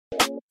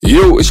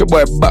it's your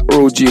boy Back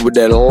Row G with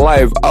their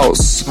live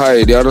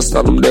outside. You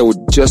understand? I'm there with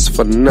Just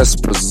Finesse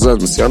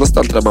Presents. You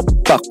understand? Tell them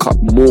back up,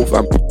 move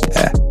and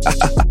prepare.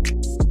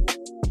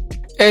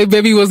 Hey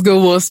baby, what's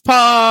good? What's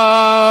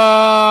popping?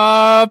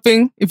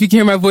 If you can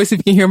hear my voice, if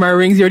you can hear my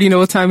rings, you already know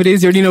what time it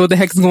is. You already know what the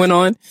heck is going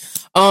on.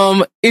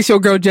 It's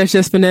your girl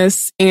Just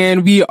Finesse,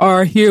 and we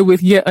are here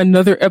with yet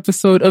another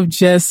episode of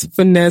Just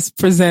Finesse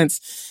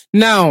Presents.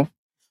 Now,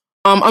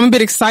 I'm a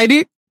bit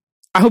excited.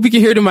 I hope you can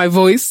hear it in my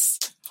voice.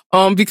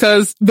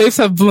 Because babes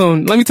have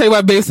blown. Let me tell you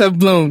why babes have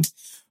blown.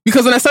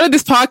 Because when I started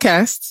this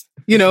podcast,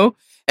 you know,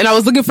 and I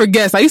was looking for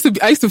guests, I used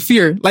to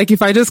fear, like,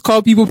 if I just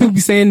call people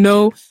be saying,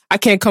 no, I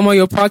can't come on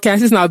your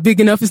podcast. It's not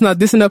big enough. It's not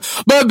this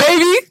enough. But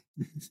baby,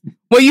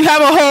 when you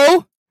have a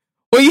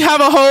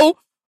whole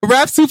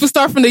rap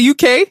superstar from the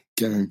UK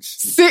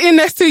sitting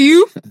next to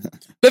you,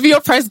 baby,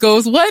 your price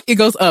goes, what? It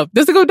goes up.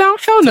 Does it go down?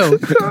 Hell no.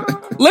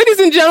 Ladies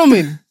and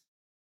gentlemen,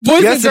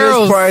 boys and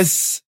girls.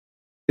 Price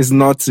is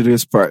not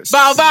today's price.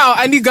 Bow.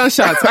 I need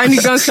gunshots.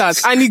 Ladies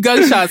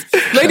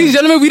and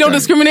gentlemen, we don't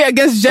discriminate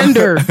against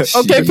gender.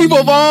 Okay, people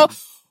of all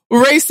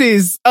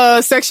races,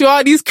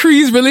 sexualities,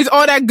 creeds, religion,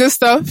 all that good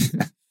stuff.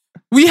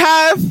 We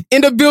have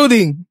in the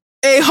building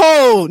a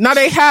whole, not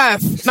a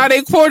half, not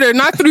a quarter,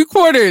 not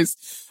 3/4.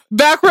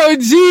 Back Row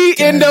G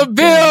in the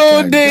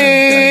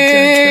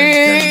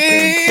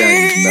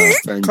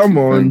building. Come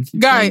on.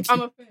 Guy,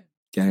 I'm a fan.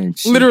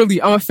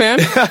 Literally, I'm a fan.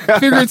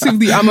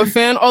 Figuratively, I'm a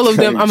fan. All of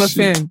them, I'm a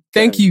fan.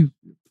 Thank you.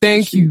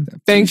 I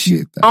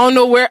don't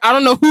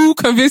know who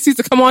convinced you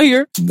to come on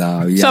here.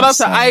 No, yeah. Shout out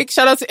to Ike.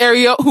 Shout out to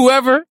Ariel.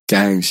 Whoever.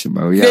 Gang shit,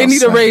 man. They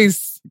need a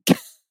raise.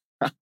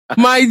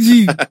 My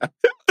G.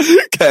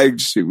 Gang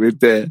shit, we're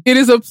there. It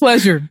is a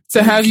pleasure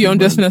to have you on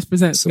Just Finesse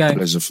Presents, guys. It's a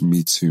pleasure for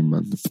me too,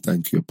 man.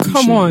 Thank you.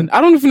 Come on. I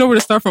don't even know where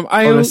to start from.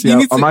 Honestly,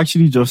 I'm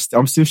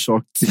still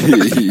shocked.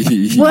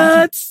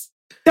 What?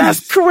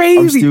 That's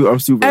crazy. I'm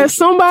still as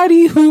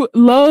somebody who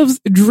loves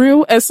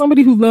drill, as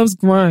somebody who loves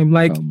grime,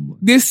 like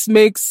this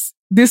makes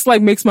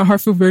my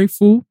heart feel very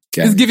full.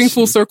 It's giving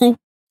full circle.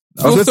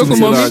 Full circle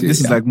moment.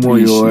 This is like more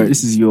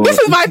this is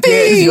my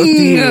thing. Your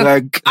thing.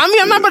 Like, I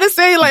mean, I'm not going to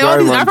say like all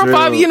these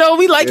Afropop, you know,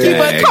 we like you,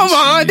 but come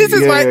on, this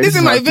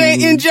is my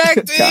vein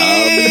injected. Come on,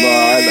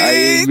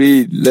 I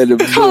mean, let him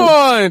come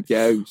on.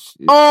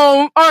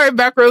 All right,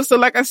 Back Row. So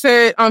like I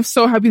said, I'm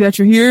so happy that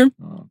you're here.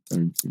 Oh,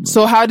 thank you, man.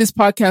 So how this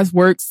podcast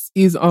works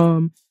is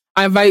I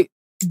invite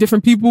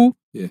different people,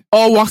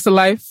 all walks of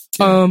life.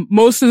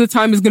 Most of the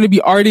time it's going to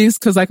be artists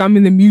because like I'm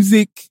in the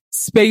music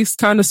space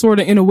kind of sort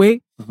of in a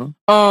way.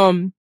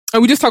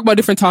 And we just talk about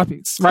different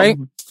topics, right?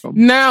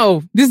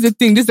 Now, this is the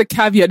thing, this is the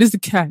caveat, this is the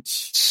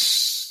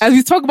catch. As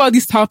we talk about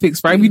these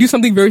topics, right, we do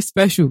something very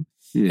special.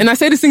 And I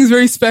say this thing is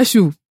very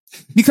special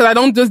because I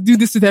don't just do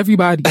this with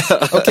everybody,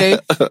 okay?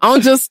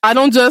 I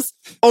don't just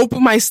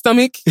open my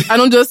stomach. I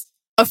don't just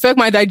affect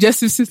my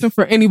digestive system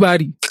for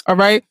anybody, all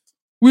right?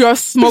 We are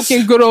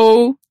smoking good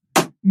old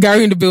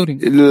Gary in the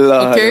building,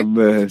 okay?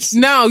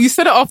 Now, you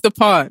said it off the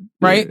pod,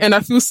 right? And I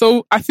feel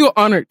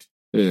honored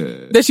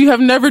that you have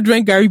never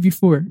drank Gary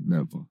before.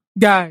 Never.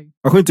 Guy.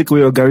 I'm going to take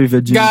away your Gary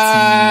virginity.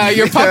 Guy,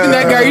 you're popping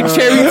that Gary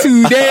cherry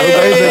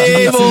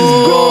today.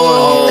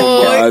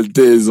 I'm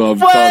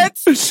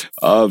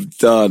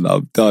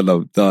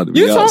done.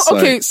 You from?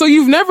 Okay, so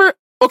you've never.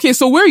 Okay,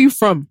 so where are you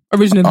from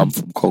originally? I'm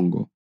from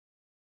Congo.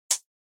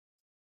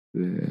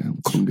 Yeah,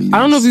 I'm Congolese. I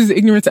don't know if this is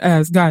ignorant to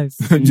ask, guys.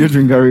 Do you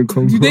drink Gary in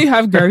Congo? Do they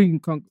have Gary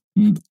in Congo?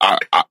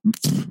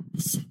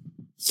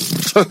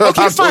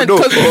 Okay, fine. I don't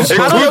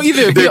know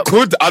either. They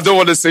could. I don't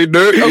want to say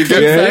no.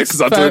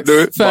 Because I don't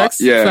know.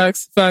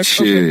 Facts.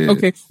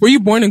 Okay. Were you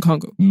born in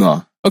Congo?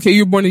 No. Okay,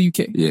 you were born in the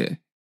UK. Yeah.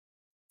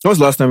 When was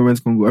the last time you went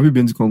to Congo? Have you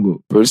been to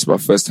Congo? Bro, this is my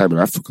first time in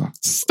Africa.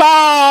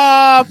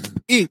 Stop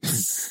it.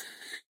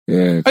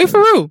 Yeah. Are you for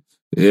real?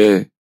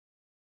 Yeah.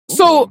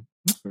 So,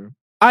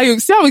 I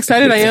see how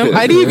excited I am.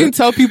 I didn't even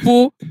tell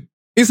people.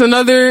 It's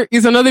another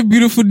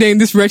beautiful day in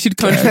this wretched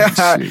country.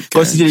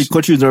 Because the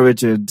country is not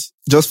wretched.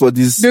 Just for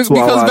these 2 hours.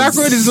 Because Back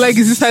Road is like,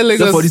 is this how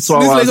Lagos? For these 2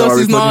 hours, this Lagos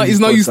is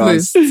not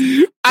useless.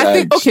 I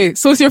think, okay,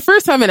 so it's your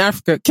first time in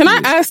Africa. Can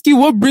I ask you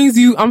what brings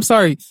you, I'm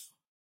sorry.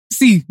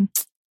 See,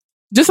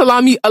 just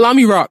allow me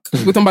rock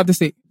with what I'm about to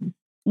say.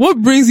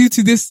 What brings you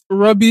to this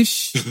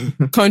rubbish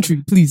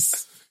country,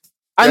 please?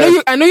 I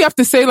know you have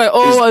to say like,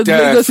 oh,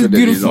 Lagos is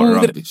beautiful.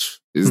 Not rubbish.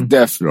 It's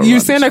definitely You're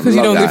saying that because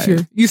you don't live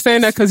here. You're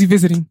saying that because you're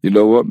visiting. You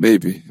know what?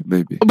 Maybe.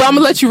 But I'm gonna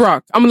let you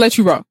rock.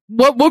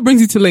 What brings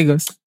you to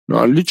Lagos? No,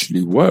 I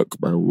literally work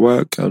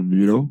and,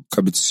 you know,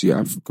 coming to see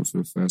Africa for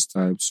the first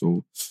time.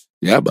 So,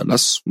 yeah, but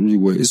that's really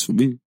what it is for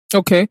me.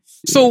 Okay. Yeah.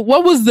 So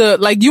what was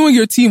like you and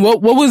your team,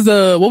 what was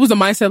the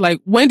mindset like?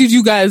 When did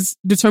you guys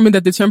determine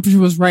that the temperature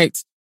was right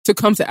to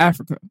come to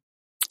Africa?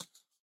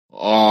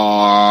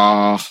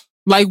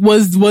 Like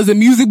was the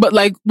music, but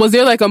like was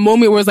there like a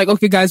moment where it's like,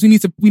 okay, guys, we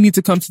need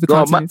to come to the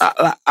continent?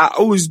 I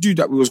always knew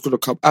that we was gonna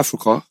come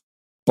Africa,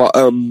 but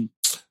the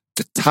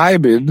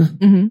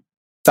timing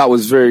that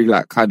was very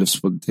like kind of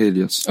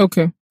spontaneous.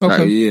 Okay.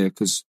 Like, yeah,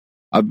 because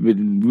we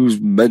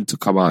was meant to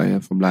come out here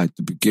from like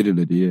the beginning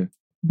of the year.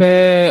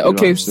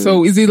 Okay,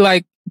 so is it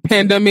like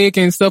pandemic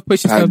and stuff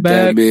pushing stuff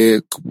back.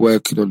 Pandemic,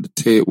 working on the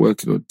tape,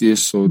 working on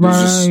this. So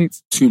there's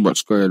just too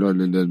much going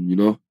on. And then, you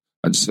know,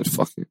 I just said,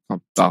 fuck it.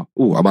 I'm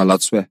allowed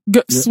to swear.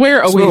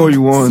 Swear away. Swear all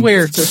you want.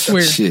 Swear.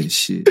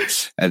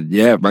 Shit. And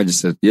yeah, man just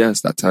said, yeah,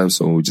 it's that time.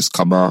 So we just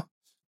come out,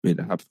 made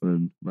it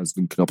happen. Man's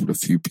linking up with a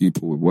few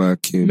people. We're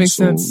working. Makes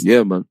sense.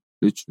 Yeah, man.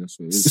 Literally, that's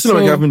what it is. It's not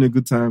like you're having a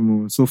good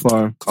time so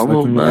far. Come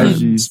on,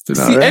 man.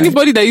 See,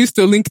 anybody that used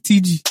to link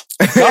TG.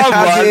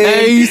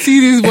 Hey, you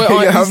see this boy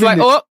on, it's like,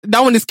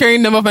 that one is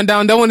carrying them up and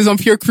down. That one is on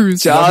pure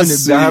cruise. They're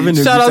having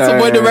a Shout out to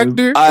boy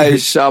director. I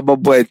shout my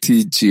boy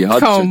TG.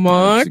 Come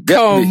on.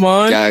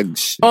 Gang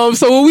shit.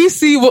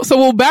 So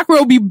will Back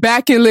Row be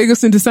back in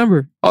Lagos in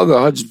December? I'll go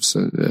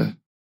 100%,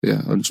 yeah,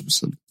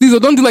 100%. Please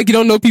don't do like you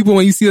don't know people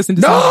when you see us in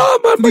December. No,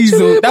 man, please.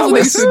 That's what they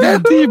used to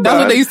do. That's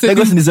what they used to do.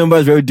 Lagos in December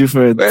is very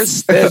different. We're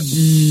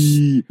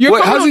steady.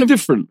 Wait, how's it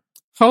different?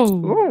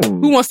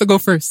 Who wants to go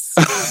first?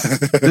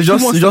 There's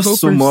just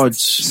so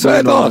much.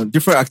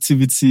 Different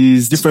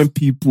activities, different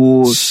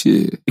people.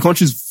 Shit. The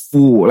country's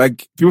full.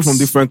 Like, people from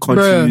different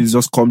countries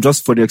just come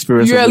just for the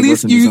experience. At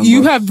least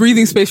you have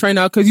breathing space right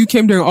now because you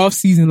came during off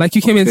season. Like,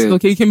 you came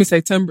in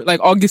September,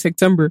 like August,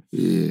 September.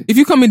 Yeah. If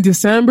you come in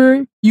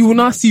December, you will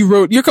not see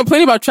road. You're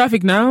complaining about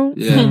traffic now?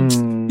 Yeah.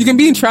 You can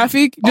be in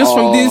traffic just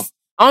from this.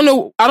 I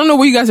don't know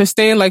where you guys are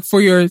staying, like, for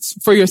your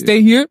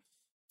stay here.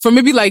 For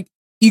maybe, like,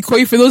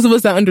 Ikoyi, for those of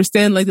us that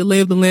understand like the lay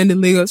of the land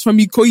in Lagos, from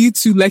Ikoyi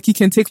to Lekki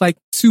can take like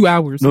 2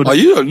 hours. You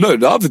don't know.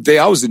 The other day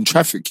I was in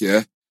traffic,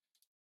 yeah.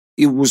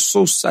 It was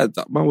so sad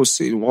that man was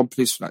sitting in one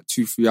place for like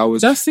 2-3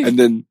 hours. That's it. And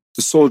then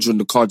the soldier in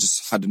the car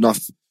just had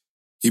enough.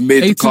 He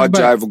made the car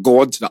driver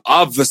go on to the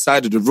other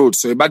side of the road.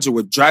 So imagine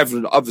we're driving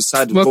on the other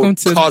side of the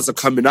road. Cars are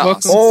coming at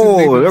us.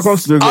 Welcome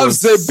to Lagos. I was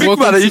saying, big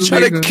man, are you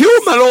trying to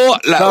kill man or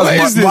what? Like, what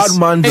is this? Bad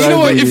man driving. And you know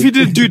what? If he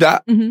didn't do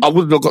that, I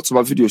wouldn't have got to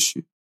my video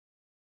shoot.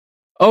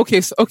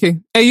 Okay.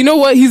 And you know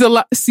what? He's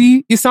allowed.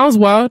 See, it sounds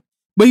wild,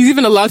 but he's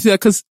even allowed to do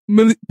that because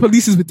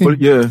police is with him.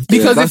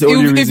 Because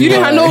if you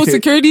didn't have no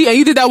security and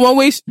you did that one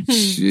way,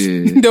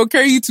 they'll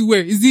carry you to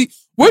where?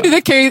 Where do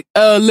they carry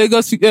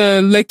Lagos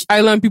Lake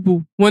Island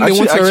people when they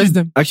want to arrest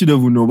them? Actually,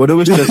 don't even know, but they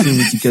always threatening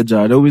with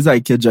Ikeja. They always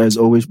like Ikeja is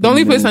always the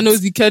only place I know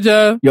is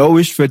Ikeja. You're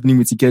always threatening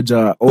with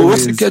Ikeja.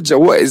 What's Ikeja?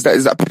 What is that?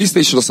 Is that police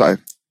station or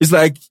something? It's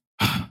like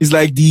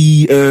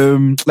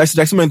the like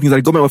so many things.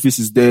 Like government office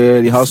is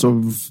there, the House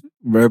of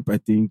Rep, I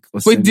think.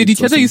 Wait, did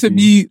Ikeja used to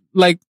be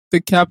like the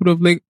capital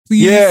of Lagos?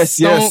 Please, yes.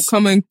 Don't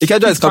come and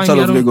Ikeja is capital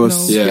of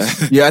Lagos.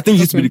 Yeah, I think it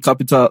used to be the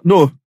capital.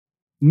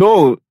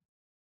 No.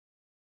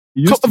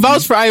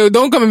 Vouch for Ayo.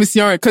 Don't come and miss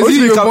yarn because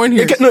you were born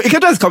here.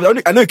 Ikeja is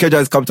capital. I know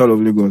Ikeja is capital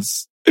of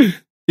Lagos.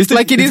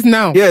 Like it is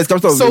now. Yeah, it's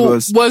capital of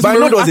Lagos. But I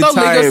thought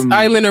Lagos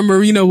Island or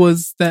Marina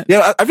was that.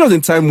 Yeah, I thought it was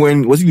in time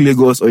when was it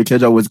Lagos or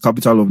Ikeja was the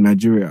capital of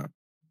Nigeria.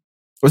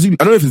 I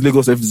don't know if it's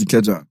Lagos or if it's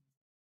Ikeja.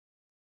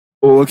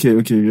 Oh, okay,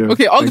 yeah.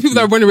 Okay, all the people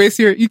that are born and raised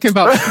here, you can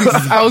vouch,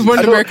 please. I was born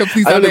in America,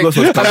 please. I was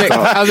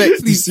like,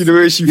 please. You see the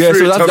way she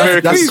threw it to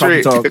America. That's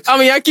capital. I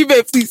mean, I keep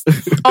it, please.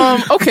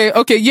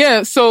 Okay,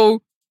 yeah.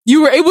 So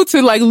you were able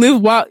to like live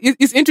wild.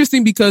 It's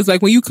interesting because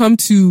like when you come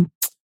to,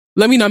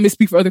 let me not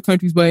misspeak for other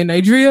countries, but in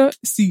Nigeria,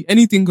 see,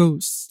 anything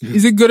goes.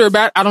 Is it good or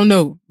bad? I don't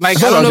know. Like,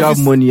 I don't know. If you have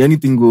money,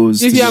 anything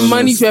goes. If you have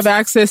money, if you have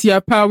access, you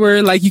have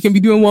power, like you can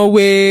be doing one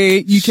way,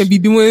 you can be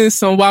doing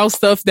some wild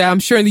stuff that I'm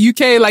sure in the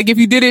UK, like if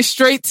you did it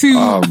straight to,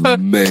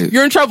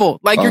 you're in trouble.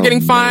 Like you're getting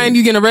fined,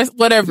 you get arrested,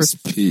 whatever.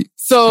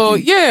 So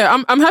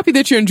yeah, I'm happy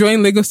that you're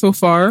enjoying Lagos so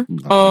far.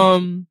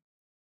 I'm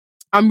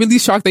really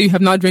shocked that you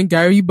have not drank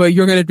Gary, but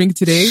you're going to drink it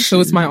today. So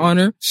it's my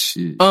honor.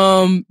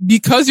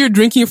 Because you're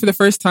drinking it for the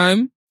first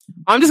time,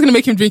 I'm just going to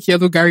make him drink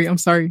yellow Gary. I'm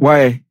sorry.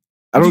 Why?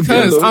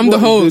 Because I'm the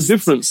host. The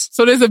difference.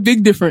 So there's a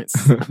big difference.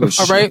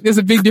 All right? There's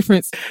a big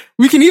difference.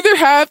 We can either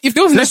have, if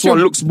there was this one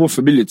looks more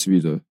familiar to me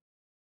though.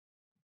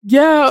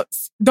 Yeah,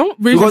 don't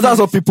really. Because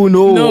that's what people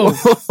know.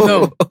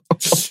 No.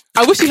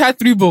 I wish he had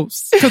 3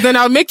 bowls. Because then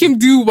I'll make him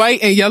do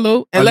white and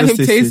yellow and let him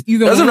taste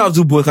either one. Doesn't have to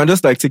do both. I can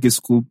just like take a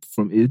scoop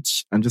from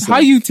each and just how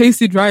you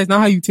taste it dry is not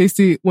how you taste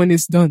it when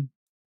it's done.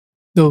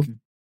 Though. Okay.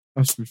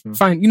 That's true. Sure.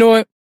 Fine. You know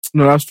what?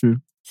 No, that's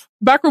true.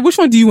 Backer, which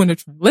one do you want to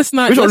try? Which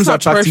one is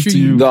attractive to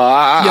you? No,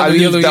 I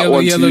leave that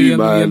one to you,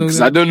 man. Because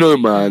I don't know,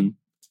 man.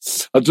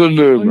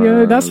 Man.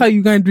 Yeah, that's how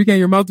you going to drink and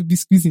your mouth will be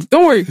squeezing.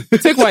 Don't worry.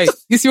 Take white.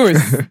 It's yours.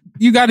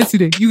 You got it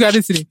today.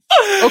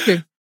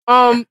 Okay.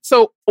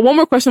 So one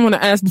more question I want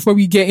to ask before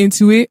we get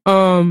into it.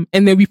 And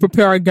then we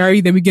prepare our Gary,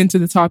 then we get into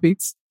the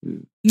topics.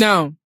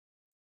 Now,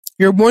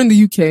 you're born in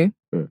the UK.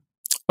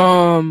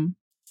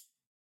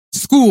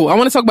 School. I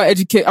want to talk about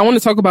I want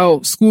to talk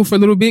about school for a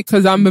little bit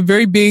because I'm a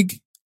very big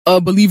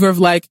believer of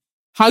like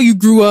how you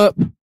grew up,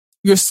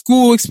 your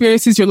school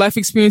experiences, your life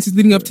experiences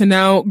leading up to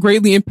now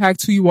greatly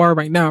impact who you are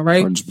right now,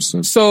 right?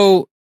 100%.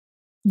 So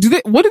do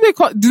they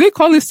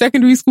call it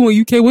secondary school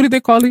in UK? What do they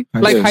call it?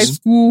 High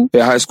school?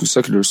 Yeah, high school,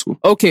 secondary school.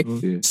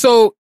 Okay.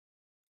 So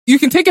you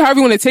can take it however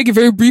you want to take it.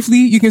 Very briefly,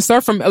 you can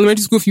start from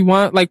elementary school if you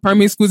want, like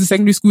primary school to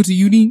secondary school to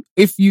uni,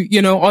 if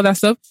you know, all that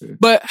stuff.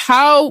 But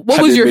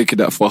what was your make it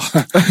that far?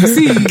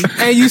 see,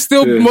 and you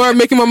still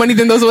making more money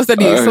than those of us that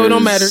did. So it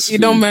don't matter. It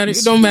don't matter.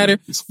 It don't matter.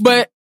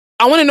 But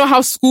I want to know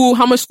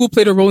how much school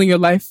played a role in your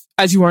life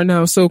as you are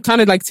now. So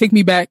kind of like take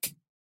me back.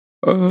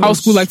 How's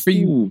school like for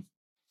you?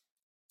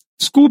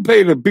 School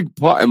played a big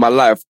part in my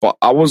life, but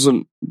I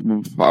wasn't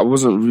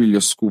really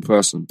a school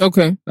person.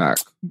 Okay. Like,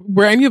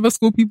 were any of us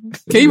school people?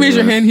 Can you raise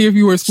your hand here if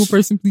you were a school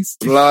person, please?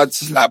 I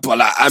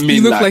mean,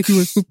 you look like you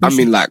were a school person. I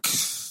mean, like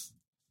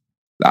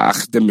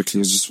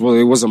academically,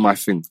 it wasn't my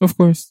thing. Of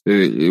course.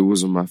 It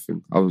wasn't my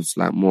thing. I was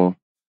like more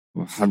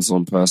a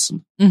hands-on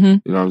person. Mm-hmm.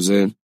 You know what I'm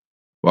saying?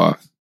 But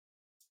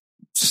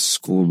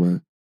school,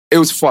 man. It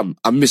was fun.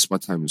 I missed my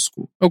time in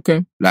school.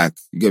 Okay. Like,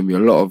 you get me, a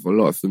lot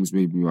of things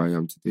made me who I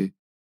am today.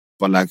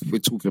 But like, if we're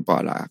talking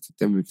about like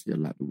academically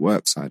and like the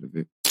work side of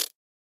it,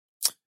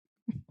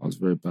 I was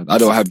very bad. I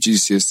don't have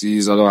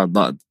GCSEs. I don't have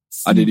nothing.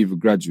 I didn't even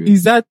graduate.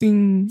 Is that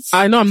thing?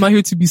 I know I'm not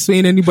here to be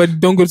swaying anybody.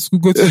 Don't go to school.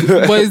 Go to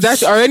school. But is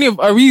that?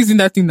 Are we using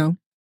that thing now?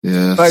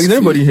 Yeah. Like, is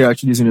anybody here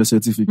actually using your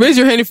certificate? Raise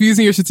your hand if you're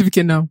using your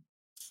certificate now.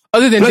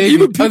 Other than like, David,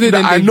 even people other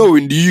than that I know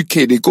in the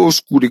UK, they go to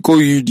school, they go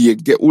to uni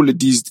and get all of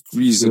these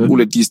degrees and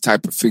all of these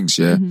type of things,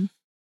 yeah. Mm-hmm.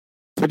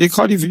 But they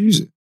can't even use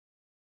it.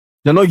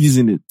 They're not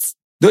using it.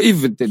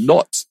 They're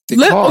not. They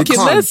can't. Okay,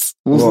 let's.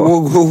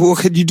 What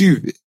can you do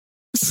with it?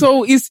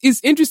 So it's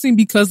interesting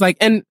because like,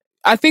 and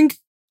I think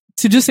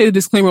to just say the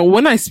disclaimer,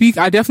 when I speak,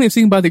 I definitely am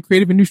speaking about the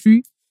creative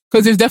industry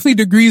because there's definitely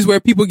degrees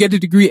where people get a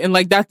degree and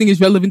like that thing is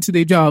relevant to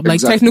their job.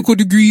 Like technical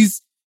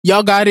degrees,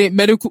 y'all got it.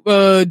 Medical,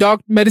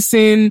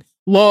 medicine,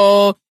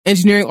 law,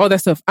 engineering, all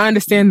that stuff. I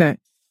understand that.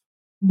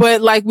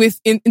 But like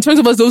in terms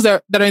of us, those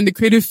that are in the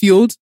creative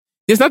field,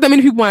 there's not that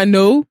many people I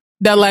know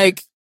that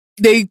like,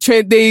 they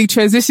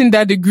transition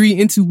that degree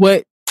into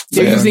what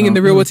they're using in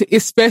the real world,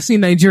 especially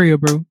in Nigeria,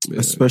 bro. Yeah.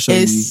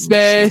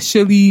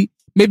 Especially,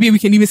 maybe we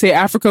can even say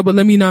Africa, but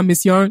let me not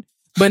miss yarn.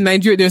 But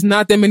Nigeria, there's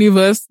not that many of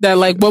us that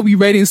like what we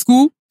read in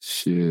school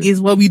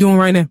is what we doing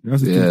right now.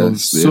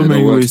 So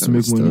many ways to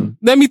make money.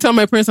 Let me tell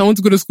my parents I want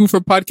to go to school for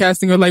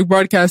podcasting or like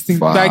broadcasting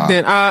back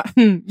then.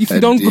 If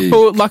you don't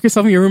go lock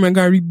yourself in your room and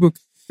go read book.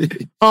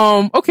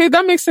 Okay,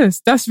 that makes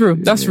sense. That's real.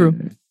 That's real.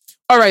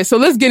 All right, so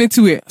let's get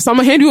into it. So I'm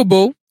gonna hand you a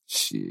bowl.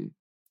 Shit.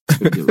 It's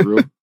gonna get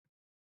real.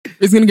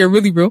 It's gonna get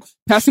really real.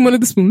 Pass me one of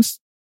the spoons.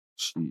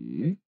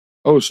 Shit.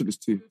 Oh, shit, it's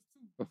two.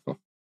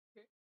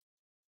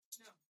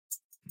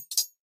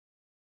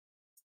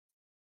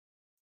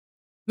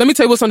 Let me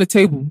tell you what's on the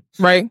table,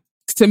 right?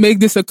 To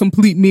make this a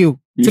complete meal.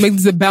 To make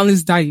this a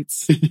balanced diet.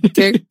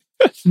 Okay?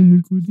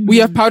 We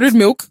have powdered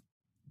milk.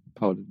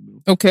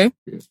 Okay?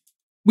 Yeah.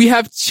 We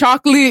have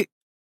chocolate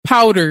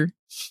powder.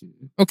 Shit.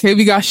 Okay?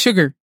 We got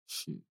sugar.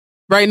 Shit.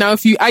 Right now,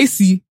 if you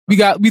icy, we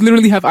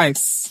literally have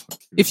ice.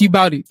 If you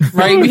bout it,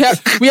 right? We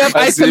have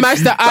ice to match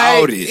the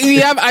ice. We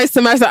have ice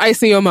to match the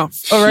ice in your mouth.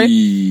 All right.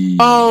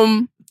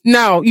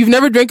 Now you've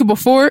never drank it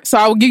before, so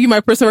I will give you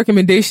my personal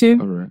recommendation.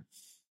 All right.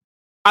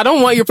 I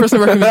don't want your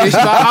personal recommendation,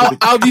 but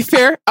I'll be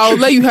fair. I'll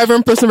let you have your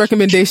own personal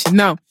recommendation.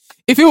 Now,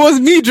 if it was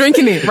me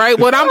drinking it, right?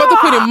 What I'm about to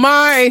put in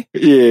my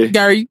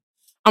Gary,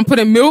 I'm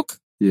putting milk.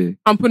 Yeah.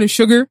 I'm putting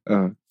sugar.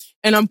 And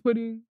I'm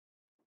putting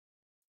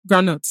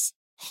groundnuts.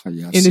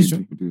 In this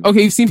drink.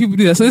 Okay, you've seen people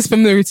do that, so this is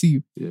familiar to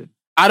you. Yeah.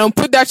 I don't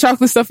put that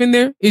chocolate stuff in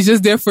there. It's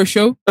just there for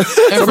show.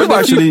 Some people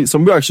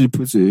actually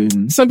put it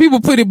in. Some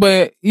people put it,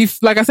 but if,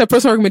 like I said,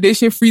 personal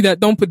recommendation, free that.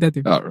 Don't put that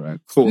there. All right,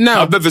 cool.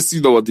 Now, I've never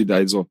seen no one do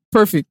that as well.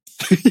 Perfect.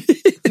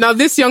 Now,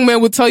 this young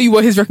man will tell you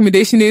what his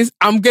recommendation is.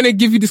 I'm gonna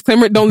give you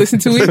disclaimer. Don't listen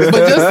to it,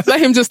 but just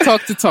let him just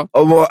talk to talk.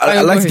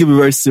 I like to keep it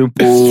very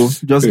simple.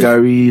 Just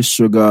Gary,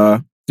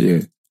 sugar,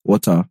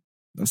 water.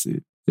 That's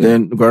it. Yeah.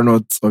 Then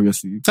groundnuts,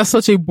 obviously. That's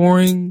such a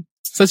boring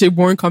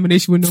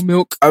combination with no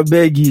milk. I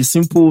beg you,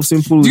 simple.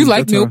 Do you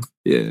like milk?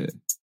 Yeah.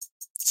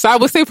 So I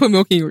would say put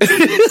milk in yours.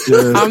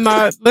 I'm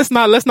not. Let's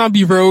not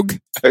be rogue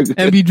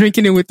and be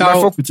drinking it without.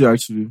 I fuck with you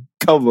actually.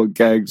 Come on,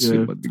 gang.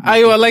 Yeah.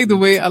 I like the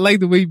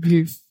way you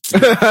behave.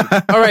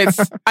 All right,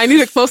 I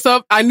need a close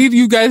up. I need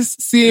you guys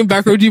seeing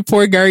Bakroji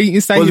pour Gary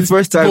inside his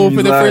bowl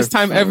for the first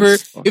time ever.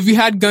 If we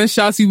had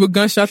gunshots, we would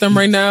gunshot them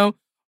right now.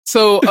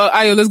 So,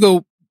 Ayo, let's go.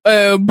 All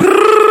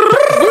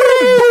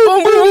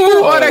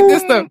that good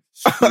stuff.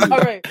 All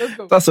right, let's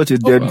go. That's such a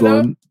dead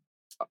gun.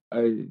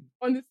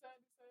 On this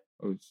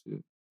side. Oh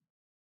shit!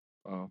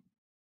 I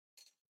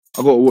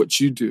gotta watch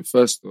you do it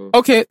first, though.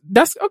 Okay,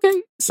 that's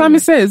okay.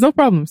 Simon says no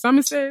problem.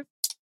 Simon says.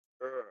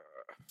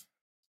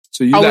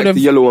 So you like the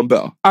yellow one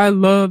better? I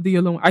love the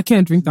yellow one. I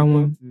can't drink that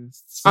one.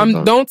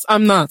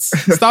 I'm not.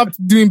 Stop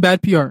doing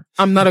bad PR.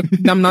 I'm not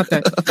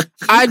that.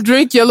 I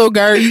drink yellow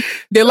Gary.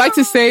 They like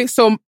to say,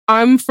 so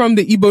I'm from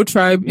the Igbo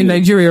tribe in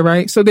Nigeria,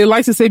 right? So they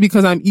like to say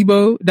because I'm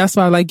Igbo, that's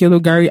why I like yellow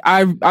Gary.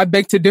 I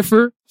beg to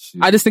differ.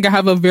 Shit. I just think I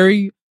have a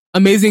very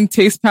amazing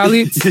taste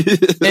palette,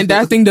 and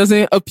that thing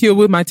doesn't appeal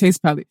with my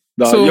taste palette.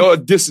 No, So- you're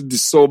dissing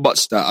this so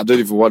much that I don't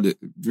even want it.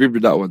 Give me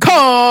that one. Come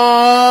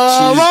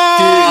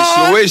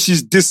on! The way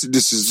she's dissing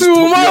this is just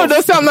Tomorrow,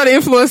 don't say I'm not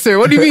an influencer.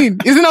 What do you mean?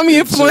 Isn't I'm an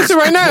influencer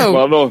right now?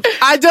 I know.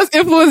 I just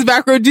influenced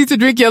Backrow G to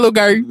drink yellow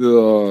Gary.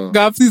 Yeah.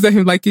 God, please let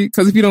him like it,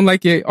 because if you don't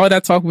like it, all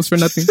that talk was for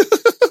nothing.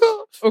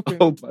 Okay.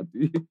 Oh,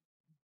 buddy.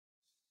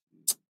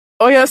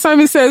 Oh yeah,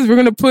 Simon says we're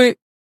gonna put.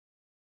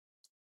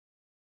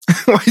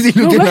 Why is he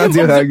No, looking let at him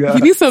you like observe. that?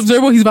 He needs to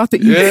observe what he's about to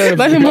eat.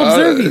 Let him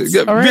observe it.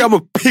 Yeah, All me, right. I'm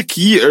a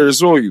picky eater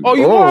as well. You. Oh,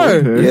 you Oh, are.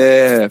 okay.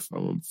 Yeah,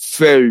 fam, I'm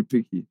very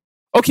picky.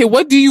 Okay,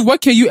 what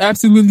can you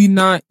absolutely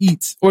not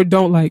eat or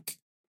don't like?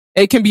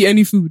 It can be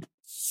any food.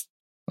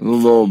 I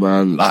don't know,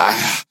 man. Like,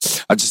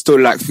 I just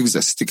don't like things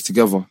that stick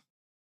together.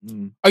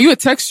 Are you a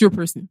texture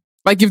person?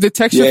 Like if the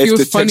texture Yeah, if feels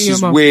the funny in your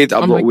texture's mouth. weird,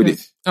 I'm not like with that.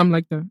 it. I'm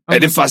like that. I'm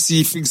And like if I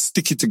see things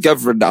sticking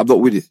together and that, I'm not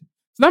with it. So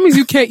that means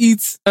you can't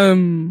eat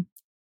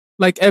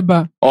like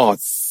eba. Oh,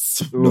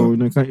 Oh,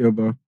 no, can't hear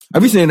about.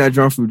 Have you seen any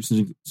Nigerian food since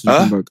you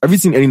Huh? came back? Have you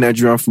seen any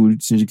Nigerian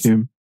food since you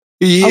came?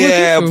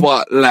 yeah, think so.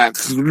 but like,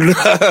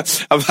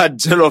 I've had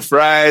jollof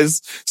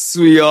rice,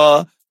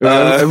 suya.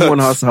 Everyone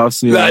has to have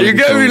suya. Like, you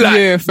get me? Like,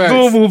 Yeah, facts,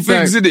 normal facts.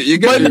 things in it. You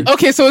get me? But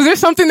okay, so is there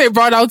something they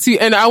brought out to you,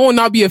 and I will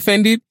not be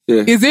offended?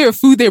 Yeah. Is there a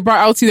food they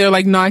brought out to you? They're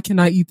like, no, I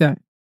cannot eat that.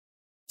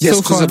 Yes,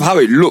 so because far. of how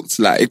it looked.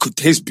 Like, it could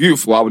taste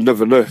beautiful. I would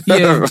never know.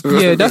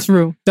 Yeah, that's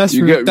real. That's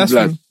You real. get me, That's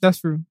like- real.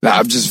 That's real. Like,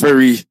 I'm just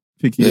very,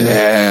 picky.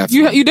 yeah.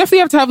 You definitely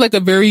have to have like a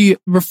very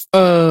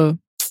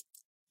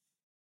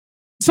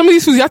some of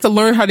these foods you have to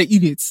learn how to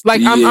eat it.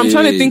 Like I'm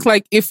trying to think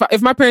like if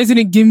my parents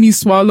didn't give me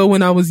swallow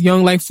when I was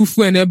young, like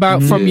fufu and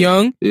eba from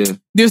young, Yeah.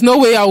 there's no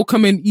way I will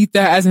come and eat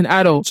that as an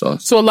adult.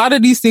 Just So a lot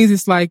of these things,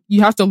 it's like you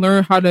have to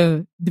learn how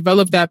to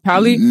develop that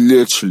palate.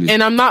 literally.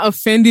 And I'm not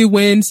offended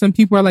when some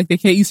people are like they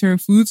can't eat certain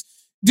foods.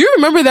 Do you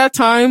remember that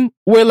time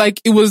where like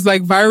it was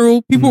like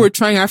viral? People were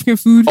trying African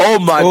food. Oh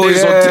my Oh,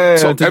 days yeah.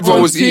 on TikTok.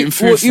 Everyone was eating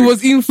food. He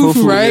was eating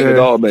fufu, right? yeah.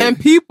 Oh, man. And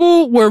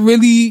people were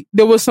really,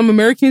 there was some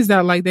Americans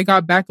that like, they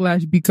got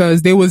backlash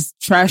because they was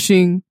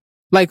trashing,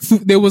 like,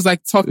 they was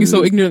like talking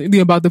so ignorantly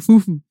about the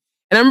fufu. And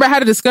I remember I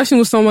had a discussion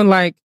with someone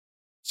like,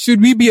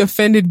 should we be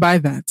offended by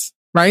that?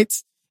 Right?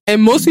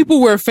 And most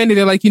people were offended.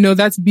 They're like,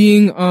 that's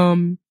being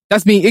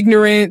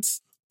ignorant,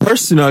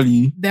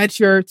 Personally, that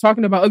you're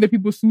talking about other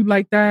people's food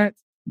like that.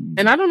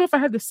 And I don't know if I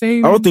had the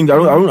same. I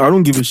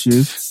don't give a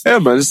shit. Yeah,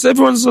 man.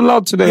 Everyone's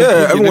allowed to.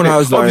 Yeah, everyone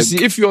has, like-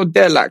 Obviously, if you're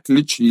there, like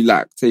literally,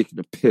 like taking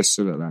a piss,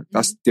 innit? Like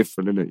that's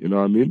different, innit? You know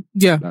what I mean?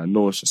 Yeah. Like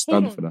no one should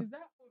stand for that. Is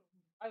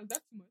that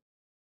too much?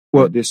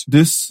 What This.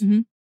 this?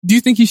 Do you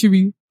think he should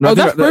be? No, I Oh, think that's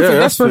that- perfect. yeah, that's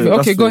that's fair, perfect.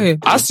 that's Okay, go fair. ahead.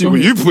 I see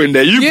what you put in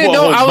there. You Yeah, put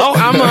no, a whole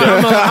I'm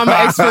mountain.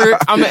 an expert.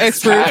 I'm an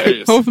expert.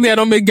 Serious. Hopefully, I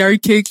don't make Gary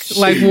cake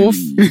like Wolf.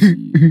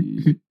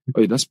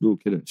 Wait, that's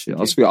milk, innit? Shit,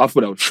 I thought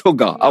that was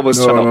sugar. I was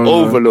No, trying to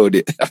no. overload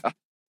it.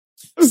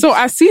 So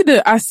I see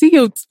the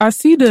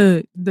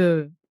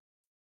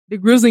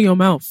grills in your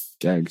mouth.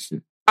 Gang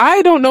shit.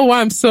 I don't know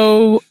why I'm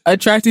so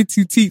attracted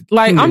to teeth.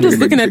 Like I'm just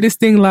looking at this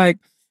thing like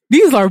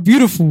these are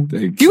beautiful.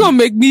 Thank You gonna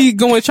make me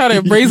go and try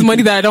to raise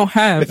money that I don't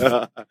have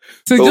to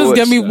Don't just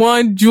get watch me that.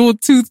 one jewel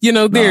tooth,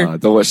 there. Nah,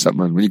 don't watch that,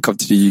 man. When you come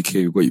to the UK,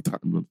 we got you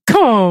packed, man.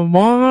 Come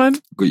on, We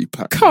got you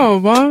packed.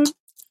 come on.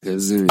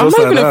 Yes, I'm What's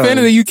not even that a fan like?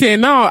 of the UK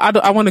now.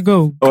 I want to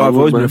go. Oh, I've Come on,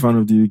 always been man. a fan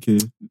of the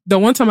UK. The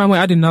one time I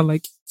went, I did not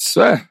like it.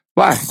 Swear.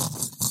 Why?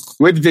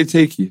 Where did they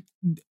take you?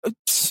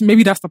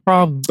 Maybe that's the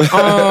problem.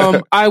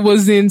 I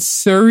was in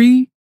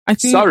Surrey, I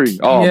think. Sorry.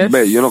 Oh, Yes.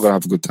 mate, you're not going to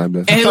have a good time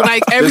there. And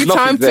like every There's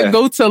nothing time there. to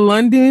go to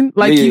London,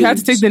 like you had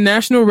to take the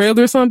National Rail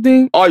or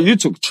something. Oh, you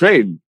took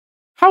train.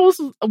 How was?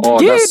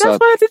 Oh, yeah, that's that's sad.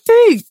 what I had to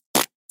take.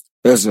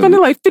 There's Spending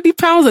like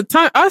 £50 a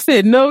time. I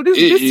said no. This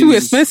is too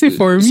expensive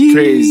for it's me.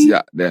 crazy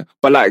out there.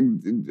 But like,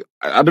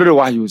 I don't know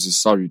why he was in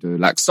Surrey though.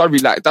 Like Surrey,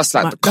 like that's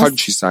like the That's-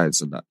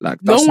 countrysides and that.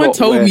 Like No that's one not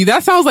told where- me.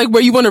 That sounds like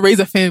where you want to raise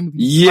a family.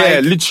 Yeah,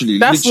 Like, literally.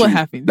 that's literally. what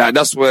happened. Like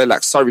that's where,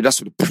 like Surrey,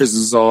 that's where the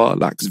prisons are.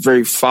 Like it's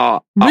very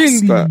far. Really?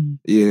 Outskirt.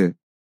 Yeah,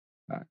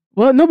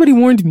 Well, nobody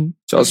warned me.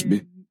 trust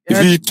me. Yeah.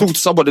 If you talk to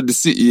someone in the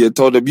city and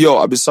told them, "Yo,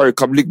 I'm sorry,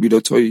 come link me,"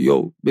 they'll tell you,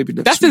 "Yo, maybe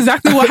next That's week."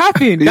 exactly what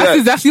happened. That's Yeah.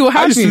 exactly what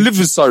I used to happened. live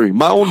in Surrey.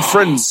 My own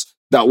friends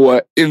that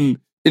were in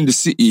the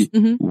city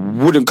Mhm.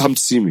 wouldn't come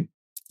to see me.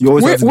 You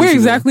always Where, have to go where to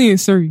exactly in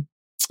Surrey?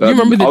 You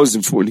remember the- I was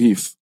in Fulton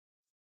Heath.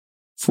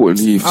 Fulton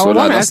Heath. I So want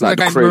like, to that's act like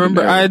like the I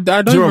remember. I Craven don't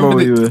area. Do you remember remember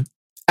where the you were?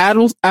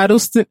 Addleston.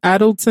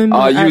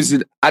 You was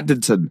in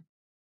Addington.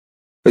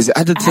 Is it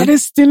Addington?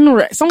 Addleston,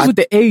 right? Something with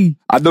the A.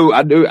 I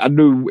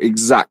know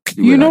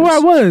exactly. You know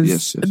that where I is. was?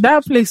 Yes, yes.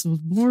 That place was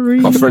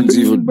boring. My friends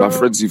even bro.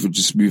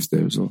 just moved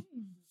there as well.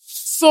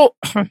 So,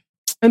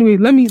 anyway,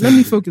 let me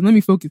focus. Let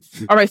me focus.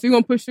 All right, so you're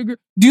gonna put sugar.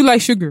 Do you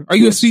like sugar? Are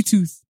you a Yes. sweet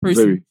tooth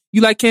person? Very.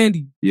 You like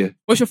candy? Yeah.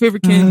 What's your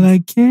favorite candy?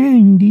 like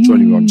candy.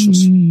 Jolly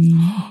Ranchers.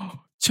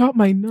 Chop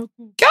my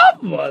knuckle.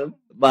 Come on.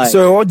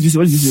 So what did you say?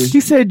 What did you say? He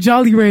said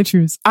Jolly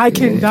Ranchers. I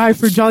can die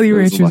for Jolly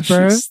Ranchers,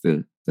 bro.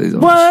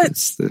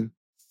 What?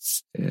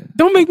 Yeah.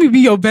 Don't make me be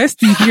your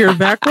bestie here,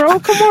 back row.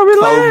 Come on,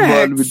 relax.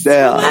 Come on with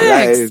that.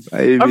 Relax.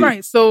 Alive, All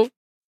right, so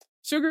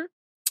sugar.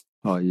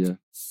 Oh, yeah.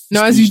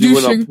 Now, as you do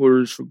when I sugar, pour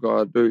in sugar,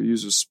 I don't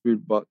use a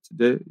spoon, but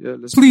today, yeah,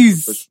 let's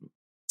Please. be professional.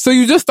 so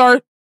you just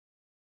start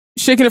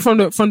shaking it from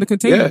the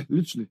container. Yeah,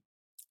 literally.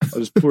 I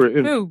just pour it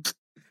in. Ew.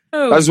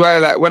 Ew. That's why,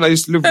 like, when I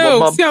used to live with my Ew.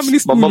 mum, See how many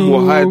my mum will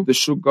spoons. hide the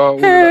sugar, all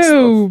of that stuff.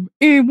 Ew.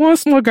 In one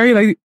small Gary,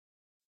 like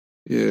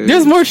Yeah.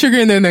 there's more sugar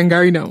in there than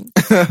Gary now.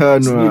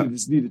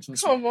 It's needed.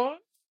 Trust me. Come on.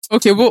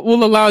 Okay,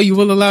 we'll allow you.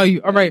 We'll allow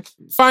you. All right.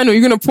 Final.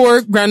 You're gonna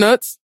pour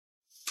granuts.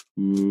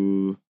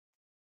 Ooh.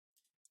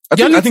 I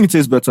think it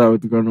tastes better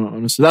with the granola,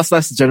 honestly. That's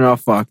the general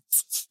fact.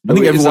 I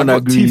think It's everyone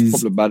like my teeth agrees.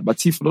 problem, man. My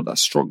teeth are not that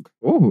strong.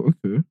 Oh,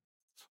 okay.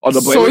 Oh, no,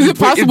 but So when is you it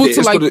put possible in to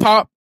there, like it's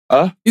pop?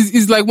 Huh?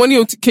 Is like one of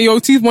your can your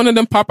teeth one of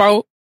them pop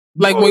out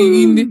like when you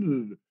eat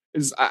it?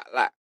 It's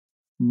like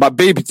my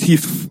baby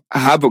teeth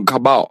haven't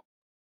come out,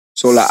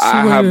 so like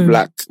I Swear. have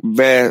like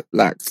very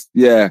like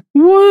yeah,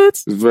 What?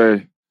 it's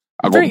very.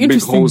 I got Very big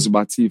interesting. holes in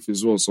my teeth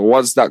as well. So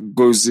once that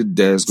goes in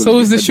there, it's gonna So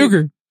be is the headache.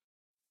 sugar?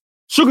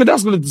 Sugar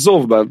that's gonna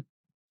dissolve, man.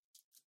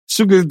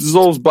 Sugar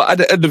dissolves, but at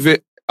the end of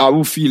it, I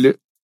will feel it.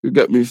 You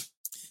get me?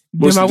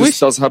 Most Damn, of this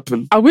does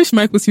happen. I wish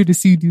Mike was here to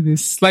see you do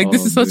this. Like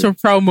this Oh, is such man. a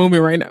proud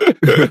moment right now.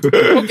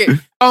 Okay.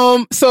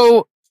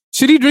 So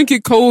should he drink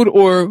it cold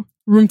or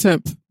room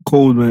temp?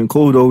 Cold, man.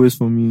 Cold always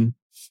for me.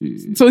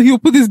 Shit. So he'll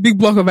put this big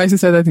block of ice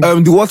inside that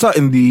thing. The water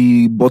in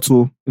the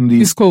bottle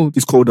It's cold.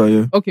 is colder,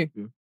 yeah. Okay.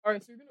 Yeah. All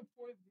right. So you're gonna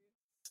pour this.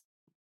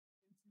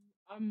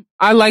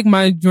 I like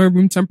my joint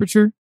room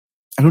temperature.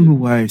 I don't know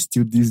why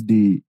still this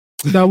day.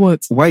 That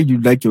what? Why you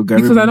like your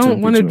Gary Because I room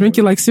don't want to temperature? drink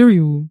it like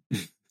cereal.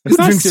 Let's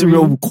not drink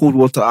cereal with cold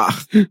water.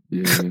 Ah.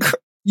 Yeah.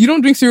 You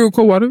don't drink cereal with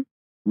cold water?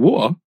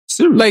 What?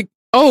 Cereal? Like,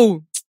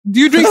 oh, do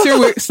you drink cereal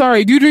with,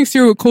 sorry, do you drink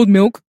cereal with cold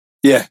milk?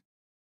 yeah.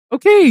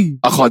 Okay.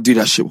 I can't do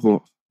that shit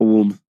hot or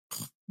warm.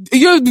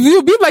 You'll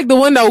be like the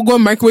one that will go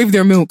and microwave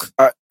their milk.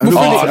 I don't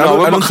Before think- they- I Oh, don't- no, I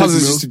when don't my take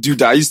cousins milk. used to do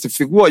that, I used to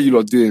think, what are you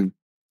lot doing?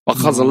 My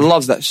cousin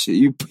loves that shit.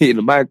 You put it in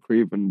the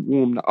microwave and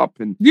warm that up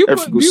and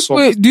everything goes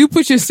soft. Do you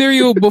put your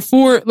cereal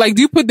before, like,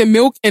 do you put the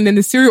milk and then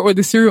the cereal or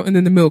the cereal and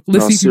then the milk?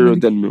 Let's Nah, see if you cereal, really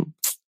then milk.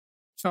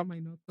 chop my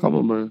nose. Come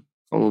on, man.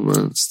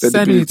 Said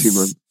Steadability, it.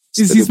 man.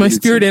 He's my Steadability.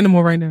 spirit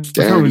animal right now. I Gang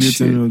can't relate shit.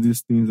 to any of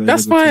these things.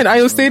 That's fine.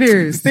 I'll stay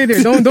there. Stay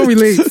there. Don't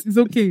relate. It's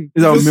okay.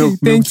 These are It's okay. milk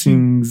Thank you.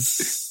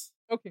 things.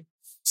 Okay.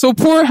 So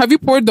have you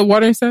poured the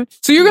water inside?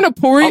 So you're gonna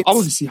pour it. I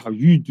want to see how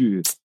you do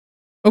it.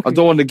 Okay. I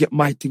don't want to get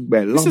my thing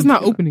bare. This is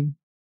not opening.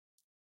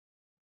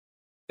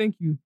 Thank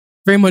you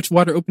very much,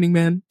 water opening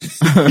man.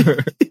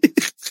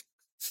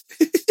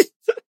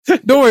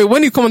 Don't worry.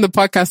 When you come on the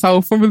podcast,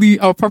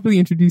 I'll properly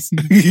introduce you.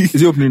 Is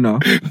it opening now?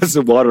 That's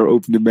a water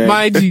opening, man.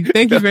 My G.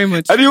 Thank you very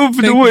much. I didn't open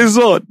the Thank what you. is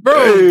on.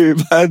 Bro. Hey,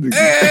 man.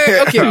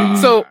 Okay.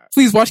 So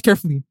please wash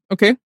carefully.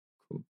 Okay.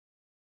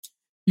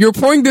 You're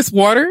pouring this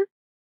water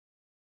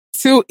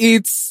till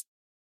it's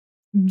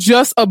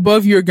just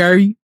above your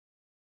Gary.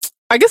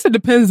 I guess it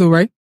depends though,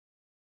 right?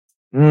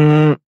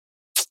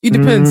 It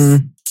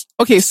depends.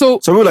 Okay. So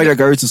Some people like their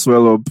Gary to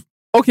swell up.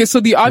 okay, so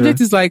the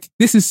object is like,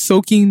 this is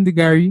soaking the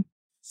Gary.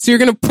 So you're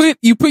gonna put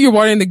your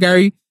water in the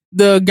Gary.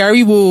 The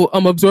Gary will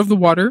absorb the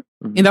water,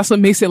 Mhm. and that's what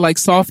makes it like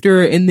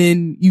softer, and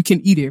then you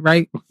can eat it,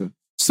 right? Okay.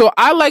 So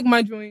I like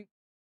my joint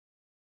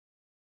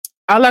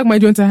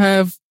to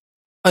have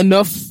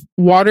enough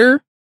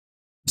water.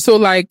 So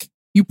like,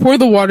 you pour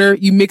the water,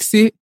 you mix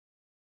it.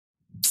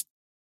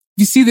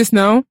 You see this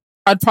now?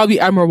 I'd probably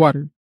add more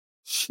water,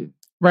 Shit.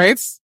 right?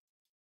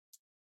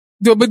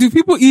 But do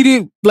people eat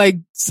it like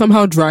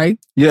somehow dry?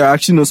 Yeah, I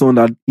actually know someone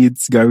that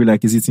eats Gary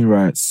like he's eating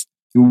rice.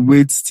 He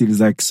waits till it's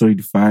like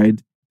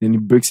solidified, then he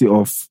breaks it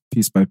off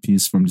piece by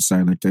piece from the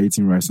side, like they're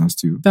eating rice and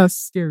stew. That's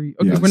scary.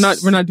 Okay,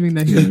 Yes. we're not doing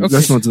that here. Yeah, Okay.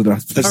 let's not do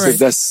that. That's, All right.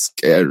 that's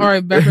scary. All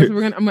right, back. I'm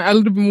gonna add a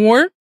little bit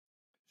more.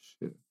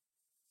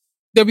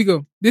 There we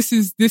go. This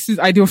is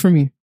ideal for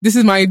me. This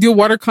is my ideal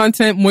water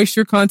content,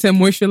 moisture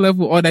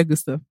level, all that good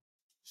stuff.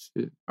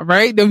 Shit. All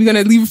right. Then we're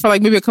gonna leave it for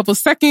like maybe a couple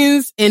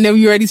seconds, and then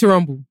we're ready to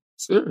rumble.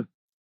 Sure.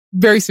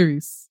 Very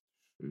serious.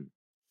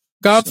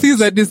 God, please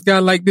let this guy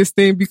like this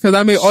thing because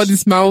I made all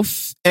this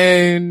mouth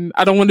and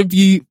I don't want to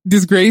be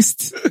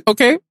disgraced.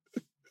 Okay.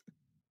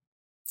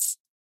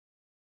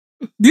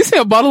 Do you see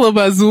a bottle of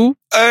Azul?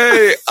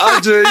 Hey,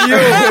 Andre,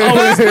 I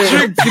was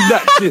drinking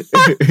that shit.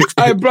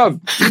 Hey, bruv,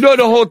 you know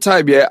the whole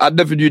time, yeah, I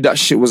never knew that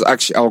shit was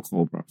actually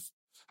alcohol, bruv.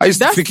 I used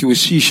to That's- think it was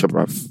shisha,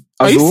 bruv.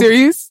 Are you Azul?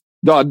 serious?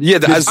 No, yeah,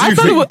 the Azul I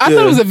thought thing.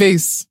 it was a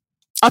vase.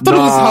 I thought it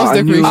was Nah, house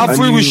I knew- decoration. I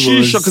thought it was knew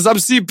it shisha was- because I'm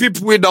seeing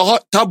people in the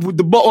hot tub with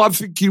the bottle. I'm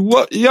thinking,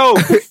 what? Yo.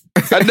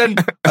 And then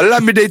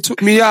Alamide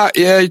took me out.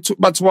 Yeah, he took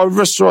me to one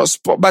restaurant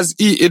spot. Man's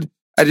eating.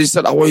 And he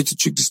said, I want you to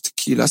drink this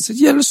tequila. I said,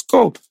 yeah, let's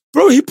go.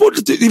 Bro, he pulled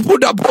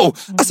that bottle.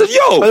 I said,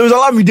 yo. It was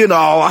allowing me dinner.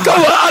 Come on,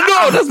 I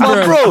know, that's my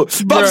Bruh. bro.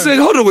 But I'm Bruh. saying,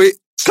 hold on, wait.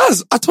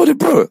 Cuz, I told him,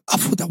 bro, I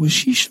thought that was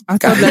shisha. I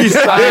thought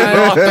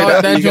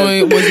that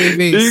joint was a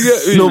vase. You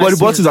get me? No, but the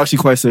bottle is actually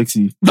quite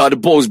sexy. Nah, the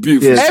ball's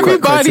beautiful. Yeah. It's quite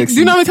Everybody, sexy. do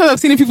you know how many times I've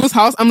seen in people's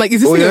house? I'm like,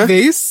 is this Oh, in yeah? a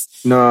vase?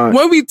 Nah.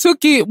 when we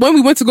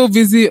went to go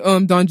visit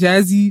Don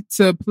Jazzy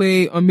to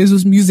play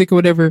Mizzle's music or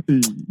whatever,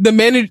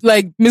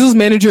 the Mizzle's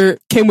manager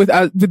came with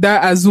that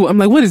Azul. I'm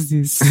like, what is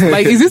this?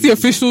 Like, is this the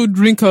official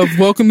drink of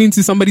welcoming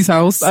to somebody's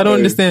house? I don't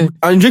understand.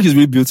 And drink is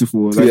really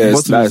beautiful. Like, Yeah,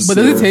 it's nice. But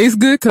does it taste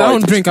good? Because I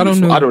don't drink. I don't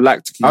know. I don't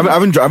like tequila. I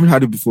haven't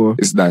had it before.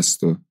 It's nice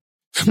though.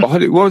 But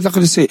what was I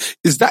going to say?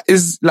 Is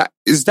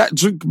that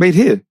drink made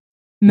here?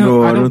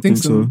 No, I don't think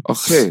so.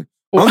 Okay.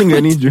 I don't think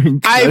any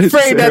drink. I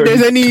pray that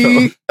there's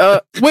any.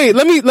 Wait,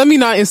 let me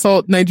not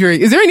insult Nigeria.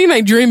 Is there any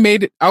Nigerian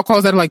made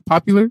alcohols that are like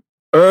popular?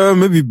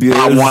 Maybe beer.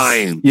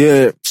 Wine.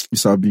 Yeah,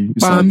 Isabi.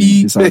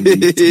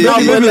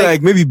 No,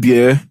 maybe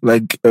beer,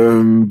 like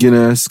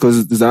Guinness,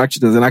 because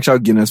there's an actual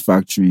Guinness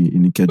factory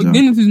in But Ikeja.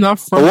 Guinness is not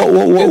from.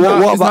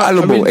 What about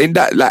Alamo? Ain't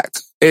that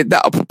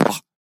a proper?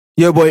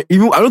 Yeah, but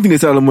even I don't think they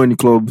sell Alamo in the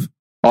club.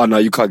 Oh no,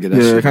 you can't get that.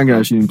 Yeah, shit. I can't get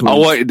that shit in the club. I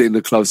wanted it in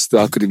the club still.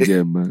 I couldn't get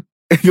it, man.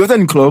 You was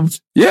in the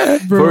clubs? Yeah,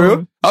 Bro. For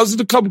real? I was in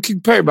the club with King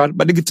Perry, man.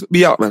 My nigga took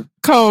me out, man.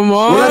 Come When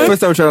was the on.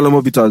 first time you tried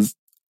Alamo bitters?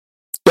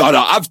 No,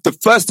 the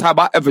first time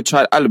I ever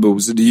tried Alamo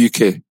was in the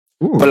UK.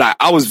 Ooh. But like,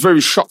 I was very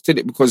shocked in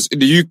it because in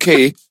the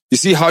UK, you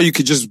see how you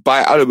could just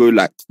buy Alamo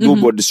like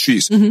normal on the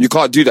streets. You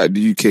can't do that in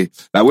the UK.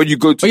 Like when you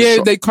go to Oh the yeah,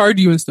 shop, they card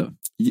you and stuff.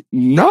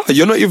 no,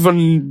 you're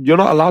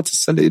not allowed to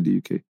sell it in the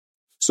UK.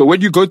 So when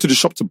you go to the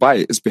shop to buy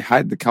it, it's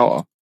behind the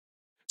counter.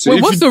 So Wait,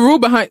 if what's the rule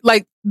behind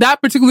like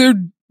that particular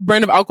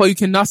brand of alcohol you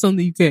cannot sell in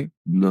the UK?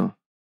 No.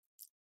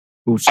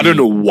 Oh, I shit. don't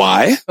know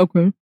why,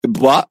 Okay.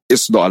 but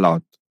it's not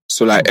allowed.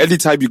 So like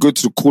anytime you go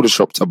to the corner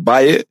shop to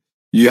buy it,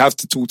 you have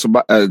to talk to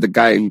the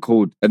guy in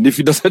code. And if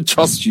he doesn't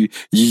trust you,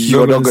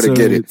 you're not going to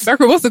get it.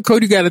 Becker, what's the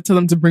code you got to tell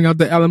them to bring out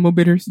the Alamo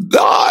bitters?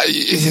 Nah,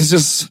 it's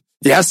just,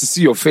 he has to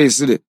see your face,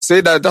 innit?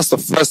 Say that's the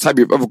first time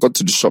you've ever gone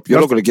to the shop. You're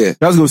not going to get it.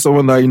 Let's go with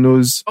someone that he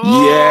knows.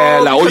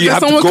 Yeah, like, or you have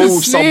to someone go could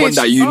with someone snitch.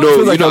 that you Oh. know. Feels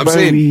You like know you're what I'm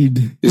buying saying?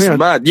 weed. It's Yeah,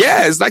 mad.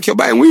 Yeah, it's like you're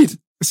buying weed.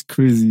 it's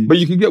crazy. But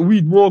you can get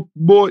weed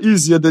more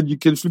easier than you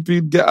can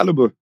flipping get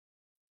Alamo.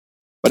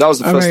 But that was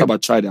the All first right. time I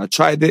tried it. I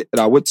tried it and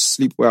I went to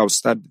sleep where I was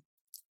standing.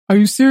 Are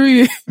you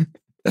serious?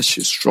 That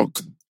shit's strong.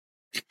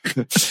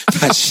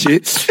 That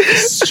shit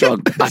is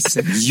strong. I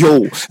said,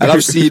 yo. And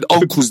I'm seeing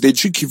uncles, they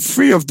drinking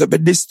 3 of them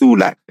and they're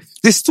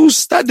still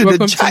standing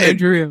Welcome and to chatting.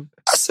 Nigeria.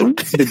 I said,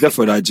 they're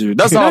definitely Nigerian.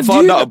 That's how I Nigeria.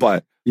 found out about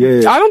it.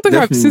 Yeah. I don't think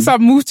definitely. since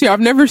I've moved here, I've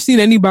never seen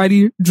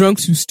anybody drunk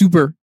to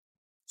stupor.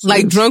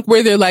 Like drunk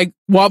where they're like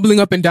wobbling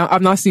up and down.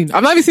 I've not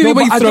even seen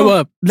anybody but I throw don't-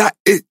 up. Like,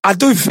 I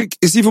don't think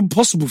it's even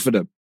possible for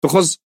them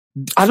because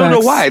I don't know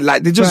Facts. why.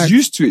 Like, they're just Facts.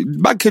 used to it.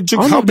 Man can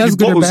drink I don't how know if many that's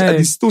good or bottles bad. and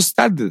he's still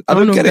standing. I I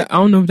don't know get if it. I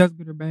don't know if that's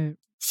good or bad.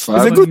 It's a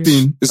Fam. good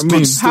thing. It's I good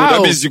mean, still. how?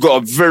 That means you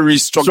got a very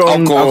strong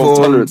alcohol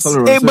tolerance.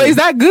 Hey, but is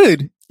that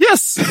good?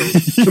 Yes. It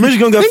means you're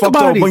gonna get Think fucked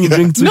about up it. when you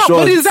drink 2 No, shots.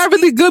 but is that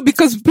really good?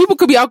 Because people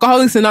could be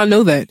alcoholics and not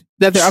know that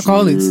they're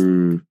alcoholics.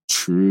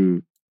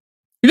 True.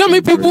 You know how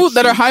many people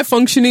that are high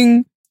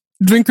functioning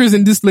drinkers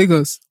in this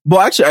Lagos?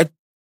 But actually,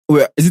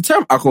 is the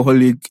term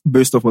alcoholic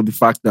based off of the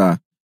fact that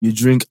you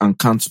drink and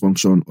can't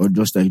function, or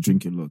just that you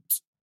drink a lot?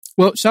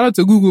 Well, shout out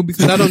to Google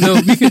because I don't know.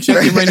 We can check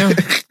it right now.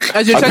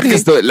 As you're I checking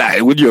think it's it, not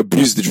like when you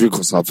abuse the drink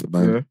or something,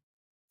 man. Yeah.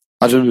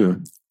 I don't know.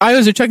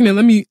 as you're checking it,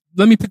 let me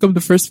pick up the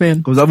first fan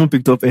Because I haven't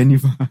picked up any.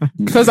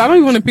 because I don't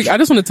even want to pick. I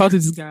just want to talk to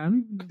this guy. I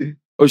don't even know.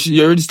 Oh,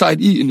 you already started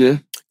eating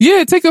there?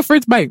 Yeah, take a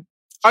first bite.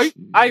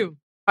 Ayo,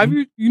 have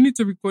you need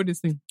to record this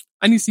thing.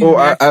 I need to see. Oh, the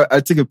reaction. I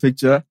take a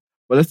picture.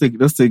 But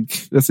let's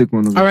take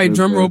one of All right, them.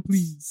 drum roll,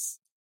 please.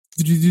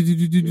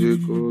 Here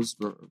goes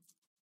the...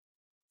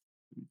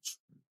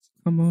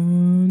 Come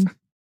on,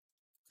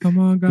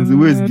 Because God. the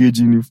way it's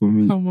gauging you for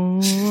me. Come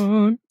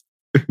on.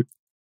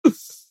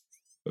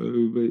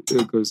 Oh, wait,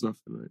 here goes nothing,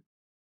 right?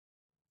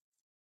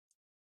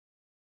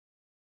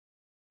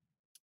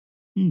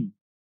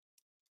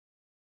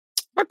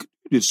 I could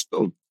do this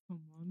still.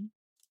 Come on.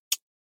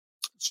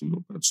 It's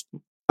not bad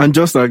still. And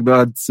just like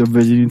that, your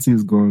virginity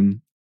is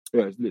gone.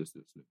 Yeah, it's lit.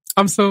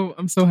 I'm so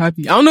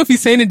happy. I don't know if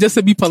he's saying it just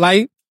to be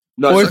polite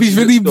No, or it's if he's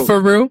actually really lit still.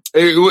 for real.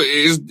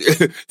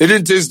 It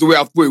didn't taste the way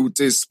I thought it would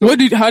taste. Still.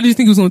 How do you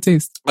think it was gonna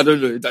taste? I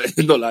don't know.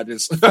 Not like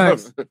this.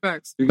 Facts.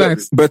 You got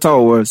Facts. Better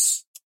or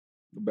worse?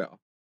 Better.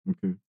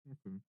 Okay.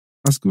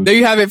 That's good. There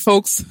you have it,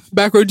 folks.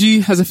 Backrow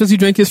G has officially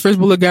drank his first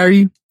bowl of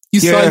Gary. You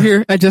saw Yeah. it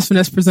here at Just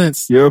Finesse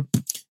Presents. Yep.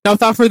 Now,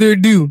 without further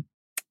ado,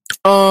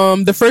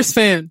 the first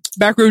fan,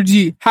 Backrow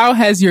G, how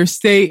has your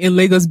stay in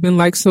Lagos been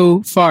like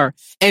so far?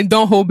 And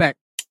don't hold back.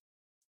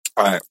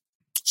 All right.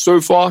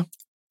 So far,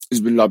 it's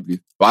been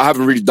lovely, but I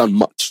haven't really done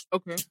much.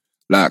 Okay.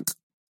 Like,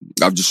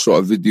 I've just shot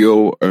a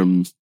video.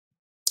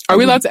 Are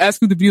we allowed to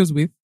ask who the video's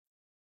with?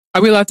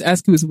 Are we allowed to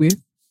ask who it's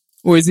with?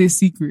 Or is it a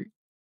secret?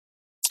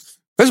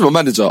 Where's my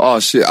manager? Oh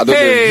shit, I don't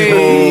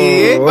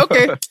Hey, know.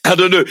 okay. I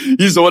don't know.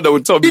 He's the one that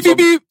would tell me. Beep, beep,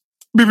 beep.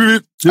 Beep,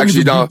 beep, beep.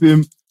 Actually, now,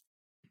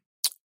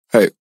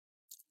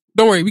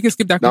 Don't worry, we can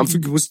skip that. now I'm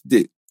question. thinking, what's the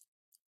date?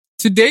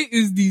 Today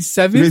is the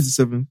 7th. Today's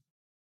the 7th.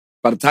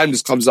 By the time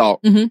this comes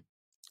out, Mhm.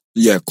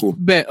 yeah, cool.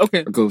 Bet.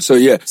 Okay. Cool. So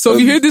yeah. So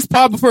if you hear this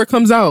pod before it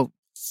comes out,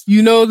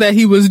 you know that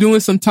he was doing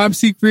some top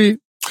secret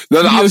No,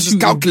 I video was just shooting?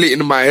 calculating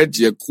in my head,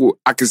 yeah, cool.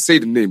 I can say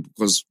the name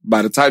because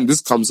by the time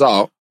this comes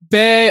out,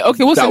 Okay, what's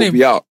the that will name?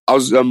 be out. I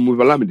was with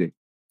Olamide.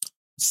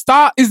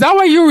 Stop. Is that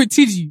why you were with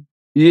TG?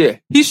 Yeah,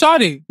 He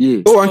shot it.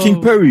 yeah. Oh, and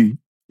King Perry.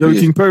 You're with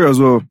Yeah. King Perry as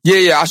well.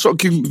 Yeah. I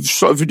shot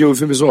a video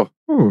with him as well.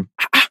 Oh.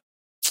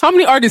 How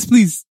many artists,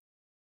 please?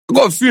 I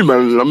got a few,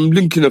 man. I'm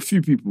linking a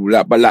few people,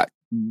 but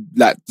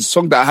the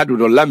song that I had with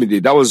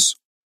Olamide, that was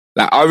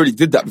like I already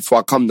did that before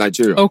I come to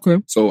Nigeria. Okay.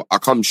 So I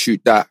come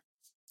shoot that,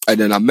 and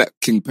then I met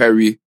King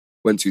Perry,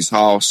 went to his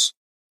house,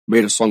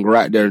 made a song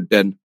right there.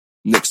 Then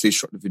next day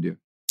shot the video.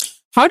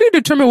 How do you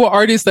determine what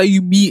artists that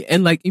you meet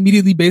and like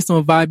immediately based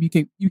on vibe you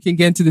can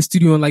get into the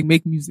studio and like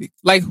make music?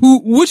 Like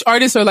which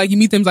artists are like you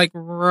meet them like,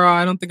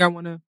 I don't think I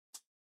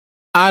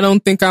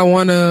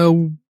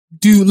wanna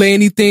lay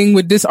anything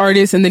with this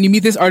artist, and then you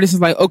meet this artist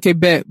is like, okay,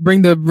 bet,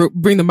 bring the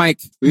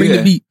mic, bring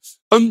the beat.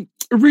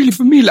 Really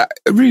for me,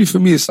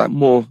 it's like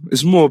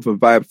it's more of a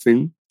vibe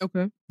thing.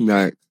 Okay.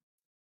 Like,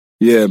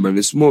 yeah, man,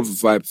 it's more of a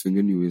vibe thing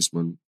anyways,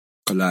 man.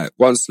 'Cause, like,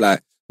 once,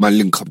 like, man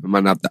link up and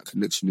man have that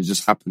connection, it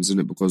just happens,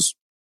 innit? Because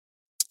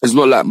it's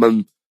not like,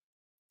 man,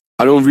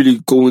 I don't really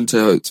go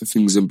into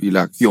things and be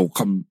like, yo,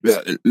 come,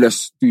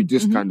 let's do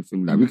this kind of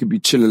thing. Like, we could be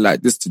chilling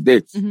like this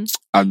today,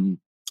 and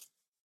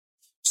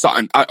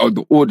something out of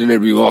the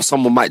ordinary, or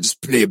someone might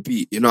just play a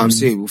beat, you know what I'm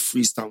saying? We'll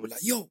freestyle, we're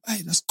like, yo,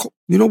 hey, let's go.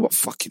 You know what?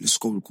 Fuck it, let's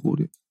go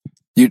record it.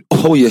 Yeah,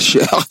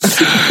 shit.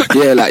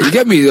 Yeah, like, you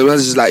get me? I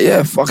was just like,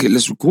 yeah, fuck it,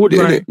 let's record it,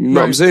 innit? You know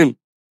what I'm saying?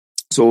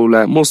 So,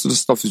 like, most of the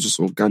stuff is just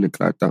organic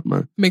like that,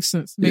 man. Makes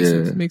sense.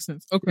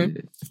 Okay.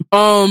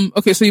 Yeah.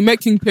 Okay, so you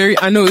met King Perry.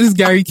 I know this is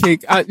Gary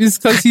Cake. It's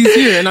because he's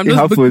here, and I'm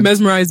just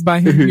mesmerized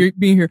by him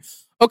being here.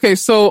 Okay,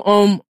 so,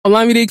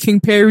 Olamide, King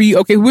Perry.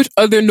 Okay, which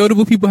other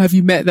notable people have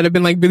you met that have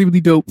been, like, really,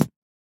 really dope?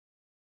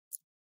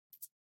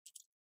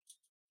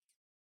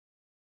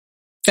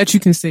 That you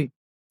can say.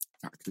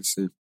 I can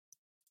say.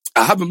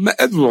 I haven't met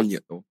everyone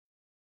yet, though.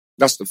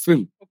 That's the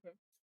thing.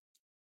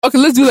 Okay,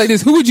 let's do it like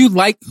this. Who would you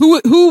like? Who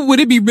would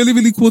it be really,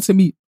 really cool to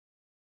meet?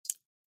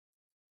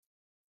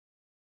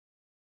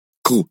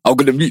 Cool. I'm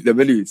gonna meet them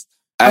anyways.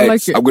 I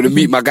like it. I'm gonna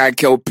meet my guy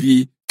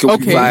Kelpie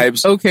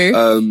Vibes. Okay.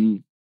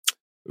 Do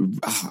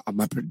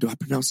I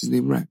pronounce his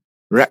name right?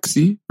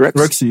 Rexy, yeah.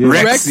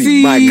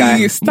 Rexy, my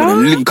guy. Stop. I'm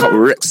gonna link up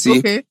with Rexy.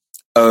 Okay.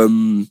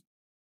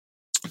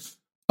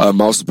 I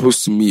was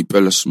supposed to meet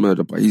Bella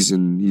Shmurda, but he's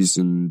in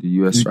the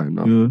US right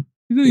now. Yeah.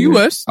 He's in the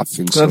US? I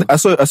think so. I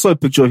saw a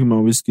picture of him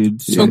on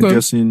Wizkid. So I'm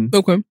guessing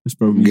it's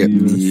probably Get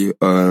the US. me.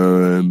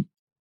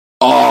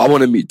 I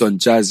want to meet Don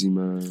Jazzy,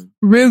 man.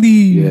 Really?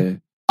 Yeah.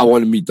 I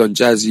want to meet Don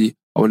Jazzy.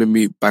 I want to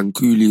meet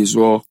Bankuli as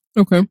well.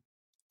 Okay.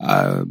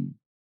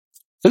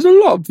 There's a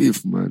lot of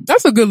people, man.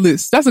 That's a good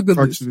list. Okay.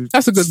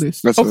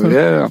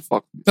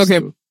 Fuck.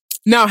 Okay.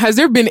 Now, has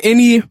there been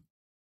any?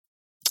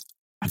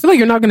 I feel like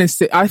you're not gonna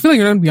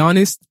be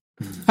honest.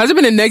 Has there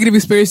been a negative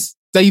experience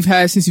that you've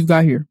had since you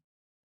got here?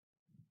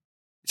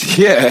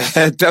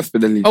 Yeah,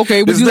 definitely.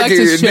 Okay, would you like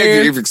to share?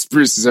 Negative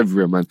experiences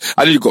everywhere, man.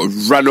 I know you got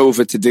run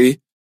over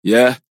today,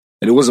 yeah,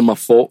 and it wasn't my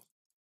fault.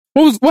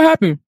 What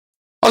happened?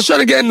 I was trying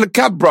to get in the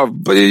cab,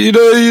 bruv, but you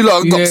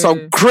lot got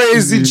some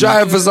crazy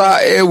drivers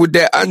out here with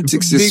their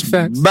antics. Big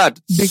facts.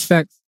 Mad. Big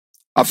facts.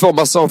 I felt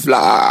myself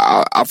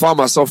like I found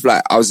myself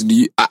like I was in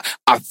the.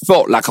 I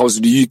felt like I was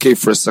in the UK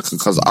for a second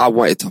because I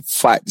wanted to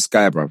fight this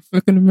guy, bruv. I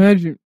can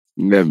imagine.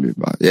 You get me,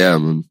 but yeah,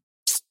 man.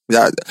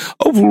 Yeah,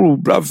 overall,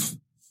 bruv,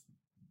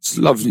 it's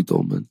lovely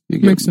though, man.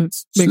 Makes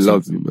sense. It's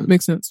lovely, man.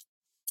 Makes sense.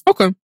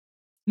 Okay.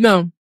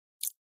 Now,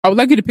 I would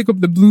like you to pick up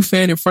the blue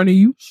fan in front of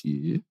you.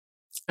 Yeah.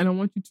 And I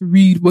want you to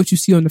read what you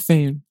see on the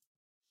fan.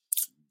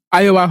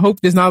 I hope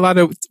there's not a lot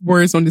of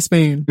words on this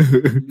fan.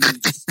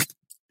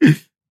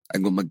 I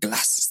got my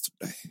glasses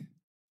today.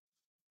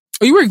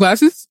 Oh, you wear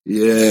glasses?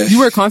 Yeah. You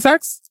wear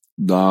contacts?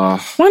 Nah.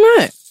 Why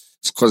not?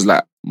 It's because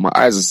like my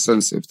eyes are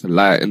sensitive to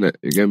light, innit?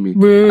 You get me?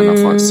 And I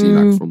can't see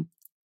like from.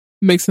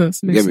 Makes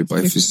sense. You get me?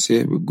 But if it's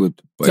here, we're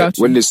good. But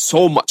Gotcha. when there's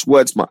so much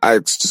words, my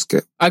eyes just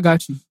get. I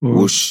got you.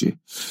 Whooshy.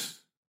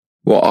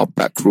 What are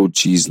back road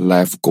cheese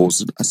life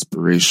goals and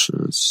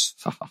aspirations?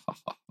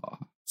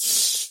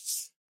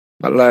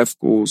 My life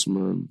goals,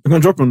 man. I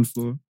can drop on the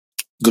floor.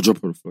 Good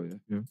drop on the floor,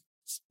 yeah.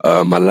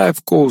 My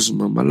life goals,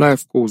 man. My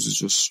life goals is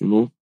just,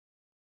 to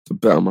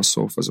better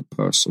myself as a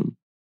person,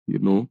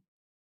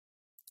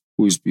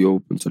 Always be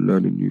open to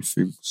learning new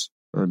things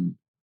and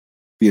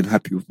being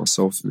happy with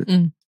myself in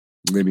it.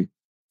 Maybe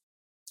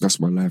that's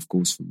my life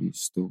goals for me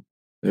still.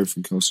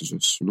 Everything else is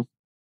just,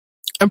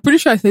 I'm pretty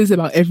sure I say this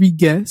about every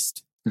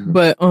guest,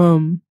 but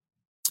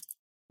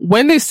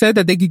when they said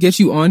that they could get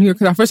you on here,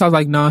 because at first I was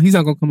like, nah, he's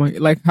not gonna come on here.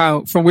 Like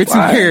how from where to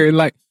where?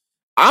 Like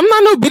I'm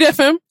not no Bit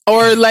FM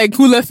or like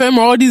Cool FM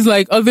or all these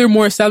like other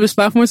more established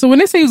platforms. So when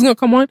they say he was gonna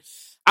come on,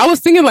 I was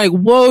thinking like,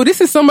 whoa,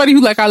 this is somebody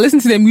who like I listen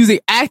to their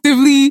music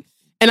actively,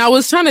 and I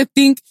was trying to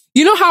think,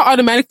 how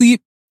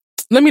automatically.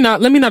 Let me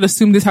not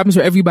assume this happens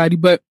for everybody,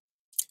 but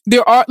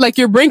there are like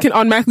your brain can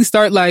automatically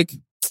start like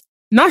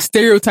not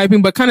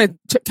stereotyping, but kind of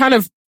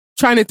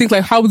trying to think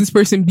like how would this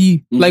person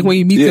be like when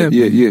you meet them.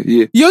 Yeah.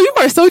 Yo, you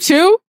are so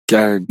chill.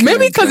 Gang.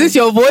 Maybe because it's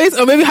your voice,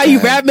 or maybe how you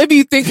rap. Maybe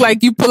you think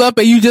like you pull up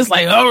and you just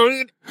like,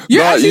 oh,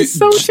 you're actually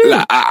so chill.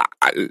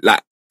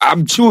 Like,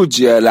 I'm chilled,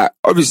 yeah. Like,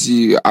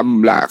 obviously,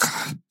 I'm like,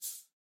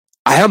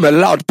 I am a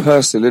loud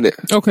person,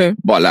 innit? Okay.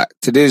 But like,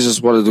 today's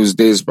just one of those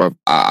days, bro.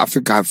 I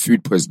think I have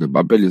food poisoning.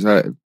 My belly's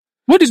hurting.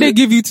 What did they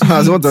give you to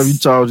eat? What have you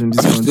charged in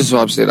this one? This is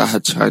what I'm saying. I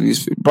had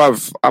Chinese food.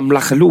 Bruv, I'm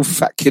like a little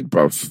fat kid,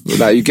 bruv.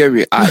 Like, you get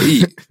me? I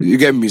eat. You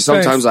get me?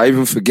 Sometimes I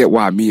even forget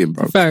what I'm eating,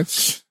 bruv.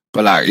 Facts.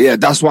 But like, yeah,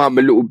 that's why I'm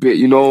a little bit,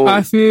 you know.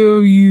 I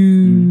feel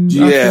you.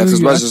 Yeah, because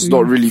man's just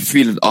not really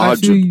feeling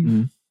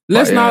 100.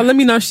 Let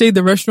me not shade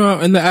the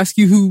restaurant and ask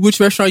you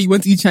which restaurant you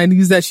went to eat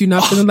Chinese that you're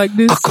not feeling like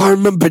this. I can't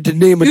remember the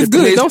name of the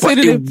place, Don't say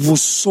the name. It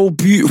was so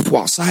beautiful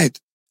outside.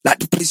 Like,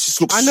 the place just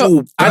looks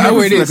so I know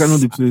where it is. Like I know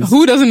the place.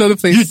 Who doesn't know the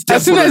place?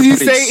 As soon as you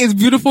say it's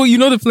beautiful, you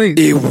know the place.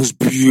 It was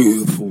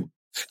beautiful.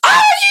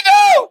 You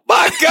know!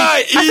 My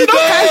guy, I said,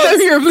 don't catch them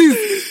here,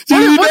 please.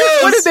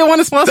 What if they want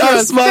to sponsor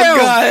us? That's my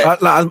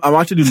guy. I'm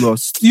actually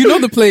lost. You know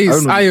the place,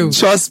 Ayo.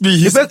 Trust me.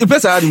 The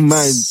place I had in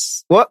mind.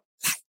 What?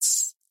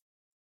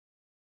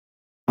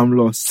 I'm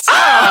lost.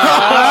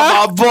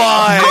 My boy.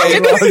 They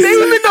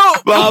didn't even know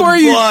before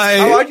you.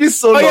 I'm actually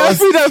so lost. Yeah,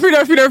 free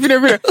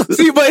that.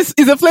 See, but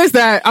it's a place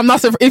that I'm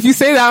not. If you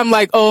say that, I'm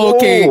like, oh,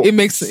 okay. It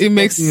makes. I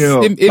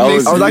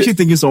was actually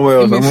thinking somewhere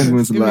else. I'm not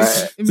going to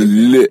lie.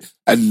 Lit.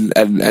 And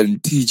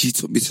TG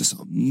took me to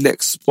some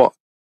next spot,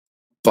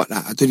 but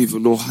like, I don't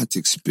even know how to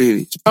explain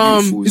it. It's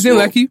beautiful. Is it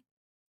lucky?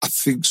 I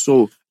think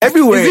so.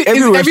 Everywhere,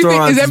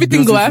 is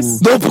everything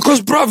glass? No,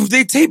 because bruv,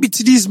 they take me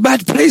to these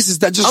mad places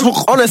that just look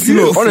honestly,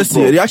 bro.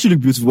 they actually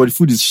look beautiful, but the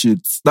food is shit.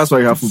 That's why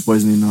you have food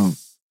poisoning now.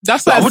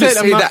 That's why I wouldn't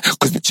said say that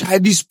because the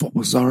Chinese spot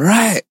was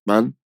alright,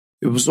 man.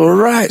 It was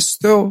alright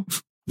still.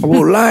 I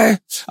won't lie.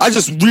 I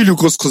just really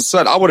was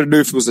concerned. I want to know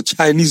if it was a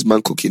Chinese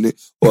man cooking it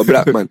or a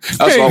black man.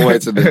 That's what I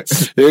wanted to know.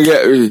 You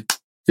get me?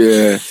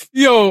 Yeah.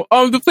 Yo,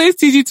 the place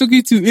TG took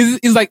you to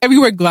is like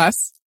everywhere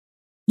glass.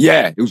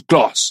 Yeah, it was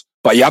glass.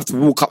 But you have to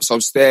walk up some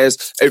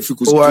stairs. Everything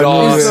was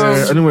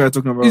glass. I know what you're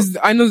talking about.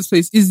 I know this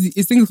place.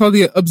 Is thing called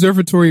the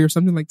Observatory or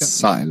something like that.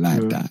 Something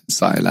like that.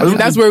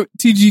 That's where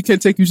TG can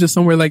take you to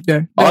somewhere like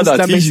that.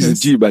 That TG's a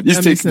G, man. He's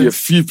taking me a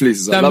few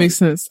places. That makes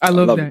sense. I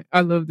love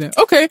that.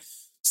 Okay.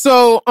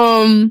 So,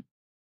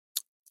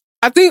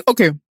 I think,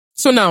 okay.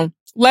 So now,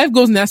 life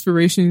goals and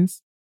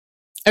aspirations.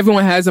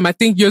 Everyone has them. I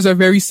think yours are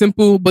very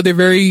simple, but they're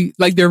very,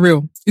 like, they're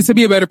real. It's to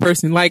be a better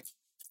person. Like,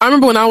 I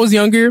remember when I was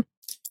younger,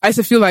 I used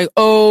to feel like,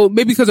 oh,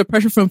 maybe because of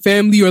pressure from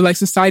family or like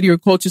society or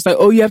culture, it's like,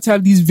 oh, you have to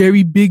have these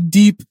very big,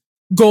 deep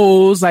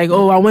goals. Like,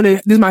 oh,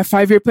 this is my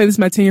 5-year plan. This is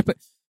my 10-year plan.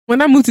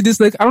 When I moved to this,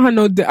 like, I don't have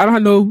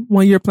no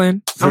 1-year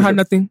plan. I don't have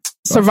nothing.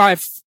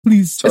 Survive,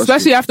 please.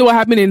 Especially after what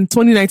happened in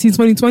 2019,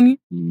 2020.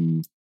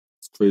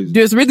 It's crazy.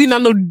 There's really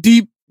not no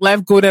deep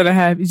life goal that I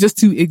have. It's just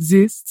to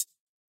exist,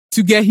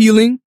 to get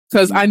healing.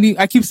 Cause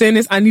I keep saying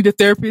this, I need a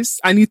therapist.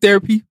 I need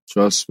therapy.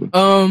 Trust me.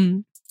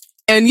 And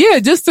yeah,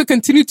 just to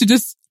continue to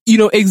just,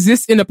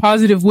 exist in a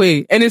positive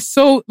way. And it's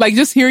so, like,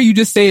 just hearing you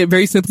just say it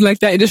very simply like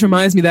that, it just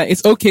reminds me that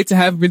it's okay to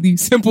have really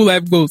simple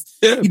life goals.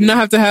 Yeah. You do not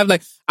have to have,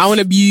 like, I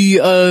want to be,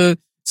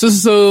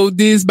 so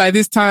this by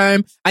this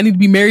time. I need to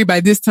be married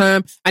by this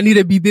time. I need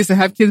to be this and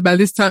have kids by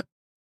this time.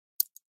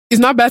 It's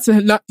not bad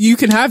you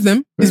can have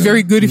them. It's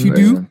very good if you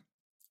do.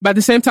 But at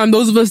the same time,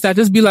 those of us that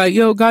just be like,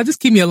 yo, God, just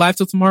keep me alive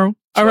till tomorrow.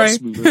 All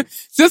right. Me, let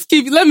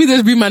me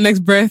just breathe my next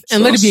breath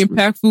and let it be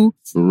impactful.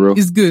 For real.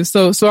 It's good.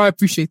 So I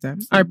appreciate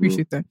that. I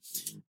appreciate that.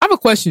 I have a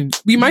question.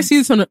 We might see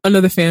this on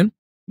another fan,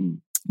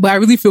 but I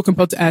really feel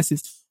compelled to ask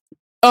this.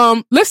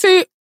 Let's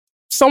say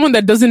someone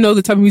that doesn't know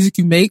the type of music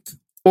you make,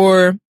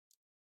 or,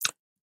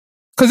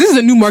 cause this is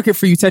a new market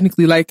for you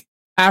technically, like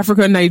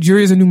Africa,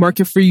 Nigeria is a new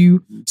market for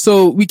you.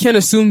 So we can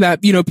assume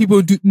that,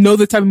 people do know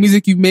the type of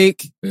music you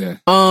make. Yeah.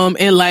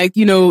 And like,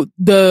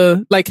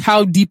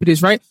 how deep it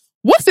is, right?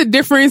 What's the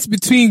difference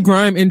between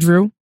grime and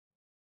drill?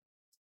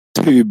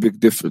 2 big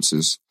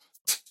differences.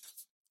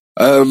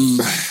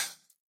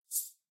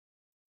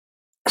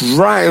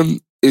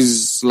 Grime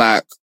is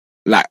like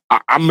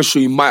I'm not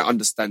sure you might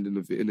understanding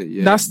of it, innit?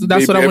 Yeah. That's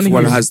what I want to hear.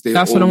 Everyone has their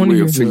own way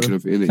of thinking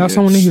of it, innit? That's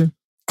what I want to hear.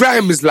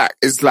 Grime is like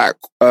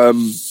how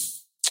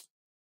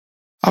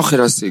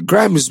can I say?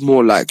 Grime is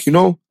more like,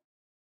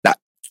 like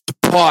the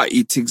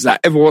party things,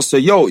 like everyone say,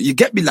 yo, you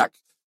get me? Like,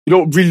 you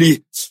don't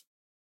really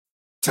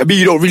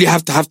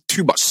have to have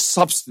too much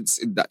substance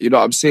in that, you know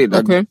what I'm saying?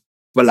 Okay.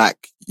 But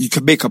like, you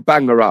can make a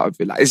banger out of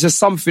it. Like, it's just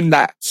something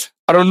that,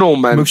 I don't know,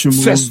 man,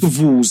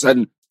 festivals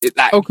and it,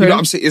 like, you know what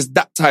I'm saying? It's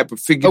that type of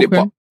thing, innit?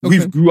 But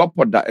we've grew up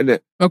on that, innit?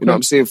 You know what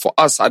I'm saying? For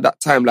us at that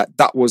time, like,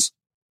 that was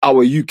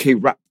our UK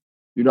rap.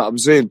 You know what I'm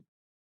saying?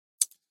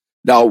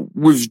 Now,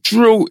 with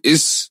drill,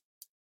 it's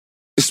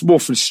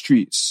more for the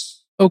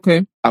streets.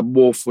 Okay. And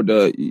more for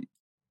the,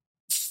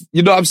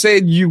 you know what I'm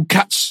saying? You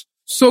catch.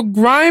 So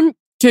grime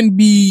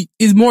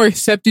is more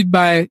accepted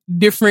by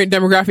different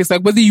demographics,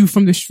 like whether you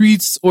from the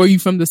streets or you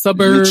from the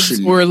suburbs,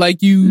 or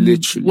like you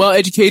well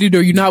educated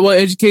or you're not well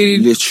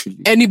educated. Literally.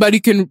 Anybody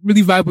can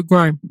really vibe with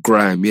grime.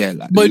 Grime, yeah.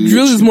 Like, but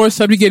drill is more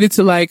subjugated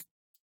to like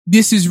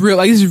this is real.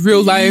 Like, this is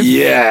real life.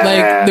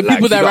 Yeah. Like, the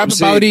people that rap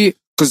about it.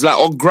 Because, like,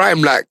 on grime,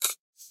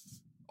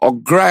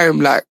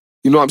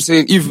 you know what I'm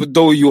saying? Even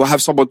though you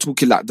have someone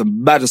talking, like, the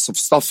maddest of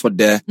stuff on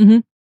there,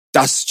 Mhm.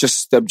 that's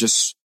just them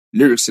just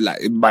lyrics, like,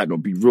 it might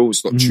not be real,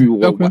 it's not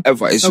true, or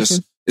whatever. It's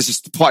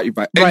just the party,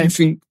 right?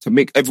 Anything to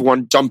make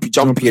everyone jumpy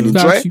and enjoy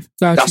Got it. you.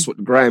 That's what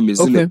the grime is,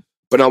 isn't it?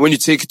 But now when you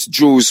take it to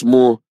drill, it's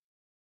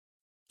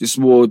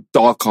more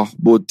darker,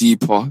 more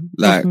deeper.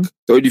 Like,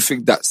 the only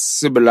thing that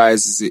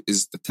symbolizes it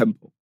is the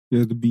tempo.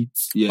 Yeah, the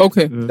beats. Yeah.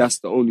 Okay. That's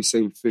the only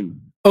same thing.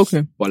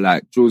 Okay. But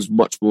like, drill's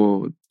much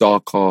more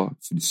darker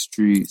for the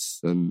streets,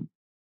 and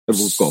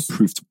everyone's got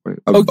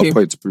a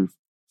point to prove.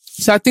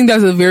 So I think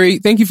that's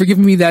thank you for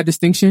giving me that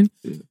distinction.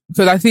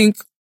 Because I think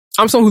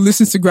I'm someone who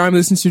listens to grime,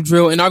 listens to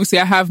drill, and obviously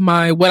I have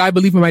what I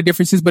believe are my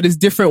differences, but it's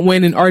different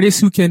when an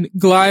artist who can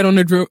glide on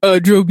a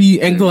drill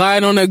beat and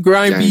glide on a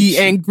grime beat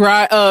and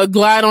glide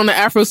on the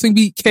Afro swing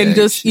beat can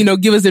just,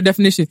 give us their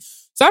definition.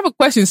 So I have a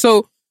question.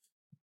 So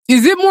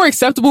is it more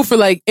acceptable for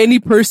like any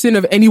person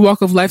of any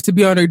walk of life to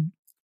be on a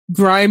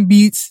grime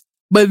beat,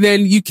 but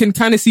then you can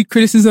kind of see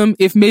criticism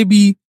if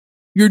maybe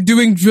you're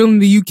doing drill in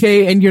the UK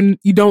and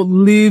you don't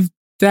live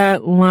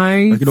that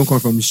line? Like, you don't come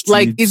from the streets.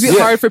 Like, is it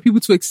hard for people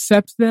to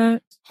accept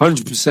that?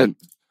 100%.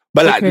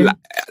 But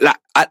like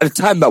at the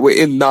time that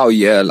we're in now,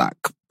 yeah, like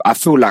I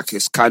feel like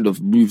it's kind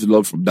of moved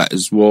along from that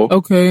as well.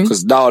 Okay.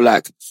 Because now,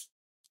 like,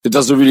 it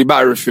doesn't really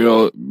matter if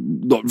you're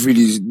not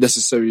really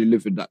necessarily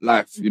living that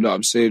life. You know what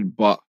I'm saying?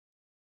 But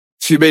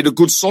if you made a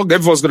good song,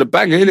 everyone's gonna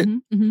bang it,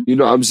 innit? Mm-hmm. You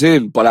know what I'm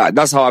saying? But like,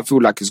 that's how I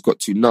feel like it's got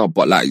to now.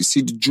 But like, you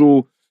see the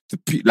drill,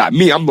 like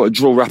me, I'm not a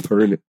drill rapper,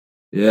 innit?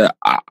 Yeah,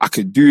 I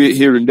could do it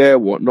here and there,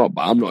 whatnot,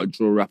 but I'm not a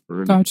drill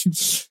rapper, innit? Got you.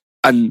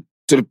 And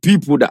to the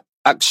people that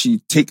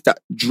actually take that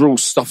drill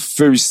stuff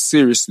very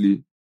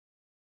seriously,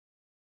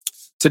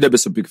 to them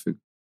it's a big thing.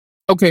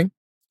 Okay.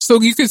 So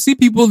you could see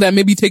people that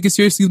maybe take it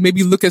seriously,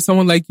 maybe look at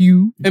someone like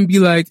you and be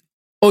like,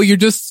 oh, you're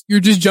just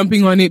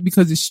jumping on it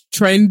because it's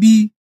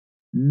trendy.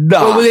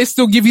 Nah. Or will they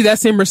still give you that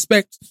same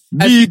respect?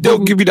 Me, they'll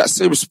give you that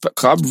same respect.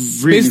 'Cause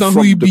I'm really based on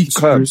from who you the be.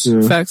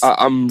 curbs. Facts.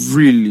 I'm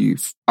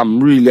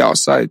really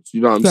outside.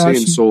 You know what I'm Got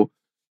saying? you. So,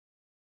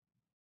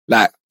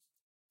 like,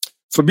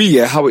 for me,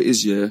 yeah, how it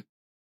is, yeah,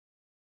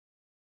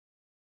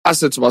 I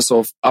said to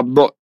myself, I'm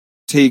not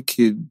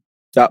taking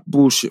that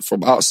bullshit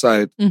from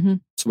outside Mm-hmm.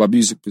 to my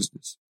music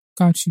business.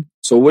 Got you.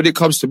 So when it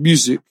comes to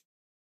music,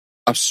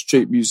 I'm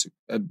straight music,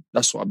 and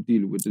that's what I'm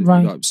dealing with. Right.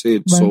 You know what I'm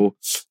saying? Right. So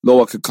no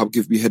one can come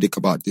give me a headache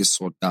about this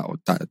or that or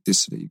that or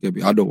this and that. You get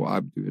me? I know what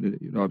I'm doing.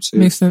 You know what I'm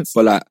saying? Makes sense.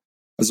 But like,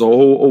 as a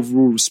whole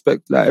overall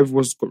respect, like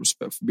everyone's got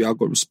respect for me. I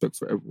got respect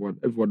for everyone.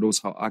 Everyone knows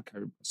how I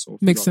carry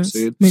myself. Makes you know sense. What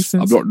I'm saying? Makes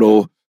sense. I'm not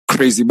no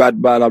crazy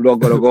madman. I'm not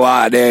gonna go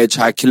out there and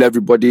try and kill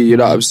everybody. You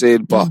know what I'm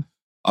saying? But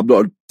I'm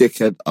not a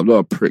dickhead. I'm not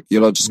a prick.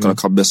 You're not just gonna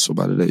come mess with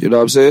me. You know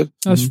what I'm saying?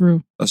 That's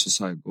true. That's just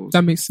how it goes.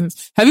 That makes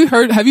sense. Have you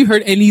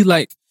heard any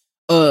like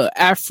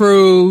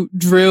Afro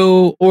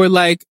drill or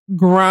like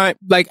grime,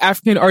 like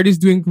African artists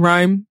doing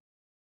grime,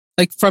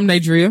 like from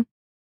Nigeria?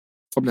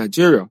 From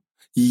Nigeria?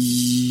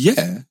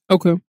 Yeah.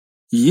 Okay.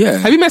 Yeah.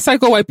 Have you met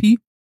Psycho YP?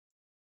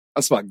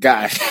 That's my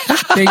guy.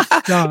 Thank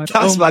God.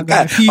 That's Oh my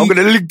guy. God. I'm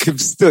gonna link him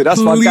still. That's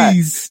my guy.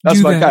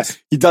 That's my guy.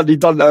 He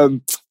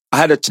done. I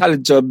had a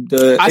challenge.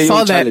 The I AO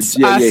saw that. challenge.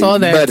 Yeah, I saw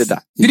that. Murdered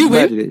that. Did he win?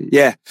 murdered it.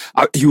 Yeah.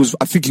 I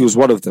think he was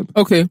one of them.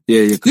 Okay.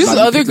 Yeah. This I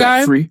other picked, like,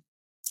 guy. 3.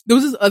 There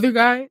was this other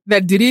guy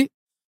that did it.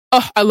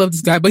 Oh, I love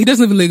this guy, but he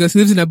doesn't live in Lagos. He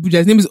lives in Abuja.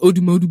 His name is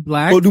Odumodu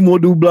Black.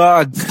 Odumodu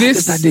Black.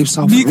 This That name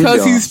sound because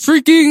familiar. he's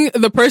freaking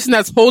the person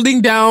that's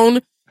holding down.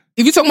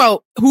 If you're talking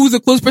about who's the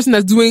close person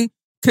that's doing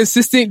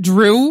consistent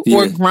drill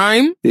or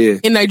grime Yeah.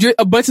 in Nigeria,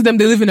 a bunch of them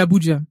they live in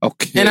Abuja.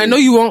 Okay. And I know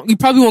you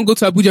probably won't go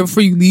to Abuja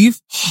before you leave.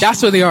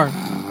 That's where they are.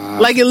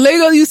 Like in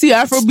Lagos, you see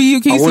Afrobeat,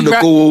 you can I see want to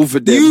go over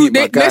there. meet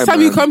my guy, next time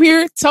man. you come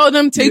here, tell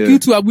them take you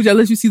to Abuja,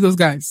 let you see those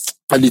guys.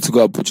 I need to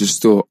go to Abuja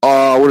still.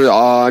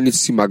 I need to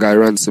see my guy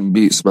Ransom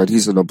Beats, man.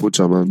 He's in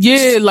Abuja, man.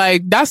 Yeah,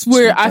 like that's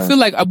where I feel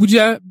like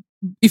Abuja.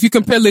 If you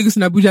compare Lagos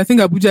and Abuja, I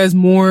think Abuja is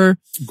more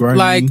Grimy.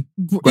 like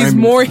is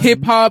more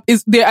hip hop.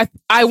 Is there?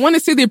 I want to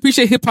say they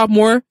appreciate hip hop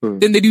more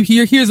than they do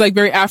here. Here's like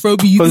very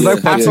Afrobeat, Because like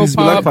Afro parties,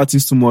 we like pop.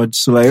 parties too much.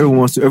 So like everyone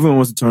wants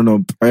to turn up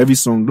every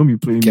song. Don't be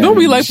playing. Don't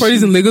we like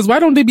parties in Lagos? Why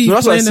don't they be? No,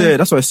 that's what I playing said.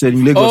 That's what I said.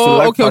 In Lagos, so Oh,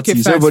 like okay. parties,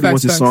 Facts, everybody facts,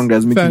 wants a facts, song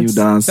that's making you facts.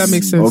 dance. That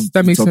makes off sense.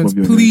 That the makes top sense. of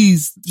your head.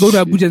 Please go to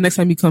Abuja next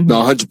time you come here.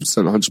 No,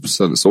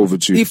 100%. It's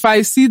overdue. If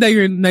I see that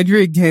you're in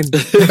Nigeria again,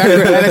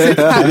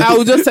 I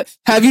will just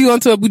have you gone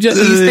to Abuja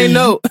and you say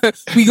no.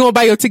 We gonna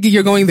buy your ticket.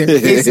 You're going there.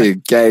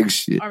 Gang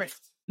shit. All right.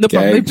 No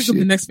problem. Let me pick up Gang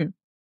the next one.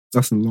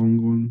 That's a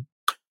long one.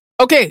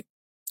 Okay.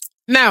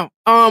 Now,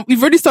 we've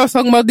already started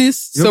talking about this,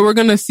 so we're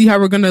gonna see how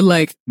we're gonna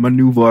like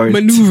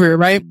maneuver,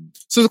 right?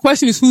 So the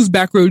question is, who's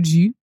back row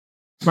G,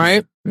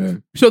 right? Yeah.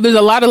 So there's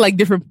a lot of like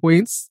different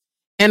points,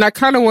 and I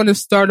kind of want to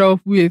start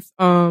off with,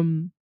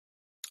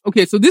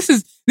 okay, so this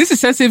is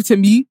sensitive to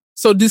me.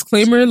 So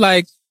disclaimer,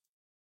 like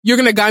you're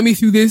gonna guide me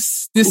through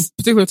this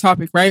particular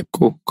topic, right?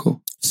 Cool.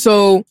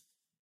 So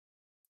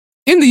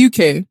in the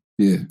UK,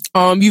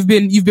 Yeah. You've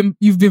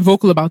been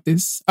vocal about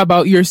this,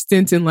 about your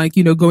stint in like,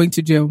 going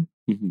to jail.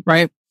 Mhm.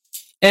 Right.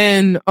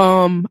 And,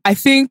 I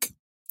think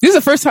this is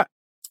the first time,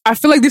 I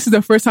feel like this is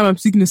the first time I'm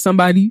speaking to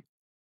somebody,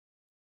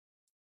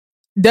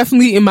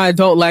 definitely in my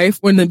adult life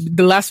or in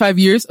the last 5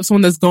 years, of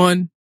someone that's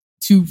gone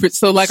to,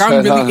 so like,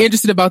 I'm really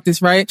interested about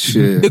this, right?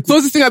 Shit. The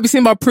closest thing I've been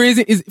saying about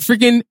prison is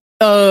freaking,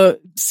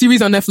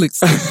 series on Netflix.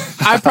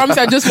 I promise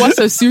I just watched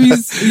a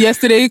series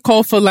yesterday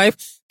called For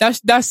Life.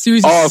 That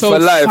series is so For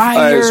Life.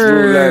 fire. It's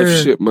real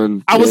life shit,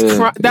 man. I was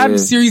that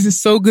series is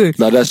so good.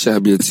 Nah, that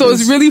should be a So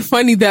it's really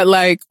funny that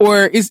like,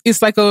 or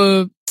it's like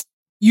a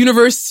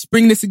universe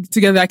bringing this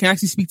together. I can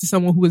actually speak to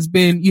someone who has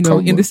been,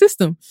 in the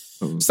system.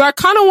 So I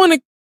kind of want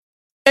to,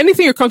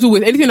 anything you're comfortable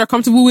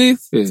with,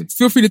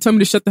 feel free to tell me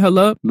to shut the hell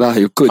up. Nah,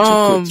 you're good.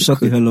 Shut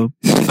the hell up.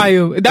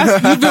 Ayo,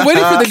 you've been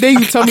waiting for the day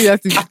you tell me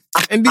that thing.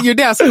 And your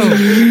dad's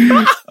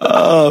home.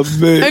 Oh,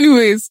 man.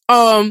 Anyways,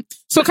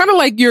 so kind of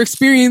like your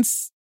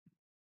experience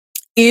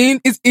do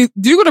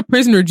you go to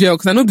prison or jail?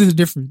 Because I know there's a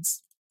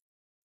difference.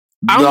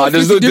 I don't know if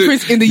there's a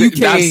difference in the UK.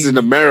 That's in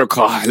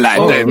America.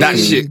 Like, that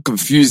shit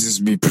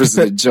confuses me.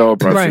 Prison and jail,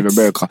 bro, Right. in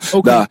America.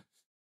 Okay. Nah,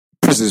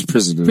 prison is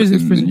prison in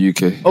the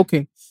UK.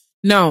 Okay.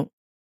 Now,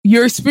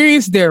 your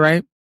experience there,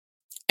 right?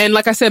 And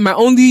like I said, my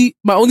only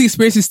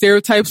experience is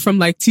stereotypes from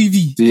like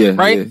TV. Yeah,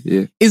 right?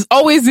 Yeah. Is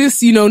always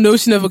this,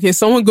 notion of, okay,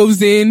 someone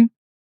goes in,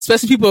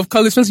 especially people of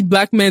color, especially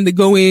black men, they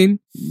go in,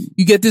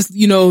 you get this,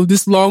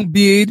 this long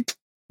bid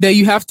that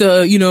you have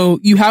to,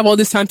 you have all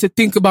this time to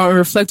think about and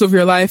reflect over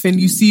your life, and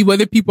you see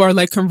whether people are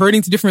like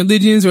converting to different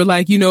religions or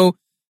like,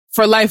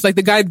 for life, like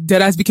the guy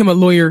deadass became a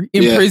lawyer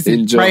in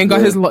prison, right? And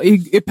got his law,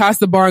 it passed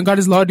the bar and got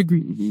his law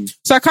degree. Mm-hmm.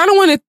 So I kind of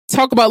want to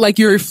talk about like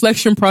your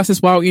reflection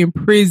process while in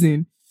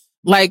prison.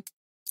 Like,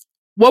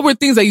 what were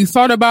things that you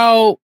thought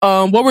about?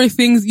 What were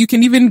things you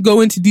can even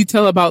go into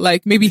detail about,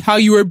 like maybe how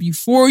you were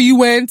before you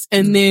went,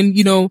 and then,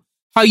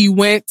 how you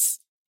went,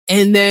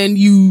 and then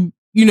you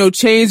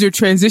changed or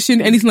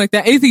transitioned, anything like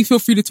that. Anything feel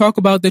free to talk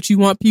about that you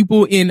want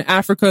people in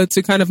Africa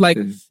to kind of like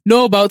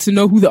know about, to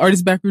know who the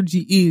artist Backroot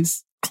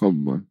is.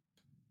 Come on.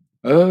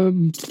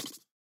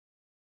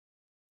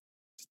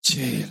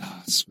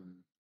 Jailhouse, man.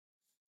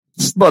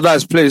 It's not a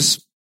nice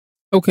place.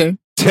 Okay.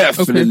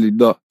 Definitely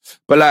not.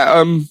 But like,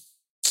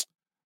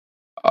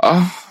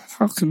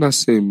 how can I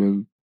say,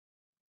 man?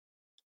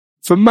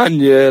 For man,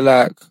 yeah,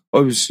 like,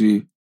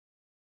 obviously,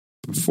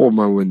 before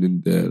man went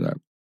in there, like,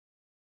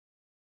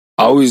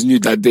 I always knew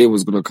that day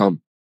was gonna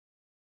come.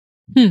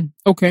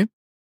 Okay.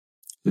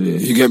 Yeah,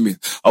 you get me?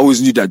 I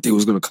always knew that day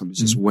was gonna come. It's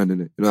just when,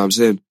 innit? You know what I'm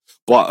saying?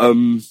 But,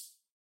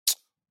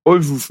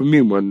 overall for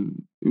me,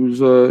 man, it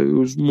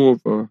was more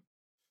of a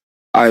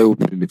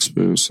eye-opening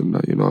experience than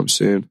that, you know what I'm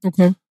saying?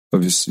 Okay.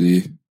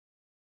 Obviously,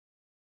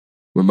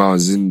 when I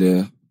was in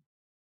there,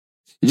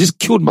 it just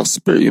killed my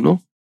spirit,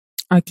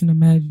 I can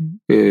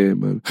imagine. Yeah,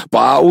 man. But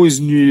I always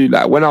knew,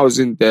 like, when I was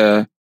in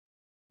there,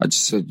 I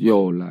just said,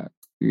 yo, like,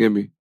 you get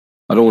me?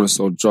 I don't want to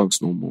sell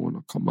drugs no more when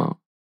I come out.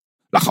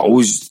 Like, I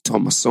always used to tell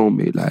my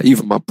cellmate, like,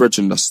 even my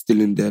brethren that's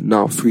still in there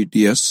now,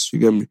 3DS, you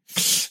get me?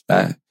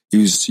 Like,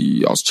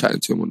 I was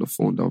chatting to him on the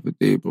phone the other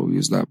day, bro. He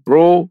was like,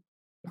 bro,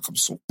 like, I'm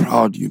so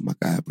proud of you, my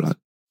guy, blood.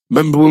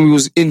 Remember when we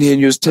was in here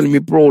and you was telling me,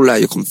 bro, like,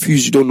 you're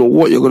confused, you don't know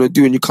what you're going to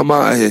do when you come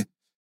out of here.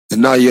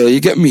 And now you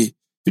get me?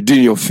 You're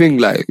doing your thing,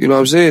 like, you know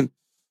what I'm saying?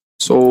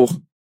 So,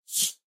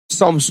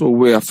 some sort of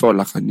way I felt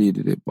like I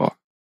needed it, but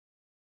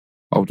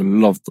I would have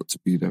loved not to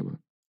be there, man.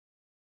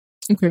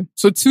 Okay.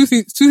 So two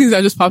things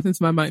that just popped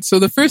into my mind. So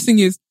the first thing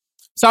is,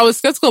 so I was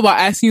skeptical about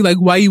asking you like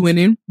why you went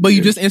in, but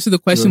you just answered the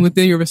question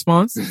within your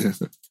response.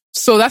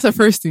 So that's the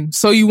first thing.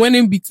 So you went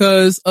in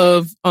because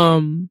of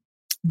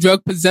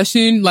drug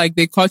possession, like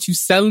they caught you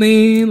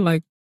selling,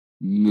 like.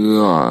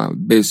 Nah,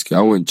 basically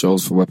I went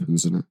jails for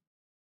weapons, innit?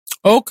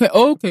 Okay.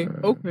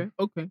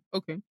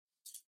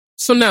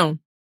 So now,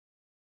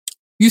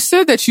 you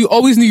said that you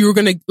always knew you were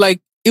gonna,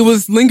 like, it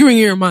was lingering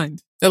in your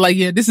mind. That like,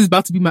 yeah, this is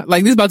about to be my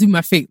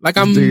fate. Like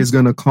This day is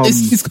gonna come.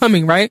 It's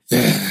coming, right?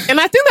 And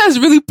I think that's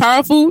really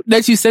powerful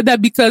that you said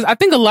that, because I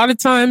think a lot of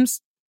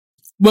times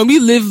when we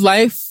live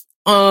life,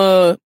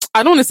 I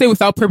don't want to say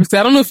without purpose, 'cause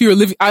I don't know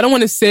if I don't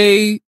want to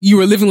say you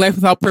were living life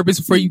without purpose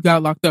before you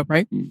got locked up,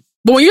 right?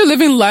 But when you're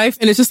living life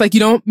and it's just like,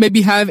 you don't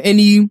maybe have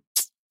any,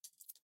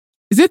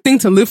 is it a thing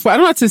to live for? I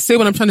don't know how to say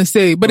what I'm trying to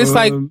say, but it's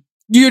like,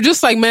 you're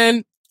just like,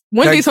 man,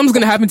 one day something's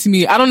going to happen to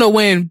me. I don't know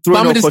when, but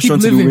I'm going to just keep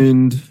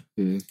living.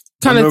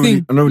 Kind of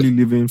thing. I'm not really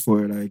living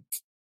for it. Like,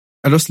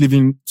 I'm just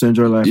living to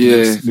enjoy life. Yeah.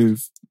 Just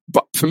live.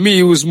 But for me,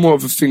 it was more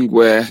of a thing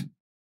where,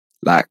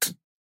 like,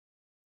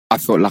 I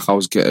felt like I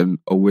was getting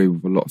away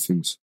with a lot of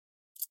things.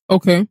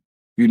 Okay.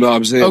 You know what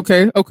I'm saying?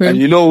 Okay.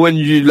 And when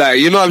you, like,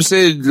 you know what I'm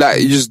saying?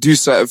 Like, you just do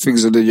certain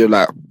things and then you're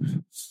like,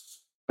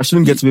 I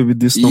shouldn't get away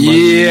with this. No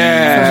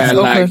yeah,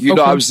 Okay, you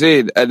know what I'm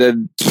saying? And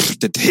then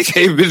the day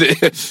came in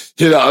it.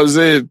 You know what I'm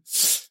saying?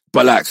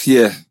 But like,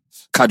 yeah,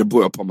 kind of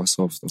brought it upon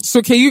myself though.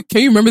 So can you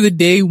remember the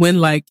day when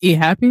like it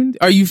happened?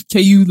 Can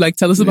you like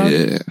tell us about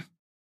it? Yeah.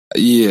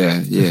 Yeah.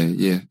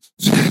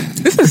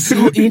 This is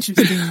so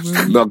interesting,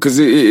 bro. No, because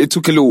it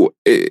took a little.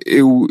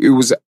 It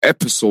was an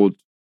episode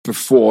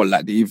before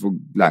like they even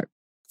like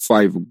before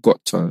I even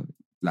got to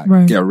like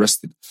Right. get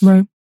arrested.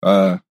 Right.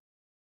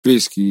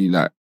 Basically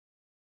like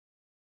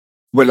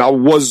when I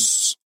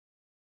was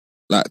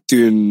like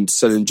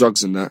selling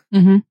drugs and that,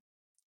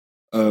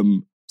 Mm-hmm.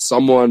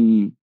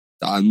 someone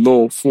that I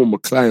know, former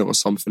client or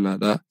something like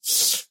that,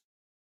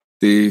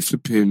 they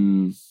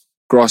flipping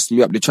grassed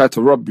me up. They tried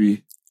to rob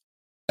me,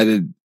 and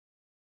then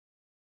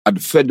I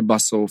defended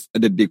myself,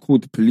 and then they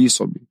called the police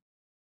on me.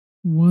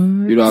 What?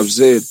 You know what I'm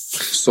saying?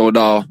 So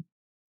now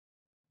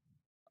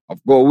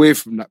I've got away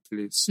from that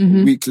place.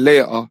 Mhm. A week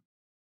later,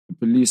 the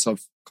police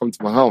have come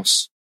to my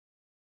house.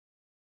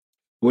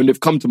 When they've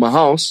come to my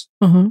house,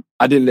 Uh-huh.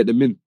 I didn't let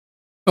them in.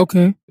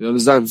 Okay. You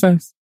understand?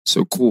 Fast.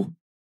 So cool.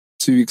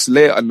 2 weeks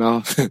later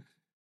now,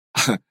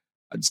 I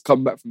just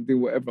come back from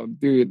doing whatever I'm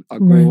doing. I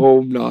go Right.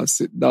 home now, I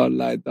sit down,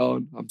 lie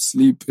down, I'm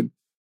sleeping.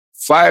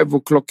 5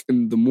 o'clock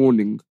in the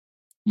morning,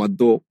 my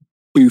door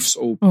boofs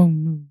open. Oh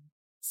no.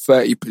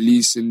 30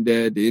 police in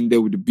there. They're in there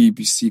with the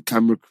BBC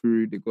camera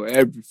crew. They got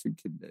everything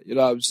in there. You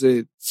know what I'm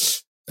saying?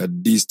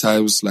 And these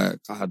times, like,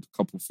 I had a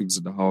couple things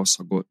in the house.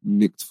 I got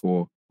nicked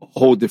for a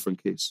whole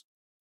different case.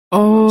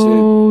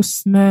 Oh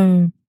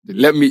snap. They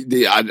let me,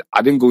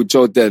 I didn't go to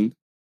jail then.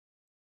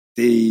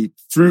 They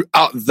threw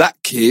out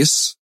that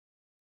case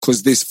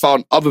because they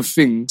found other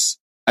things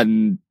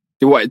and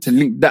they wanted to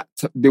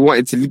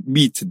link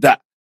me to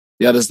that.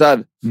 You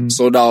understand? Mm.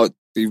 So now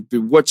they've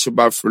been watching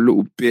about for a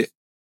little bit.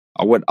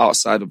 I went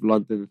outside of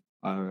London.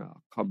 I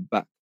come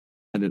back.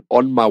 And then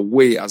on my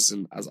way, as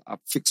I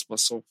fixed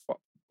myself up,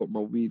 got my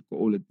weed, got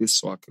all of this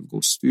so I can go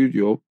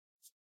studio,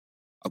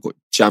 I got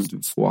jammed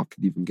before I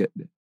could even get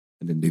there.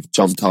 And then they've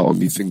jumped out on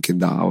me thinking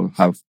that I'll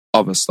have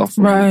other stuff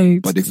on me,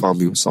 Right. but they found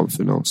me with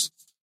something else.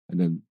 And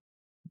then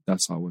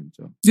that's how I went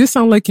to jail. This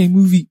sound like a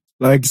movie.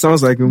 Like,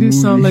 sounds like a movie.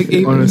 This sound like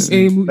a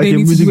honestly. movie. Like They a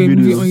need to music do a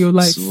movie video. on your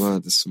life.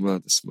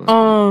 Smart.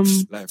 Um.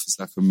 Life is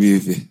like a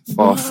movie.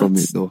 Far What? from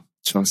it though.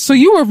 Trust So me.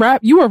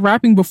 you were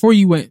rapping before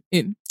you went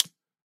in.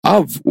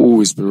 I've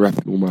always been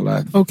rapping all my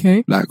life.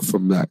 Okay. Like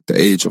from like the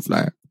age of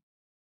like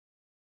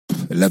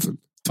 11.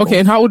 12. Okay.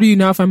 And how old are you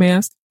now, if I may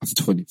ask? I'm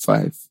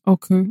 25.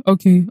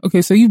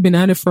 Okay. So you've been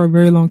at it for a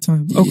very long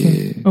time.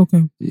 Okay. Yeah.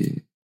 Okay. Yeah.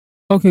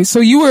 Okay. So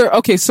you were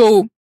okay.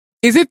 So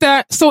is it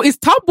that? So is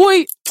Top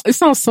Boy? It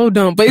sounds so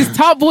dumb, but is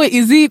Top Boy?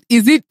 Is it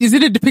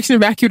a depiction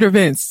of accurate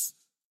events?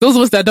 Those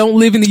of us that don't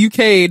live in the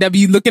UK that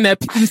be looking at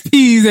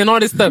peas and all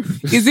this stuff.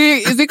 Is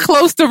it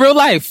close to real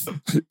life?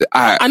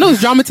 I know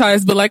it's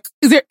dramatized, but like,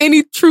 is there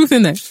any truth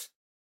in that?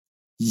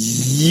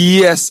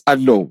 Yes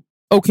and no.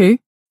 Okay.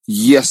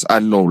 Yes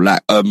and no.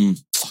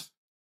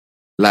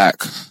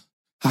 Like,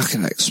 how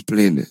can I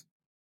explain it?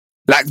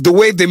 Like the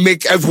way they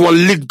make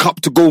everyone link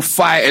up to go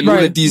fight and all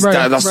of these,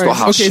 that's not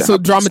how Okay, shit so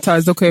happens.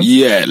 dramatized, okay.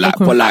 Yeah, like,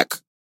 Okay. but like,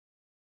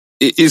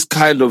 it is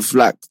kind of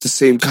like the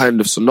same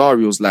kind of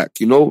scenarios. Like,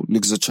 you know,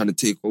 niggas are trying to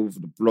take over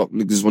the block.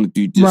 Niggas want to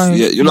do this. Right,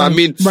 Yeah, you know what I right,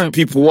 mean? right.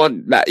 People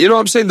want, like, you know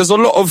what I'm saying? There's a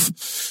lot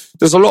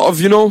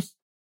of, you know,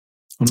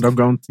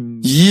 Underground thing.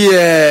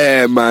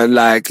 yeah, man.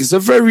 Like, it's a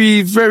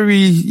very, very,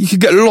 you can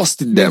get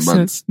lost in there,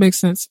 Makes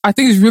sense. I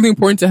think it's really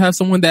important to have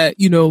someone that,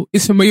 you know,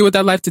 is familiar with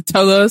that life to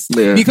tell us.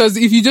 Yeah. Because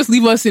if you just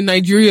leave us in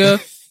Nigeria,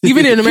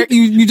 even in America,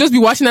 you just be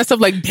watching that stuff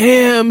like,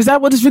 damn, is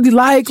that what it's really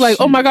like? Like,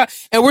 oh my God.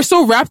 And we're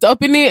so wrapped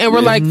up in it and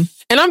we're like,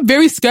 and I'm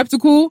very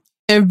skeptical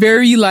and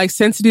very like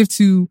sensitive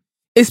to,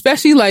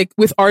 especially like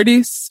with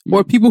artists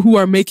or people who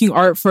are making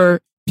art for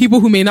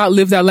people who may not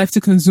live that life to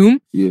consume.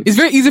 Yeah. It's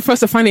very easy for us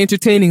to find it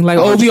entertaining. Like,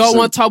 oh, we all 100%.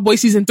 want Top Boy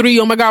season 3.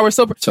 Oh my God, we're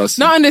so, Trust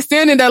me. not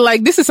understanding that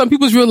like, this is some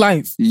people's real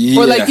life.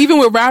 Yeah. Or like even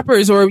with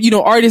rappers or, you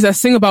know, artists that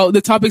sing about the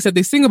topics that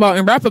they sing about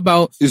and rap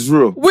about. It's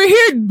real. We're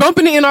here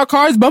bumping it in our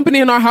cars, bumping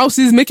it in our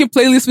houses, making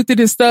playlists with it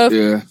and stuff.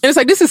 Yeah. And it's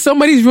like, this is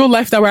somebody's real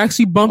life that we're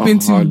actually bumping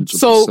to. 100%.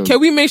 So can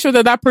we make sure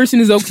that that person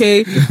is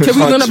okay? Can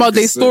we learn about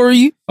their 100%.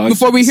 story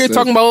before we hear 100%.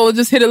 talking about, oh,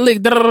 just hit a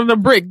lick, da-da-da-da,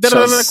 brick,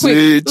 da-da-da-da,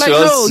 quick. Like,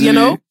 no, you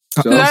know?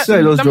 That, I just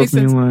that makes dropping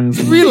sense.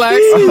 lines.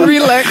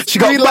 Relax. She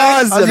got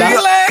relax, bars.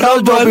 relax. Now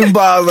dropping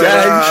bars.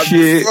 Gang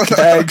shit.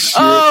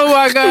 Oh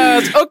my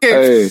gosh. Okay.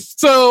 Hey.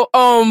 So,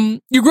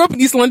 you grew up in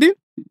East London?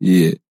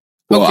 Yeah.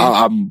 Well,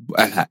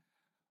 Okay.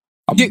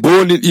 I'm Yeah.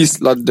 born in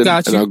East London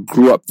Got and you. I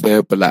grew up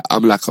there, but like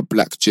I'm like a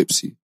black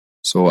gypsy.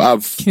 So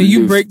Can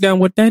you break down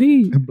what that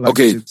is?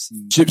 Okay.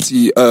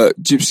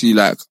 Gypsy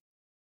like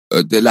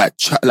they're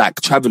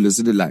like travelers,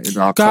 isn't it? Like in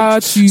our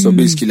Got country. you. So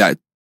basically, like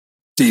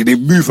they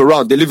move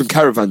around. They live in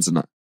caravans and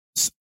that.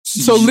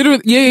 So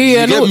literally, yeah, You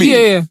I know, get me?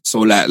 yeah. So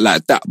like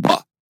that,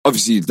 but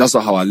obviously that's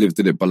not how I lived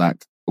in it. But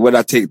like when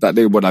I take that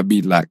name, what I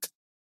mean, like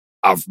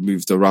I've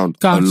moved around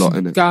Got a lot you,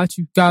 in it. got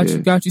you.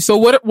 Yeah. So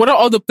what are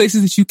all the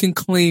places that you can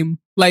claim?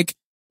 Like,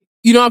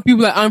 you know how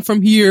people like, I'm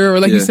from here, or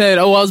like you Yeah. said,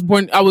 oh, I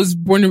was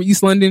born in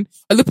East London.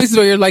 Are the places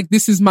where you're like,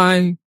 this is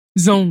my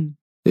zone?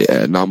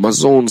 Yeah, now my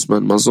zone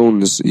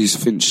is East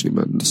Finchley,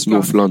 man. That's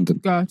North London.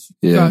 Got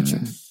you. Yeah. Got you.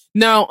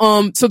 Now,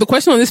 so the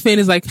question on this fan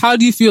is like, how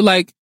do you feel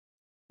like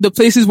the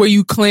places where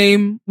you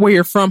claim where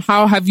you're from,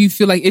 how have you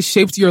feel like it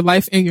shaped your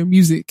life and your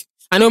music?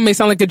 I know it may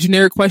sound like a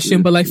generic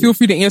question, but like feel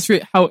free to answer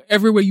it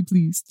however way you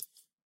please.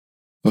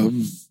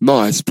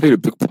 No, it's played a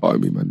big part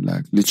of me, man.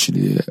 Like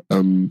literally,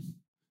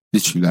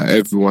 like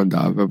everyone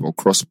that I've ever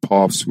crossed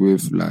paths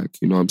with, like,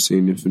 you know what I'm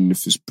saying, even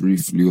if it's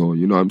briefly or,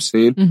 you know what I'm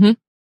saying? Mm-hmm.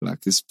 Like,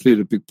 it's played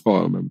a big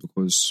part, man,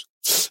 because,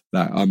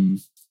 like, I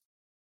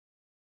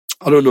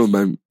don't know,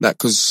 man, like,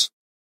 because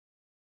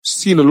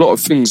seeing a lot of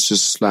things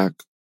just, like,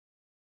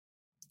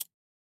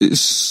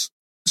 it's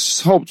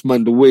helped,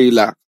 man, the way,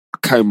 like, I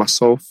carry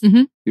myself,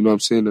 Mm-hmm. you know what I'm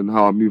saying, and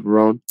how I move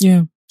around.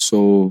 Yeah.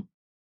 So,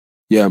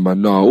 yeah,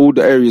 man, no, all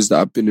the areas that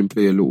I've been in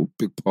play a little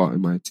big part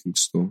in my thing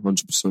still,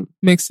 100%.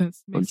 Makes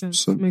sense.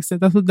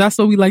 100%. That's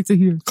what we like to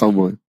hear. Come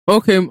on.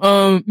 Okay,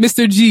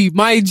 Mr. G,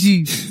 my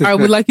G. I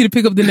would like you to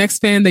pick up the next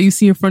fan that you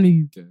see in front of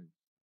you. Okay.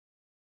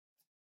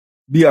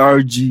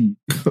 BRG.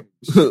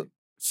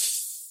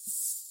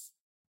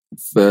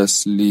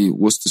 Firstly,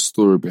 what's the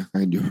story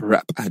behind your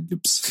rap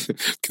ad-libs?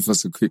 Give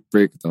us a quick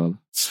breakdown.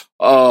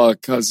 Oh,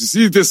 cuz you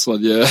see this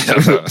one, yeah?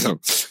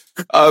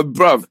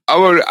 Bruv,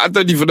 I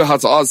don't even know how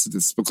to answer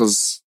this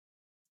because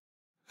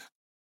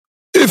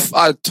if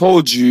I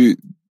told you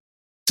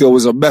there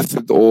was a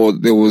method or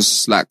there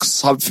was like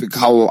something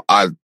how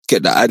I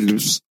get the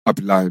ad-libs, I'd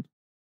be lying.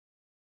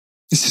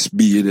 It's just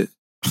me, innit?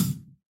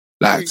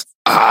 Like,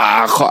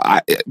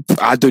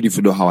 I don't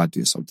even know how I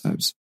do it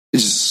sometimes.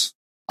 It's just,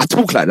 I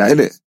talk like that,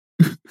 innit?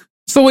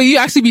 So will you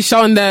actually be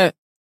shouting that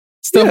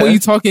stuff Yeah. when you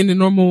talk in the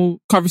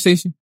normal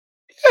conversation?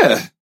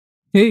 Yeah.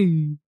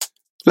 Hey.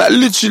 Like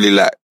literally,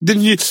 like then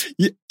you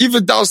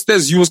even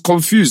downstairs you was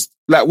confused.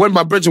 Like when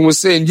my brethren was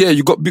saying, "Yeah,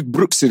 you got big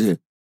brooks in here."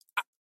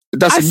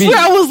 That's I me. swear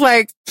I was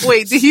like,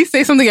 wait, did he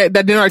say something that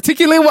didn't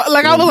articulate what?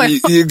 Like I was like,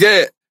 you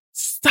get it?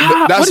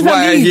 stop. That's what does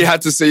why that mean? he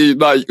had to say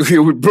like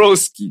with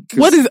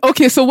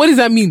broski. So what does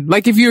that mean?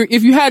 Like if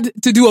you had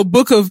to do a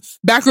book of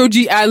Back Row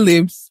G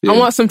ad-libs, Yeah. I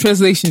want some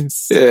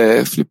translations.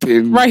 Yeah,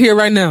 flipping Right here,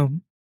 right now.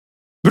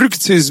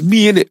 Brooked is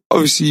me in it.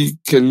 Obviously, you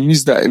can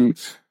use that in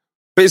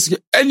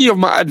basically any of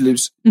my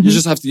ad-libs. Mhm. You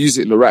just have to use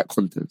it in the right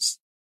context.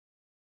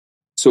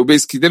 So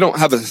basically, they don't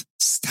have a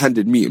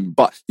standard meaning.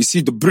 But you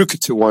see, the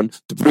Brookete one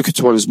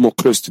is more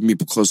close to me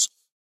because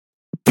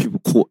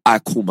I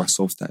call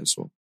myself that as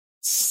well.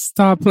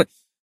 Stop playing.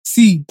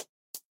 See,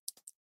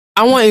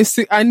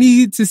 I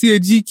need to see a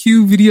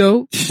GQ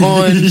video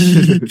on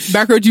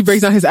Back Row G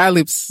breaks down his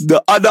ad-libs.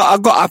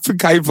 I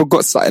think I even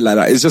got something like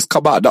that. It's just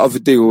come out the other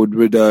day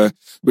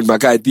with my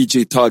guy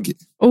DJ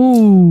Target.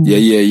 Oh,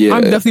 Yeah.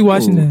 I'm definitely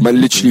watching that.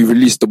 Man literally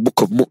released the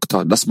book of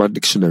Mukhtar. That's my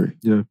dictionary.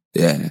 Yeah.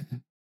 Yeah.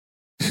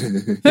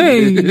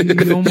 Hey,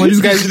 this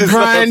guy's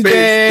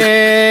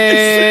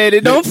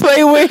branded. Don't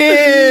play with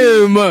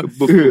him.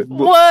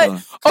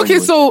 What? Okay,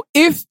 so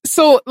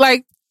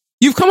like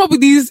you've come up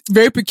with these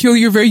very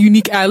peculiar, very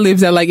unique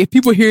ad-libs that like if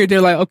people hear it, they're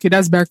like, okay,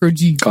 that's Back Row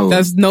G. Come on.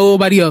 That's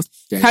nobody else.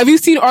 Yeah. Have you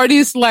seen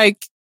artists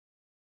like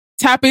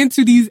tap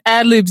into these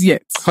ad-libs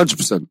yet?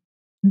 100%.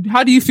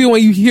 How do you feel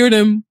when you hear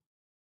them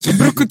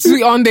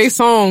on their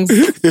songs?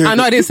 I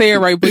know I didn't say it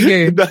right, but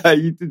yeah. Nah,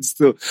 you did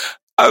still.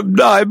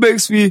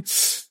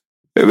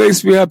 It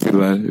makes me happy,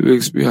 man. It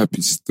makes me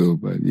happy still,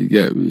 man. You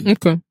get me?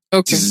 Okay.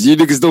 Just, you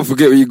niggas don't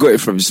forget where you got it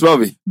from. You smell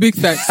me? Big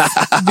facts.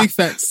 Big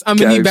facts. I'm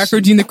gonna need Back Row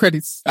G in the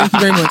credits. Thank you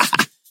very much.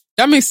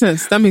 That makes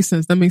sense. Do you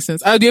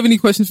have any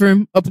questions for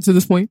him up until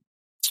this point?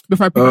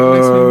 Before I pick up the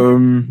next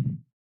one?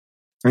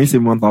 Can you say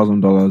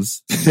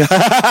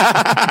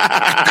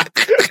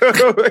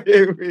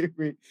 $1,000?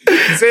 Wait.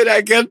 Say that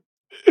again.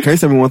 Can you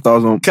send me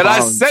 1,000? Can I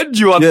send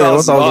you 1,000? Yeah,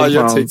 1,000 Oh,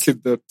 you're pounds.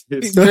 taking the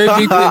piss. Very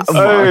big piss. Hey,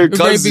 Very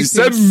cuz big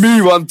send piss.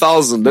 me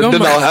 1,000 and No,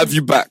 then man. I'll have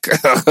you back.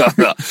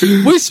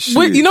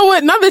 Wait, you know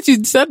what? Now that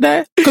you said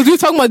that, because we were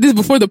talking about this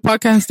before the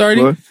podcast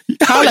started, What?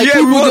 how like Yeah,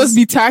 people we was. just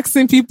be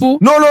taxing people.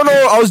 No,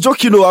 I was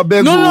joking though, I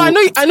beg. No, I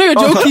know you're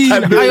joking. I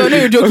know. I know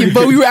you're joking,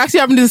 but we were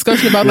actually having a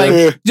discussion about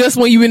like just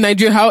when you were in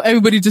Nigeria, how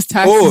everybody just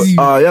taxes Oh, you.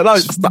 yeah,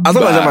 as long as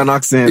I have an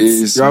accent,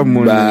 It's you have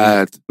money.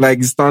 bad.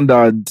 Like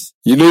standard.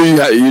 You know,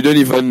 you don't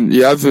even,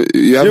 you haven't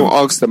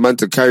asked the man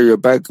to carry your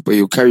bag, but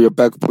he'll carry your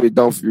bag, put it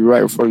down for you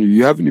right in front of you.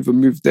 You haven't even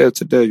moved there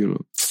to there, you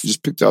know. You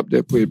just picked it up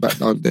there, put it back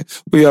down there.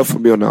 What you have for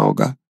me on that,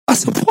 guy? I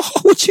said,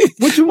 what you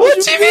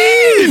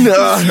mean?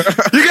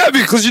 You get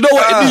me? Because you know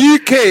what, in the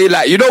UK,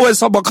 like, you know when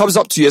someone comes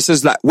up to you and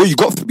says, like, what you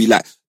got for me?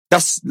 Like,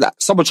 that's like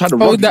someone trying to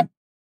rob you.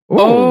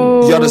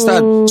 Oh, You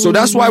understand? So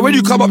that's why when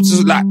you come up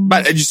to like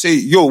man and you say,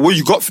 "Yo, what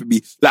you got for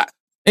me?" Like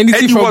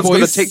anything for anyone's gonna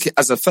boys. take it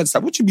as offense.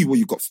 Like, what you mean? What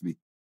you got for me?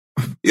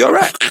 You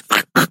alright?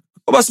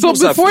 So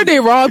before they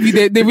rob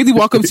you, they really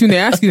walk up to you and they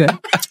ask you that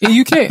in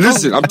UK.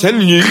 listen, I'm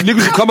telling you,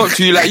 niggas will come up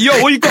to you like, "Yo,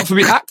 what you got for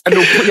me?" And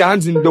they'll put their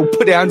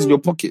hands in your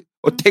pocket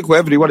or take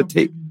whatever they want to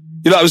take.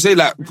 You know what I'm saying?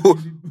 Like,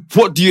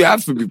 what do you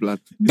have for me, blood?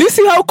 Do you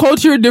see how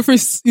culture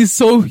difference is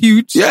so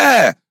huge?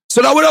 Yeah.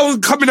 So now when I was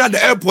coming out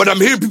the airport,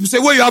 I'm hearing people say,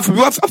 "What you have for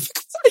me?" I'm thinking,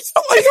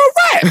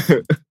 you're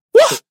right.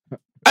 What?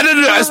 And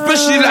then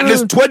especially like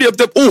there's 20 of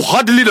them all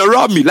huddling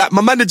around me. Like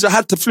my manager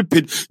had to flip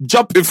it,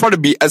 jump in front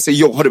of me and say,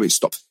 "Yo, hold on, wait,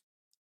 stop.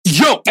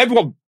 yo,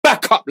 everyone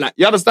back up, like,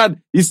 you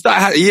understand?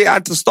 He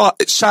had to start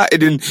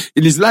shouting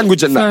in his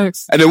language and that.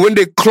 Facts. And then when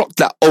they clocked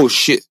that, oh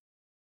shit,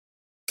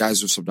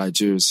 guys with some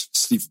Nigerians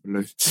sleep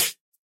below,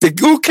 they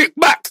all kicked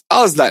back.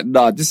 I was like,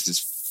 nah, this is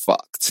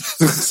fucked.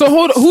 So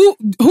hold on,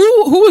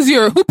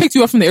 who picked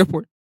you up from the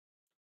airport?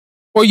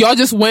 Or y'all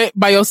just went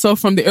by yourself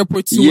from the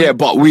airport to Yeah,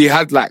 but we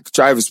had like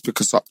drivers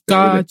pick us up.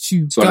 Got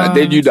you. So like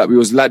they knew that we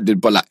was landing,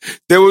 but like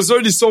there was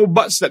only so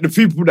much that the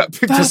people that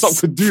picked us up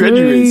could do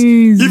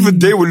anyways. Even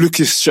they were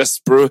looking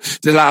stressed, bro.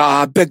 They're like,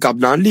 I beg up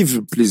now, leave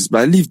them please,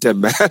 man. Leave them,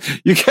 man.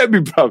 You get me,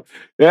 bro?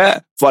 Yeah.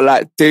 But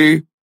like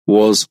they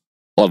was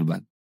on,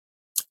 man.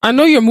 I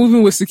know you're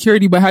moving with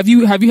security, but have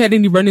you had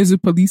any run-ins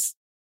with police?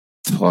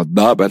 Oh,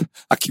 nah, man.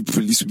 I keep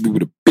police with me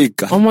with a big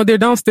gun. Oh, they're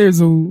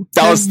downstairs, oh.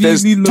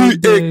 Downstairs, 2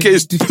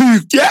 AKs,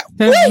 2, yeah.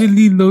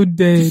 Heavily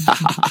loaded.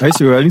 I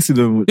didn't see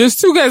them. There's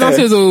 2 guys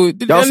downstairs, oh.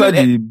 They're outside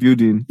the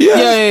building. Yeah.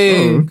 Yeah.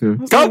 Oh,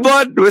 okay. Come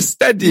on, we're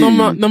steady. No,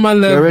 my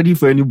They're love. ready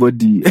for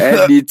anybody.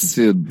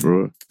 Anything,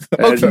 bro.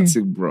 Okay.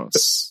 Anything,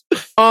 bros.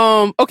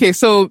 Okay,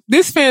 so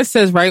this fan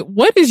says, right,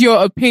 what is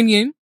your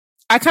opinion?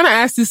 I kind of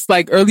asked this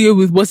like earlier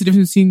with what's the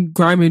difference between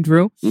grime and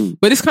drill,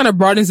 but this kind of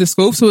broadens the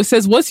scope. So it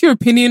says, what's your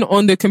opinion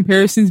on the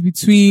comparisons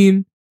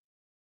between,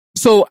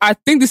 so I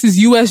think this is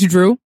US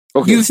drill.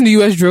 Okay. You listen to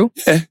US drill?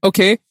 Yeah.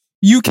 Okay.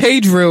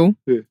 UK drill.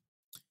 Yeah.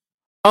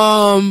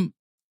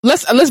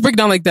 Let's break it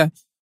down like that.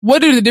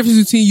 What are the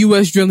differences between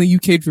US drill and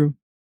UK drill?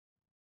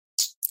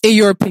 In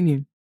your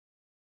opinion?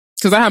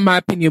 Because I have my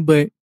opinion,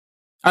 but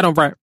I don't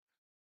rap.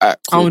 Cool.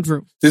 I don't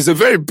drill. There's a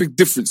very big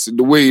difference in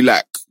the way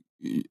like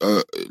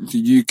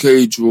the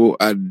UK drill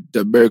and the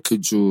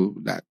American drill,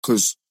 like,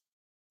 cause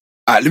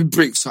let me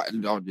break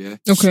something down, yeah.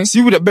 Okay.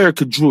 See with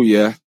American drill,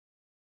 yeah,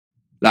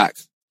 like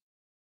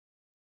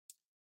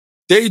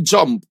they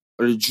jump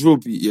on a drill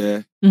beat,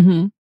 yeah,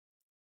 Mm-hmm.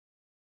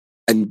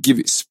 and give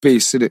it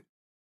space in it.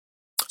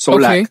 So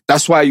Okay. like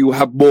that's why you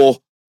have more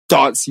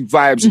dancey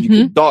vibes and you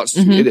can dance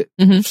to it, innit?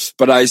 Mm-hmm.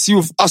 But I see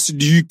with us in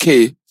the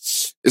UK,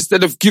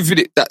 instead of giving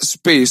it that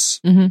space,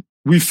 Mm-hmm.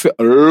 we fit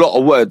a lot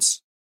of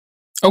words.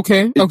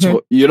 Okay. into Okay.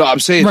 it, you know what I'm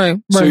saying? Right.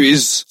 So Right.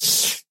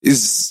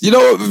 it's you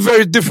know,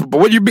 very different. But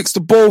when you mix the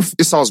both,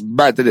 it sounds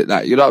mad, doesn't it?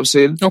 Like, you know what I'm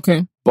saying?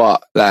 Okay.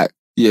 But like,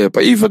 yeah,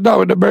 but even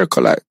now in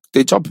America, like,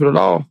 they jump in on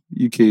our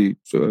UK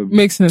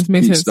Makes sense.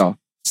 Makes beats sense. now.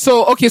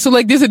 So, okay. So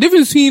like there's a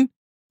difference between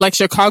like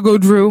Chicago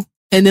drill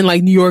and then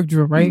like New York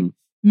drill, right?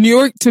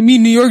 Mm. To me,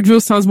 New York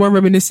drill sounds more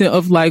reminiscent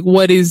of like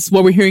what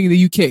we're hearing in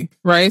the UK,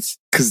 right?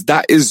 Cause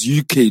that is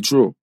UK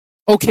drill.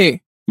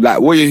 Okay. Like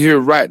what you're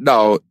hearing right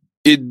now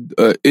in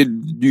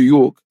New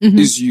York Mhm.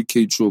 is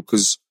UK drill.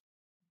 Cause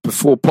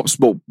before Pop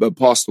Smoke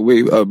passed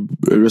away,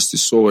 rest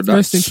his soul and that.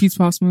 Rest in peace,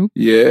 Pop Smoke.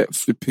 Yeah,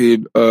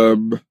 flipping.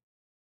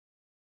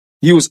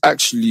 He was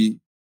actually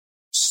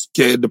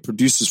getting the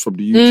producers from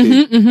the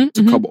UK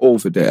to come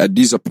over there, and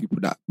these are people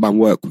that man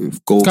work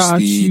with. Got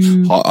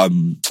you.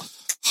 Ghosty,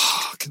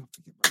 I cannot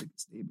forget my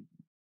nigga's name.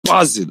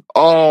 Buzzing.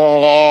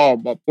 Oh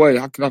my boy,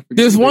 how can I forget?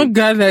 There's his one name?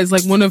 guy that is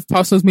like one of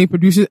Pop Smoke's main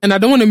producers, and I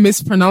don't want to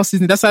mispronounce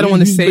his name. That's why I don't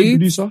want to Who's the say it.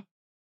 producer?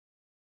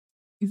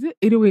 Is it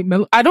 808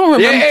 Mellow? I don't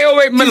remember. Yeah,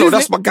 808 Mellow. Is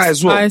That's it- my guy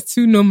as well. I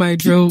too know my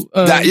drill.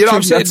 That, you know what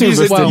I'm saying? That's These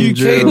are the invested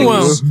in UK drill.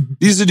 boys.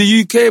 These are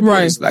the UK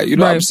boys. Right, Like, you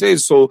know what I'm right. saying?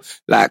 So,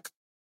 like,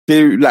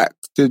 they like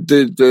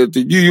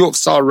the New York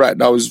sound right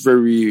now is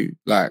very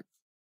like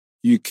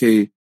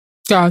UK.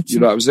 Got you. You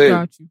know what I'm saying?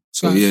 Got you.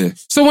 So Got you. yeah,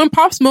 So when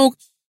Pop Smoke,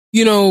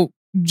 you know,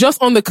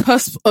 just on the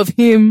cusp of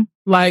him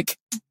like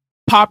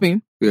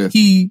popping, Yeah.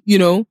 he, you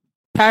know,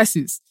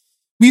 passes.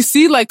 We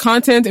see like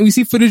content and we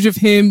see footage of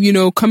him, you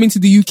know, coming to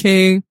the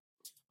UK.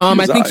 I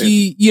was think out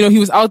he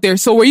was out there.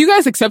 So were you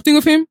guys accepting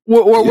of him?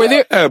 Or were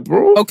there? Yeah,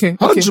 bro. Okay.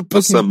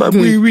 100%, man.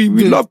 Good, We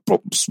good. love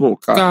Pop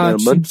Smoke out Got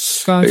there, man.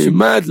 Got Hey, you.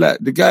 mad, like,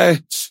 the guy,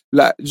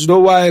 like, you know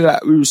why,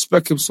 like, we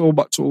respect him so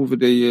much over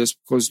the years?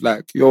 Because,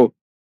 like, yo,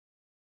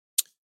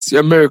 see,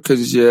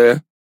 Americans, yeah,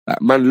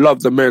 like, man,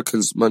 love the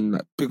Americans, man,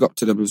 like, big up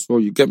to them as well,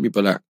 you get me?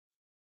 But, like,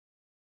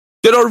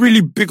 they're not really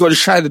big on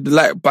shining the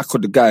light back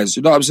on the guys,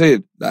 you know what I'm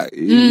saying? Like,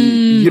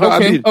 you know okay,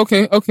 what I mean?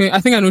 Okay.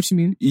 I think I know what you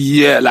mean.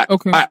 Yeah, like,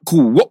 Okay. alright,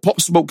 cool. What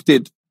Pop Smoke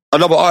did,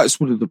 another artist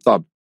wouldn't have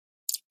done.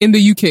 In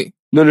the UK.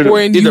 No.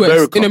 Or in the US.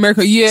 America. In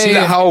America. Yeah. See yeah.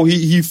 like how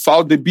he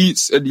found the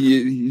beats in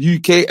the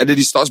UK and then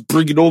he starts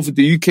bringing over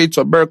the UK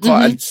to America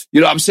and you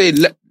know what I'm saying?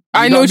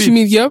 I know what you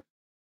mean. Yep.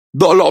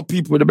 Not a lot of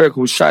people in America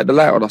will shine the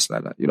light on us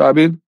like that. You know what I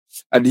mean?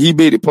 And he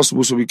made it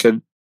possible so we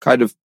can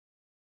kind of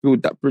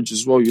build that bridge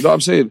as well. You know what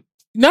I'm saying?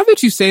 Now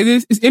that you say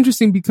this, it's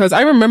interesting because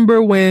I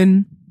remember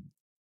when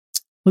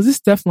was this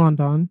Stefflon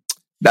Don?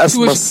 That's He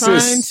my was trying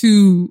sis.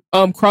 to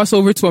cross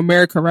over to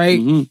America, right?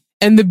 Mhm.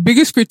 And the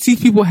biggest critique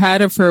people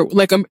had of her,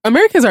 like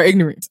Americans are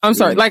ignorant. I'm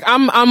sorry, like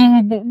I'm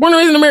born and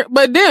raised in America,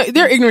 but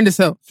they're ignorant as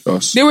hell.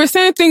 Trust. They were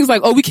saying things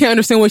like, "Oh, we can't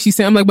understand what she's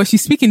saying." I'm like, "But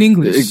she's speaking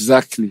English."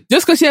 Exactly.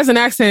 Just because she has an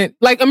accent,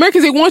 like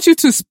Americans,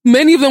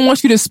 many of them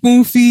want you to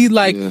spoon feed.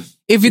 Like, Yeah.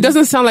 if it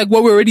doesn't sound like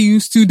what we're already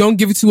used to, don't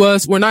give it to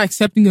us. We're not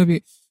accepting of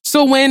it.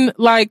 So when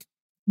like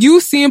you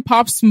seeing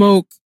Pop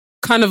Smoke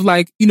kind of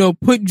like, you know,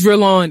 put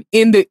drill on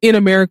in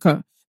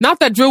America, not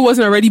that drill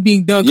wasn't already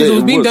being done, because Yeah, it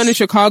was it being was. done in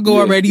Chicago Yeah,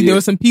 already. yeah. There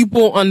were some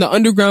people on the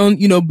underground,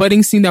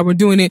 budding scene that were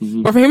doing it.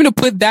 Mhm. But for him to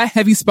put that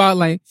heavy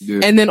spotlight Yeah.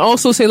 and then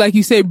also say, like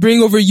you say,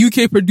 bring over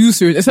UK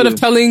producers instead of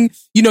telling,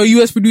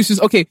 US producers,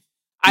 okay,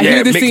 I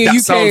hear this make thing in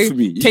that sound UK. for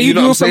me. Can you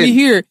know do what it for I'm me saying?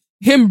 here?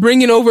 Him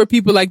bringing over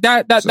people like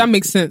that Exactly.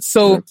 makes sense.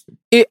 So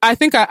I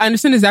think I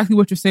understand exactly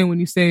what you're saying when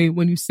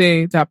you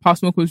say that Pop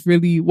Smoke was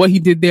really what he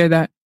did there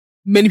that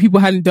many people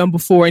hadn't done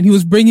before, and he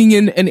was bringing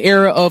in an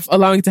era of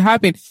allowing it to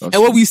happen. Trust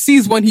and what me. we see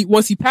is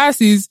once he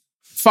passes,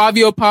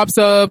 Fabio pops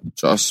up.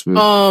 Trust me.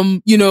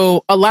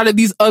 A lot of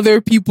these other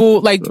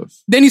people, like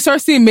Trust. then you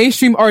start seeing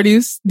mainstream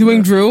artists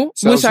doing drill,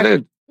 Sounds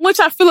good. which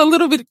I feel a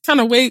little bit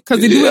kind of way because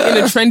they do it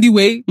in a trendy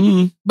way.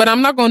 Mm. But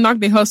I'm not gonna knock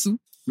their hustle.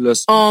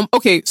 Bless.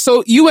 Okay,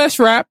 so US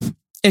rap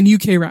and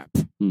UK rap.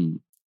 Mm.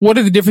 What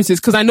are the differences?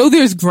 Because I know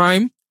there's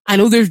grime, I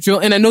know there's drill,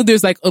 and I know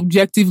there's like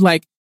objective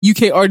like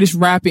UK artists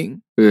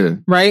rapping, Yeah.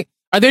 right?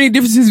 Are there any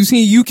differences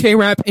between UK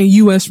rap and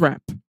US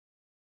rap?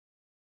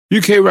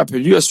 UK rap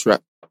and US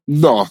rap?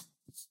 No.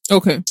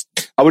 Okay.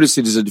 I wouldn't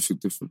say there's anything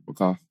different.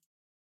 Okay.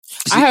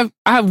 I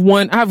have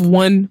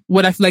one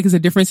what I feel like is a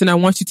difference, and I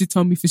want you to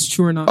tell me if it's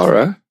true or not. All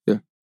right. Yeah.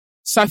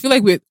 So I feel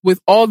like with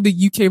all the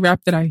UK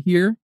rap that I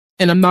hear,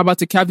 and I'm not about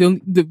to cap,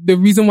 the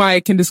reason why I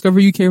can discover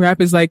UK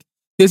rap is like,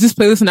 there's this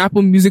playlist on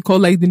Apple Music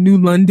called like The New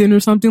London or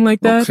something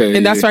like that. Okay,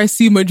 and that's yeah. where I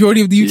see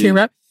majority of the UK Yeah.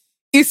 rap.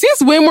 It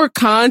seems way more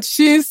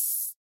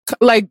conscious.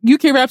 Like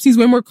UK rap seems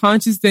way more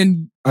conscious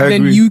than I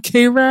agree.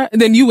 UK rap,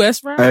 than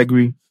US rap. I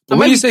agree. But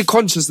when you say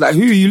conscious, like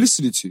who are you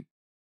listening to?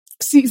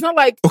 See, it's not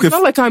like Okay. it's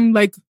not like I'm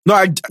like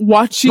No,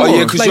 watching Oh,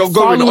 yeah, or 'cause like you're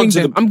going following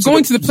onto them. the- I'm to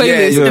going the- to the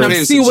playlist yeah, and I'm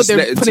playlist seeing and what just they're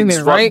letting putting things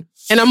there, run. right?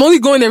 And I'm only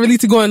going there really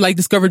to go and like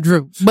discover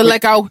drill. But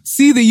like I'll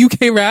see the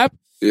UK rap.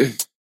 Yeah.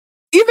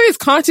 Either it's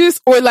conscious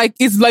or like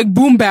it's like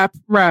boom bap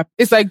rap.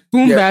 It's like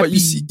boom Yeah, bap. but you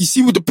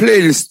see with the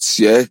playlists,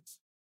 yeah,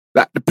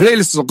 like the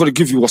playlists are gonna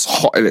give you what's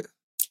hot in it.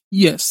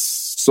 Yes.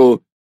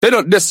 So they're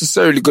not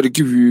necessarily gonna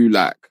give you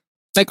like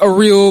Like a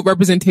real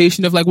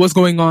representation of like what's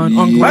going on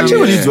Yeah. I ground.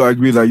 actually Yeah. need to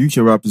agree that UK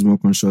rap is more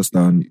conscious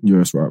than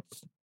US rap.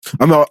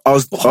 I mean, I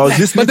was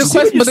listening.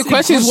 But the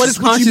question is, what is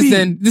conscious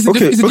then? This is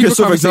Okay, it's a okay. deeper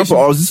So for example, I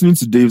conversation. was listening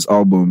to Dave's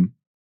album.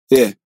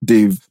 yeah.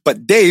 Dave.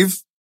 But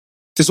Dave,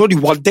 there's only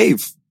one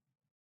Dave.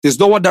 There's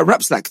no one that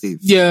raps like Dave.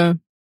 Yeah,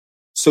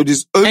 So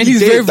there's only and he's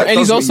Dave that and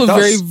he's does what also he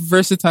very does.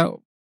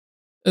 versatile.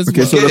 As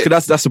Okay, well. so Yeah. okay,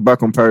 that's a bad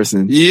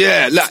comparison.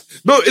 Yeah, like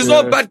no, it's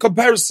not a Yeah. bad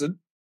comparison,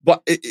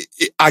 but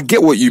I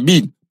get what you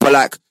mean. But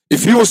like,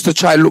 if you was to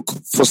try and look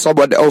for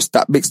someone else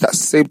that makes that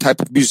same type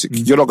of music,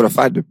 you're not gonna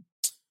find them.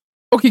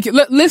 Okay,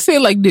 let's say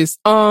it like this.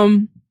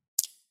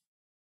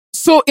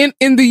 So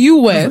in the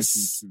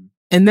US,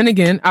 and then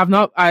again, I've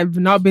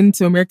not been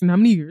to America in how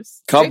many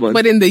years? Come on.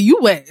 But in the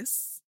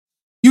US,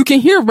 you can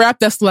hear rap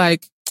that's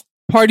like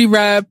party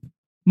rap,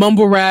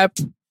 mumble rap,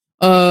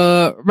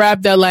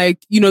 rap that like,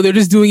 they're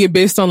just doing it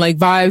based on like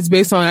vibes,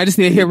 based on I just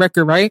need to hear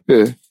record, right?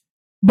 Yeah.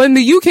 But in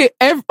the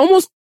UK,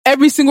 almost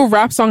every single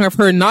rap song I've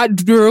heard, not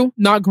drill,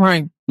 not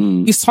grime,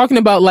 Mm. he's talking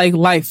about like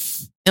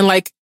life and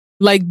like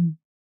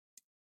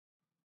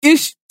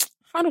ish.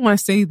 How do I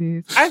say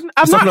this? I've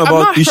talking not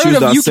about issues heard of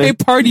that UK send-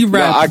 party No,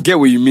 rap. I get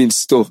what you mean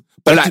still.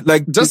 But like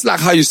Like- just like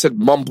how you said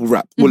mumble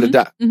rap, all of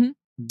that. Mhm.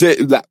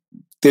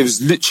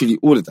 There's literally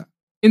all of that.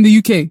 In the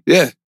UK,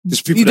 Yeah.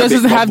 There's people it that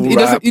doesn't make have mumble it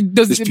doesn't rap. it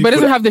does There's but it people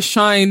doesn't that- have the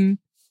shine.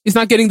 It's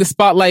not getting the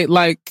spotlight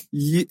like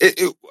Yeah,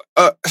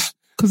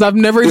 because I've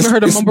never even It's-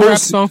 heard a it's mumble rap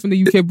mostly- song from the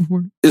UK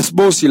before. it's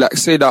mostly like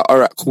say that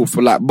alright, cool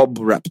for like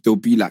mumble rap, there'll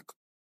be like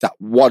that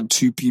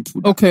 1-2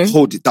 people that Okay.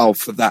 hold it down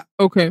for that.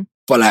 Okay,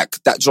 But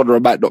like that genre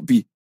might not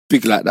be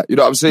big like that. You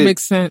know what I'm saying?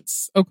 makes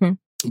sense. Okay,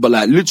 But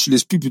like literally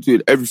there's people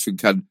doing everything,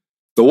 and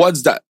the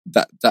ones that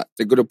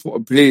they're gonna put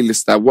on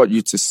playlist that I want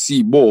you to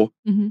see more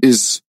Mhm.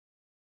 is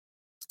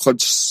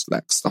conscious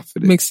like stuff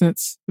in it. makes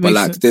sense. But Makes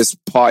like sense. there's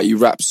party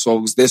rap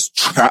songs, there's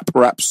trap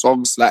rap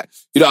songs, like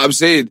you know what I'm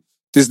saying?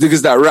 There's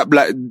niggas that rap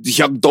like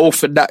Young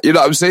Dolph and that, you know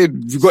what I'm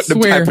saying? You got them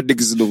Swear. type of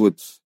niggas in the hood.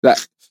 Like,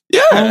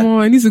 yeah. Oh,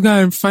 I need to go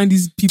and find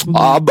these people.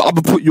 I'm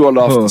gonna put you on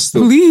after Oh.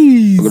 still.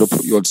 Please. I'm gonna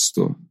put you on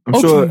still. I'm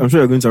Okay. sure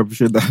you're going to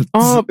appreciate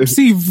that.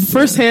 See,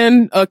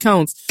 first-hand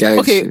accounts. Gang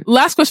Okay, shit.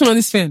 last question on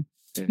this fan.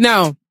 Yeah.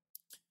 Now,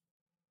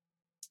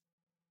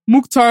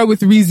 Mukhtar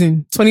with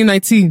Reason,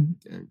 2019,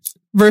 Gang shit.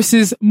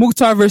 versus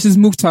Mukhtar,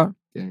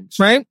 Gang shit.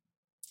 right?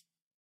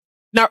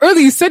 Now,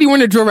 earlier you said you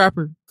weren't a drill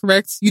rapper,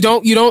 correct?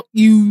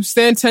 You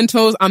stand 10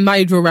 toes, I'm not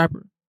a drill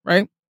rapper,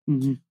 right?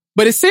 Mhm.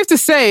 But it's safe to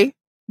say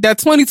that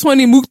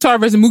 2020 Mukhtar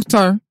versus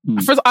Mukhtar,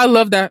 Mm. first, I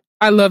love that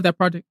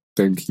project.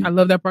 Thank you. I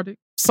love that project.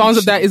 Songs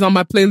of that is on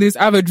my playlist.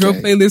 I have a drill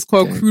Gang. playlist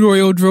called Gang. Crude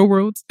Oil Drill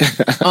Worlds.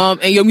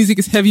 And your music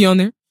is heavy on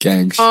there.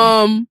 Gang shit.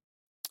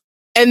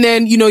 And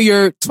then,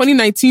 your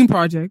 2019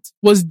 project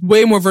was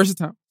way more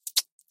versatile,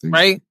 Thank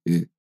right? you.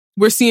 Yeah.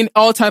 We're seeing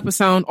all type of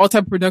sound, all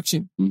type of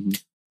production. Mhm.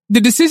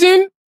 The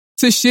decision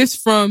to shift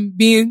from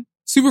being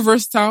super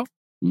versatile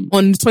Mm.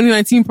 on the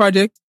 2019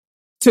 project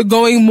to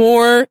going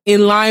more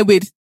in line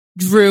with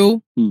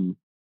drill, Mm.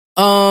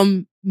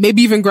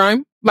 maybe even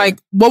grime. Like,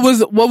 what was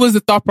the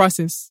thought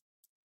process?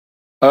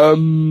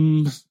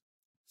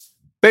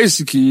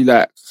 basically,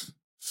 like,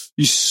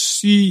 you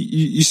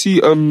see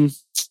the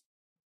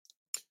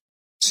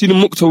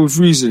Mukta with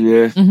Reason,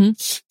 yeah?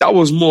 That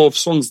was more of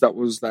songs that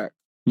was, like,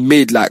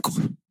 made, like,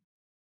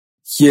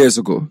 years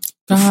ago,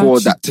 before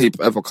that tape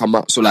ever come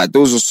out. So, like,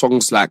 those were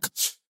songs, like,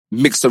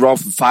 mixed around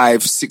for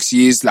 5-6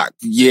 years, like,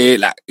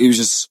 it was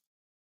just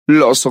a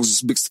lot of songs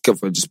just mixed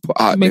together and just put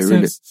out there,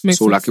 innit?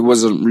 So, like, it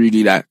wasn't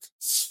really, like,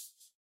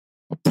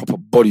 a proper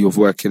body of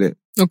work in it.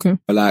 Okay.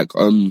 But, like,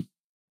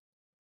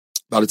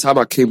 by the time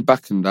I came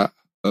back in that,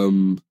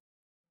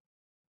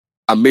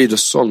 I made a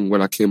song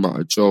when I came out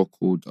of jail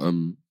called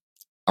I'm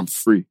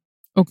Free.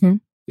 Okay.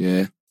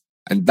 Yeah.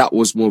 And that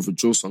was more of a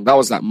drill song. That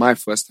was like my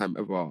first time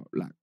ever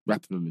like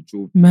rapping on the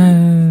drill.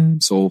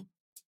 Man. So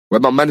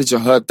when my manager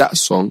heard that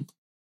song,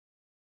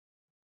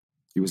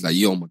 he was like,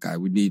 yo, my guy,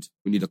 we need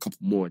a couple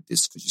more of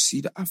this. Because you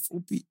see the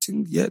Afrobeat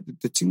thing, yeah,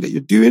 the thing that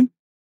you're doing,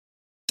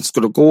 that's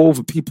going to go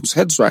over people's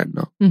heads right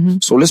now.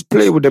 So let's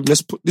play with them.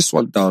 Let's put this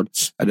one down.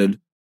 And then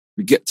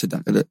we get to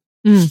that, innit?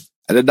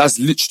 And then that's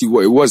literally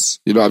what it was.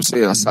 You know what I'm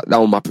saying? I sat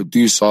down with my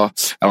producer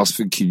and I was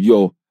thinking,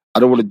 yo, I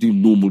don't want to do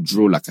normal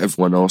drill like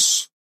everyone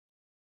else.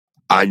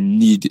 I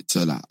need it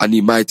to, like, I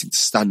need my thing to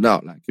stand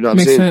out. Like, you know what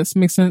I'm saying?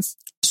 Makes sense.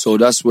 So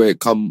that's where I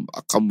come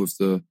with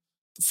the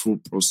full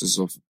process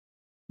of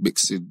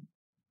mixing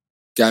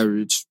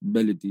garage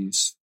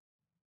melodies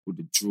with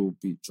the drill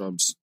beat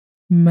drums.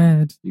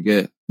 Mad. You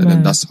get it? And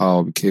then that's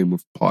how I became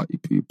with Party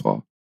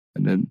Pooper.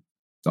 And then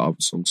the other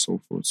song, so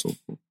forth and so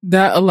forth.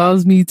 That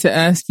allows me to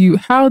ask you,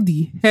 how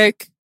the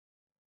heck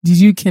did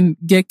you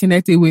get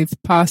connected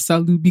with Pa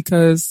Salute?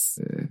 Because,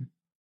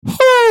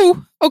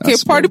 okay,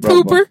 Party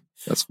Pooper.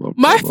 That's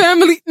my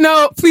family.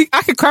 No, please,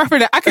 I can cry for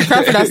that. I can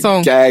cry for that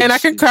song, and I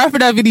can cry for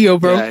that video,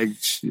 bro.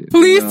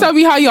 Please tell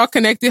me how y'all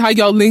connected, how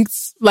y'all linked.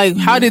 Like,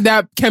 how did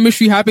that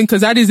chemistry happen?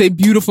 Because that is a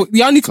beautiful.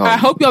 Y'all need. I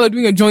hope y'all are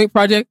doing a joint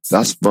project.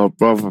 That's my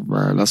brother,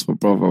 man. That's my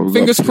brother. We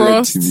Fingers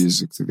crossed.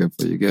 Music together.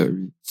 You get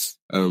me?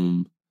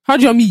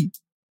 How'd y'all meet?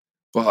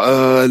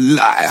 But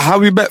like, how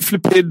we met,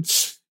 flipping.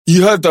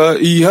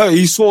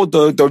 He saw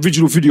the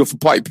original video for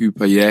Party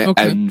Pooper, yeah,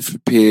 okay. And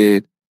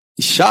flipping,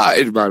 he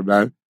shouted,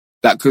 man.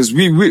 Like, cause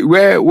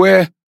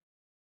we're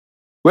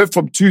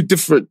from two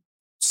different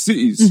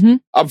cities.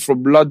 I'm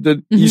from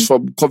London, he's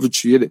from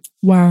Coventry, innit?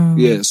 Wow.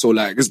 Yeah, so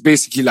like, it's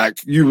basically like,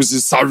 you was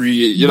in Surrey,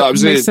 you know what I'm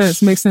saying?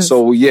 Makes sense.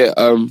 So yeah,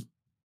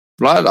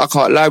 like, I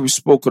can't lie, we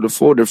spoke on the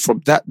phone, and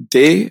from that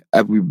day,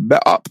 and we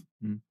met up.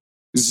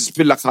 It's just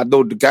been like I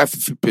know the guy for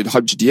flipping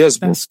 100 years,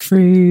 bro. That's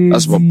crazy.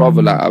 That's my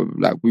brother.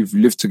 Like we've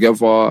lived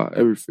together,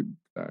 everything.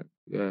 Like,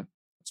 yeah.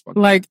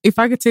 Like, if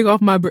I could take off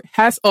my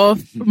hats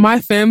off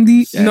my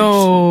family,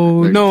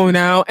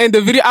 now. And the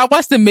video, I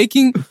watched the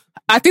making.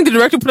 I think the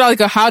director put out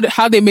like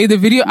how they made the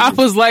video. I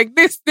was like,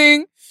 this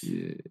thing,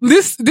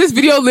 this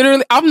video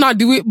literally, I'm not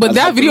doing it, but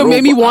that video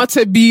made me want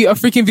to be a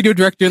freaking video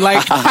director.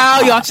 Like,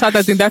 how y'all shot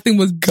that thing. That thing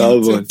was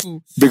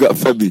beautiful. Big up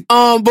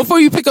Femi. Before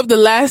you pick up the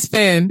last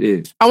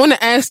fan, I want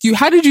to ask you,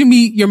 how did you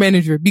meet your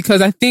manager?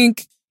 Because I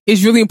think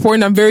it's really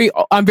important. I'm very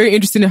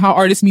interested in how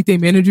artists meet their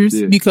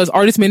managers, because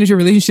artist-manager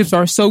relationships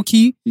are so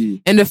key.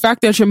 And the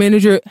fact that your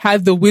manager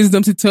had the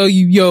wisdom to tell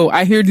you, yo,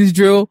 I hear this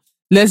drill,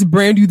 let's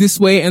brand you this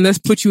way and let's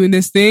put you in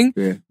this thing.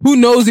 Who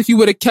knows if you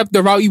would have kept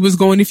the route you was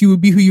going, if you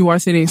would be who you are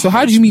today. So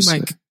how did you meet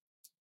Mike?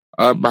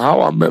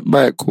 How I met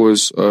Mike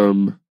was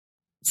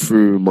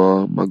through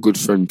my good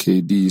friend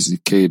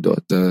KD, K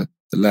Dot, the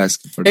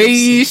last.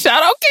 Hey,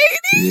 shout out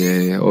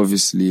KD. Yeah,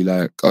 obviously,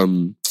 like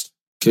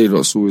K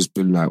Dot's always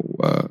been like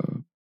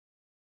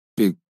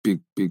big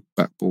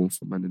backbone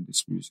for man in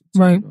this music.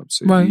 So, right. You know what I'm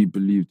saying? Right. He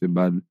believed in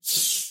man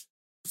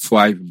before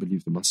I even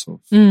believed in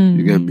myself.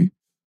 You get me?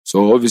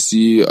 So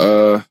obviously,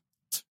 I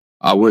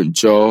went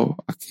jail,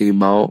 I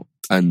came out,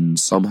 and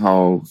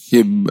somehow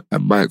him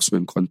and Mike's were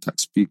in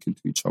contact, speaking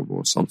to each other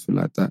or something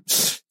like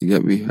that. You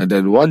get me? And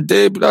then one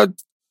day, blood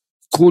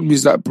called me,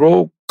 he's like,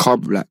 bro,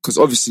 come, like, because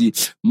obviously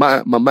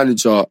my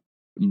manager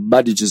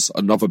manages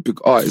another big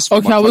artist.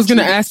 Okay, I was going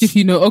to ask if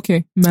you know,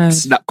 okay, man.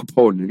 Snap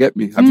Capone, you get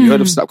me? Have you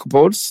heard of Snap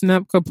Capone?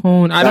 Snap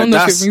Capone. I don't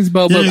know if it rings a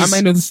bell, but I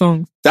might know the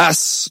song.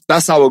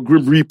 That's our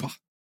Grim Reaper.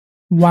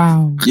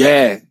 Wow.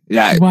 Yeah.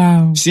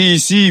 Wow.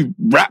 See,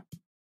 rap.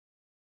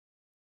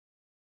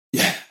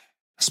 Yeah.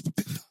 That's my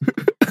big dog.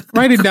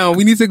 Write it down.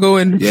 We need to go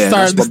and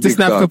start the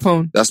Snap dog.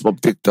 Capone. That's my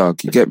big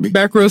dog. You get me?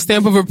 Back row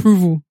stamp of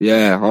approval.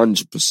 Yeah,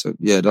 100%.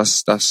 Yeah,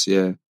 that's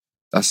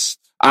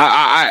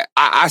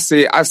I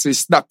say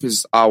Snap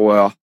is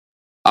our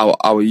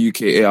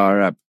UK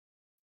ARM.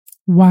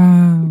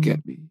 Wow. You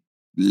get me?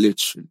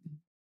 Literally.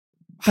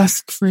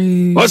 That's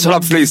crazy. Why should I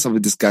play some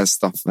of this guy's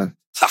stuff, man?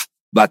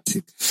 Bad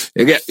thing.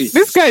 You get me?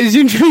 This guy is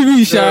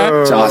genuinely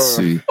shy. Just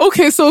me.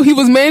 Okay, so he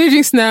was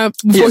managing Snap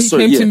before he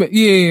came to me.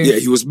 Yeah,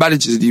 he was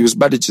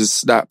managing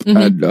Snap.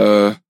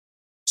 And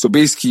so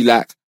basically,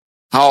 like,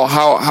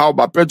 how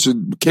my brother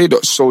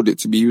K-Dot showed it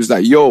to me, he was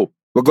like, yo,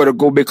 we're gonna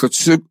go make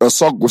a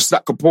song with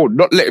Snap Capone,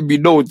 not letting me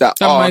know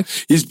that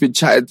he's been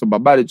chatting to my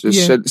manager,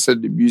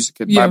 sending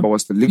music, and my man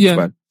wants to link,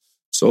 man.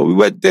 So we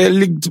went there,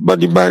 linked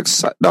Money Mike,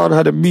 sat down,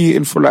 had a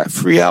meeting for like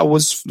 3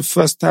 hours for the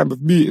first time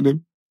of meeting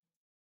him.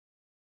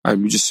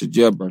 And we just said,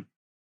 yeah, man,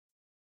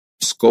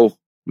 let's go.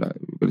 Like,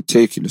 we're gonna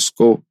take it. Let's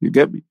go. You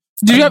get me?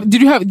 Did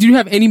you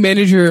have any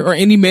manager or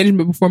any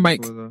management before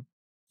Mike?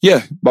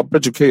 Yeah, my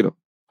brother Kato.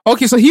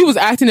 Okay, so he was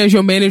acting as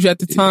your manager at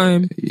the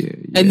time, Yeah.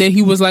 and then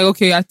he was like,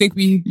 "Okay, I think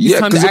it's Yeah,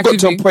 time to because it got to a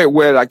activate." point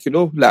where, like, you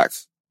know, like,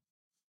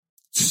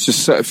 it's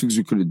just certain things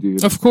we couldn't do.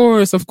 Of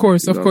course, You know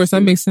what I'm that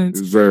saying? makes It sense.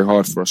 was very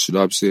hard for us, you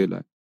know what I'm saying?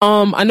 Like,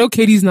 I know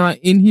Katie's not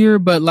in here,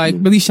 but like,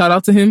 really shout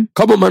out to him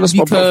come on, man, that's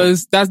my brother.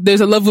 because there's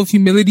a level of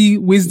humility,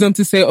 wisdom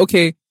to say,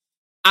 okay,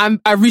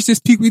 I've reached this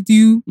peak with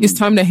you. It's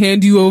time to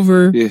hand you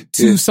over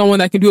to someone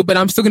that can do it, but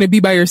I'm still going to be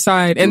by your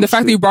side. And the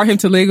fact that you brought him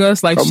to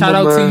Lagos, like, shout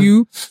out to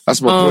you.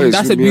 That's my boy.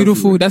 That's a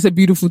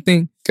beautiful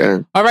thing.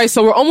 Okay. All right.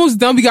 So we're almost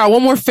done. We got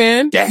one more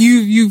fan. Yeah.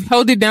 You've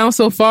held it down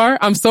so far.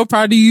 I'm so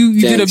proud of you.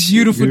 You did a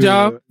beautiful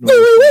job.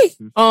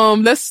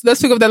 Let's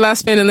pick up that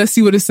last fan and let's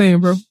see what it's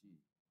saying, bro.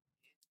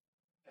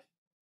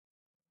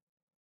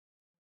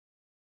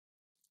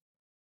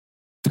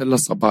 Tell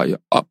us about your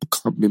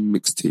upcoming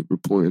mixtape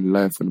reporting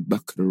live on the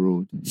back of the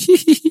road.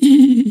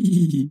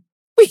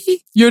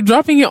 You're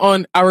dropping it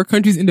on our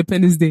country's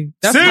Independence Day.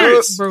 That's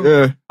Serious? bro.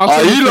 Yeah.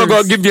 You lot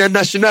gonna give me a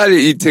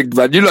nationality thing,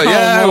 man. You lot, Come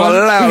on.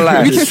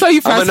 well, We can tell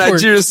you I'm a passport.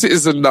 Nigerian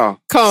citizen now.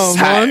 Come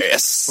on.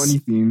 Serious. Funny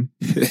thing.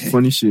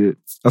 Funny shit.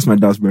 That's my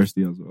dad's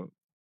birthday as well.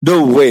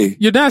 No way.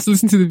 Your dad's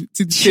listening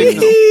to the shit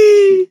now.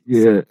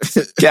 Yeah.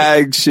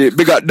 Gang shit.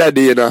 Big up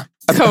daddy, you know.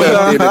 Come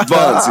on. In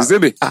advance, you see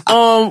me?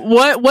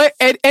 What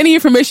any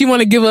information you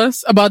want to give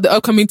us about the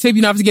upcoming tape?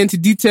 You don't have to get into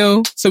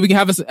detail, so we can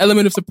have an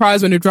element of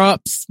surprise when it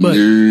drops. But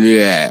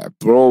Yeah,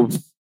 bro.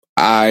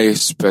 I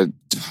spent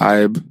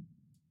time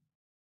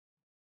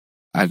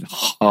and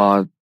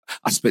hard.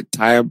 I spent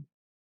time,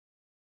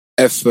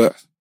 effort,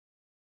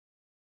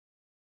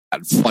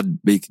 and fun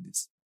making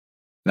this.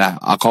 Like,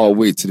 I can't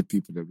wait till the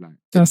people that like.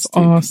 that's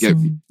get me.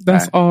 awesome.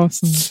 That's Like,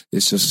 awesome.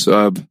 It's just,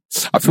 I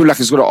feel like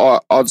it's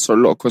gonna answer a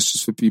lot of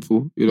questions for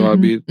people. You know what I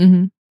mean?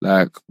 Mm-hmm.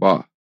 Like,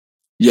 but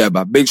yeah,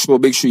 but make sure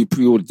you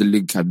pre-order the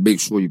link and make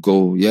sure you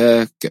go.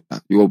 Yeah, get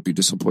that. You won't be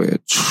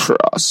disappointed.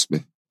 Trust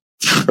me.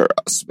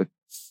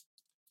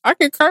 I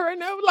can cry right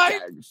now, like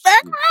Gang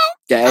background.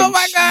 Gang Oh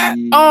my god.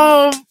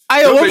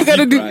 shit. What we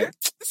gotta do? Right.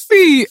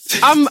 See,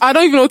 I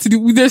don't even know what to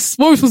do. There's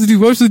what we're supposed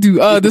to do.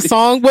 The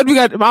song. What we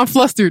got? I'm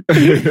flustered. So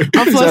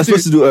I'm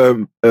supposed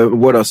to do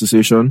word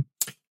association.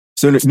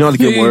 So you know how the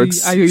game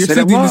works. You're Say still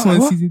that doing this one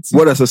in what? season 2.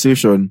 Word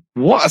association.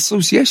 What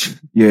association?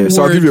 Yeah.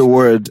 So I'll Word. give you a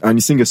word and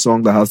you sing a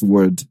song that has the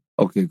word.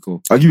 Okay,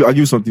 cool. I'll give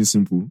you something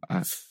simple.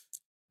 Alright.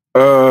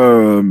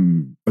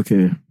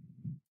 Okay.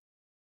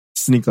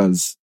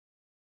 Sneakers.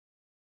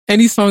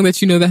 Any song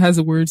that you know that has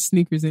the word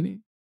sneakers in it.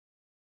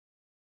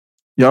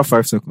 You have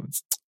 5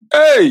 seconds.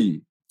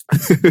 Hey!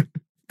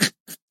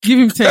 Give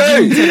him 10.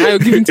 I'll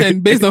give him 10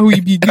 based on who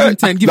you be. Give him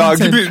 10. Give him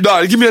 10.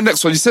 Give me a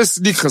next one. You said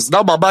sneakers.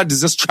 Now my mind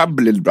is just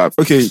trembling, bruv.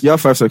 Okay, you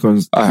have 5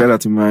 seconds. Bear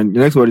that in mind.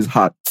 Your next word is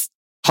hat.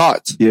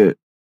 Heart. Yeah.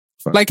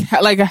 Like a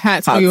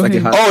hat on your like a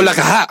head. hat. Oh, like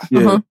a hat. Yeah.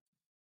 Uh-huh.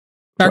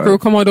 Back row,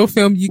 come on, don't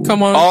film. You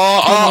come on.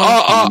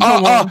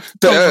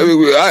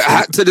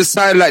 Hat to the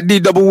side like D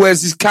double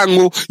wears his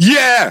Kangol.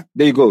 Yeah!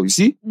 There you go. You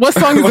see? What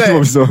song is What's that?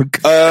 my song?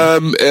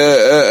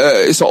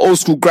 It's an old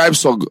school grime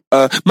song.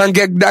 Man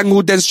get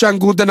dangled, then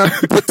strangled, then I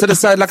put to the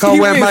side like I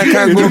wear my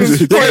Kangol.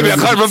 I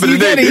can't remember the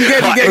name. You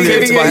get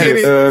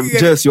it.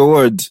 Jess, your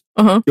word.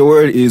 Uh-huh. Your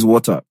word is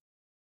water.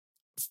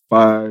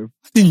 5.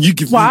 You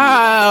give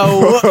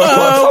Wow.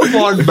 Come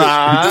on,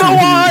 man. No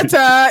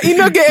water. You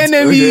know, get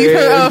enemy.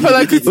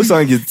 Fela Kuti. What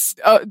song is?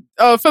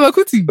 Fela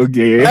Kuti.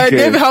 Okay.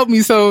 David helped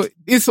me, so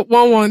it's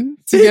 1-1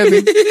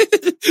 together.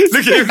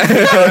 Look at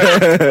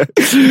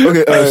him.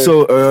 Okay.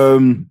 So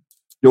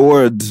your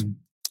word.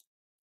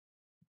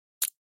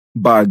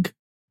 Bag.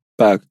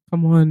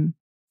 Come on.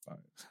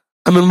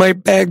 I'm in my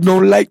bag, no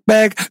like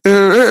bag,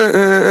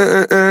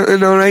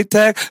 no right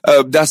tag.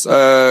 That's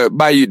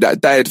Mayu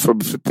that died from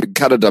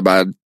Canada,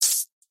 man.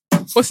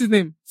 What's his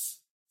name?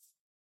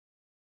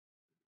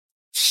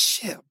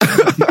 Shit.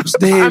 People's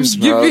names,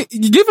 man.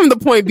 Give him the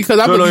point because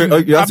I believe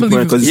him. you have to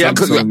point because Yeah,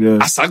 the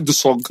song, I sang the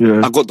song.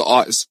 Yeah. I got the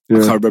artist. I Yeah.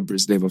 can't remember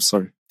his name. I'm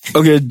sorry.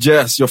 Okay,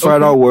 Jess, your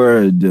final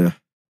word.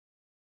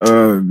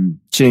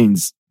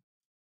 Chains.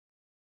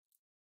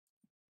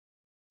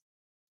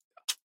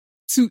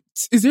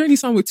 Is there any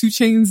song with 2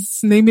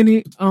 Chainz name in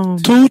it?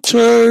 2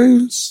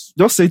 Chainz.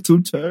 Just say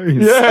 2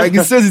 chains. Yeah. Like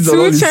it says it's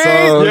 2 on the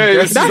Chainz. song. Yeah,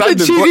 yeah.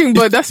 That's achieving,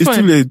 but that's It's too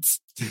fine. late.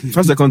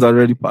 5 seconds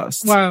already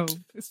passed. Wow,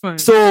 it's fine.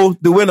 So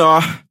the winner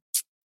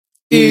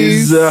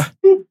is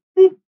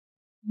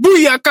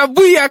Booyaka,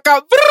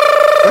 booyaka.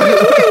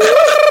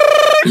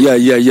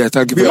 Yeah.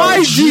 Thank you very My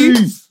much.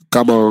 G.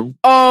 Come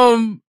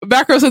on.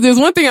 Back row, so there's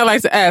one thing I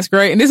like to ask,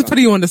 right? And this is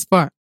putting you on the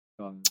spot.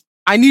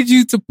 I need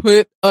you to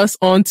put us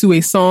onto a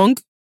song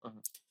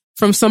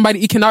from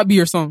somebody. It cannot be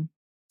your song.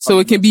 So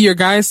it can be your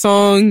guy's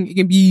song. It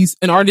can be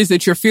an artist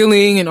that you're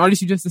feeling, an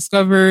artist you just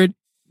discovered.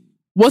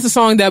 What's a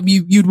song that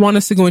you'd want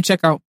us to go and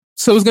check out?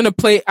 So it's going to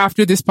play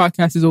after this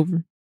podcast is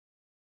over.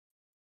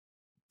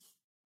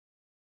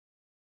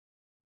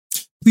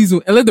 Please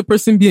do. And let the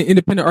person be an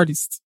independent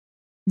artist.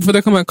 Before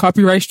they come and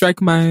copyright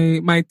strike my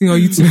thing on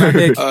YouTube, I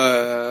beg.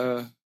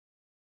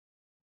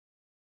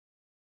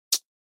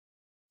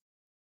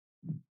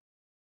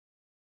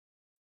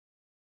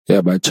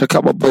 Yeah, man. Check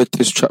out my boy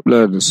Tiz Trap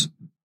Learners.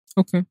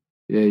 Okay.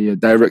 Yeah.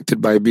 Directed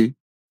by me.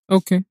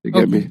 Okay. You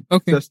get me?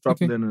 Okay. Just Trap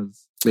Okay.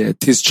 Learners. Yeah,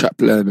 Tiz Trap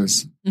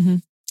Learners.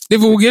 David,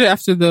 we'll get it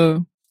after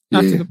the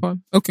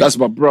pod. Okay. That's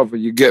my brother.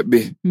 You get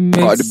me?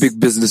 Part of the big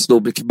business, no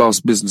Mickey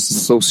Mouse Business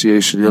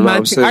Association. You know what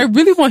I'm saying? I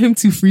really want him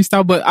to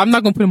freestyle, but I'm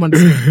not gonna put him on the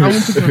spot. I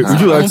won't put him on the spot.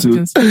 Would you like I won't put him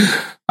on the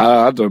spot.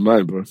 I don't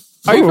mind, bro.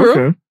 Are you for real?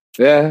 Okay.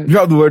 Yeah. You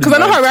have the word. Because I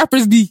know how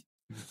rappers be.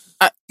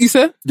 You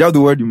said? You have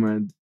the word in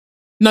mind.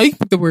 No, you can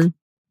put the word.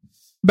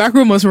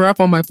 Backroom must rap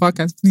on my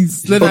podcast,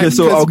 please. Okay,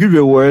 so I'll give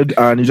you a word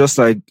and you just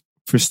like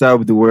freestyle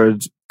with the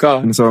word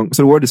in the song.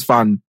 So the word is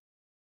fan.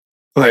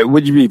 Okay,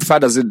 what do you mean?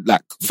 Fan as in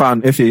like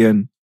Fan,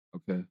 F-A-N.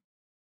 Okay.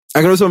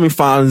 I can also mean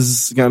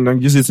fans. You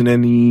can use it in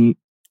any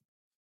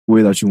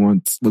way that you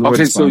want. But the word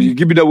Okay, is so fan. you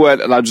give me the word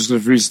and I'm just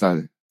gonna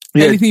freestyle it.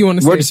 Yeah, anything you want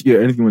to word say. is, yeah,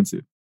 anything you want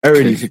to.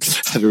 Already. I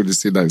don't want to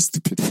say that, it's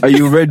stupid. Are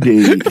you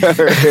ready?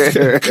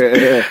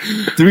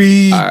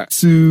 3, Alright.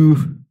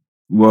 2,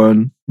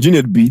 1.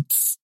 Junior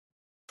beats.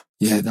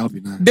 Yeah, that'll be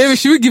nice. David,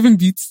 should we give him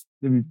beats?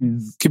 Let me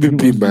please. Give me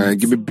beat, man.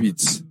 Give me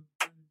beats.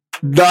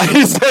 Nah,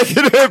 he's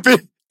taking a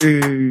beat.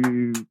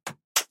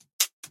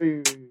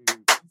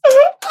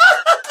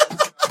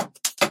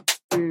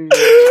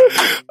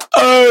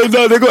 Oh,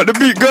 no, they got the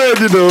beat going,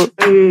 you know.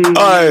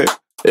 Alright,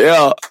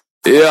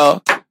 yeah.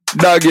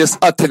 Dog is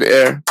hot in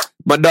air.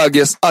 My dog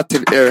is hot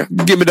in air.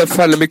 Give me the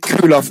fan, let me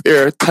cool off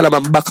air. Tell him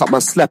I'm back up my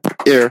slap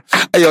ear.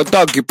 Hey, yo,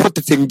 dog, you put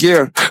it in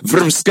gear.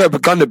 Vroom skirt, we're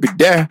gonna be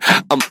there.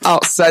 I'm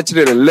outside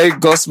chilling in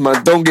Lagos,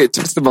 man. Don't get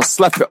twisted, I'll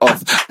slap it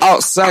off.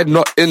 Outside,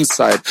 not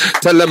inside.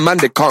 Tell them, man,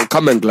 they can't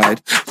come and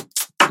glide.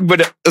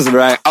 But it's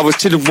right. I was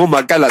chilling with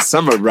my guy like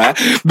summer, right?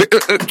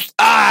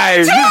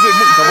 Aye,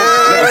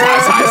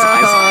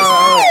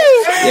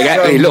 you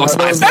got me, little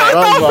spice.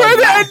 Without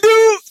further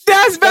ado,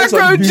 that's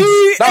Backroom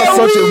G. That's and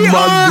such we a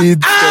mad beat.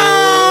 Bow.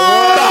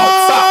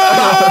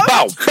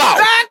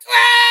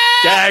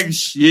 Gang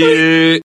shit.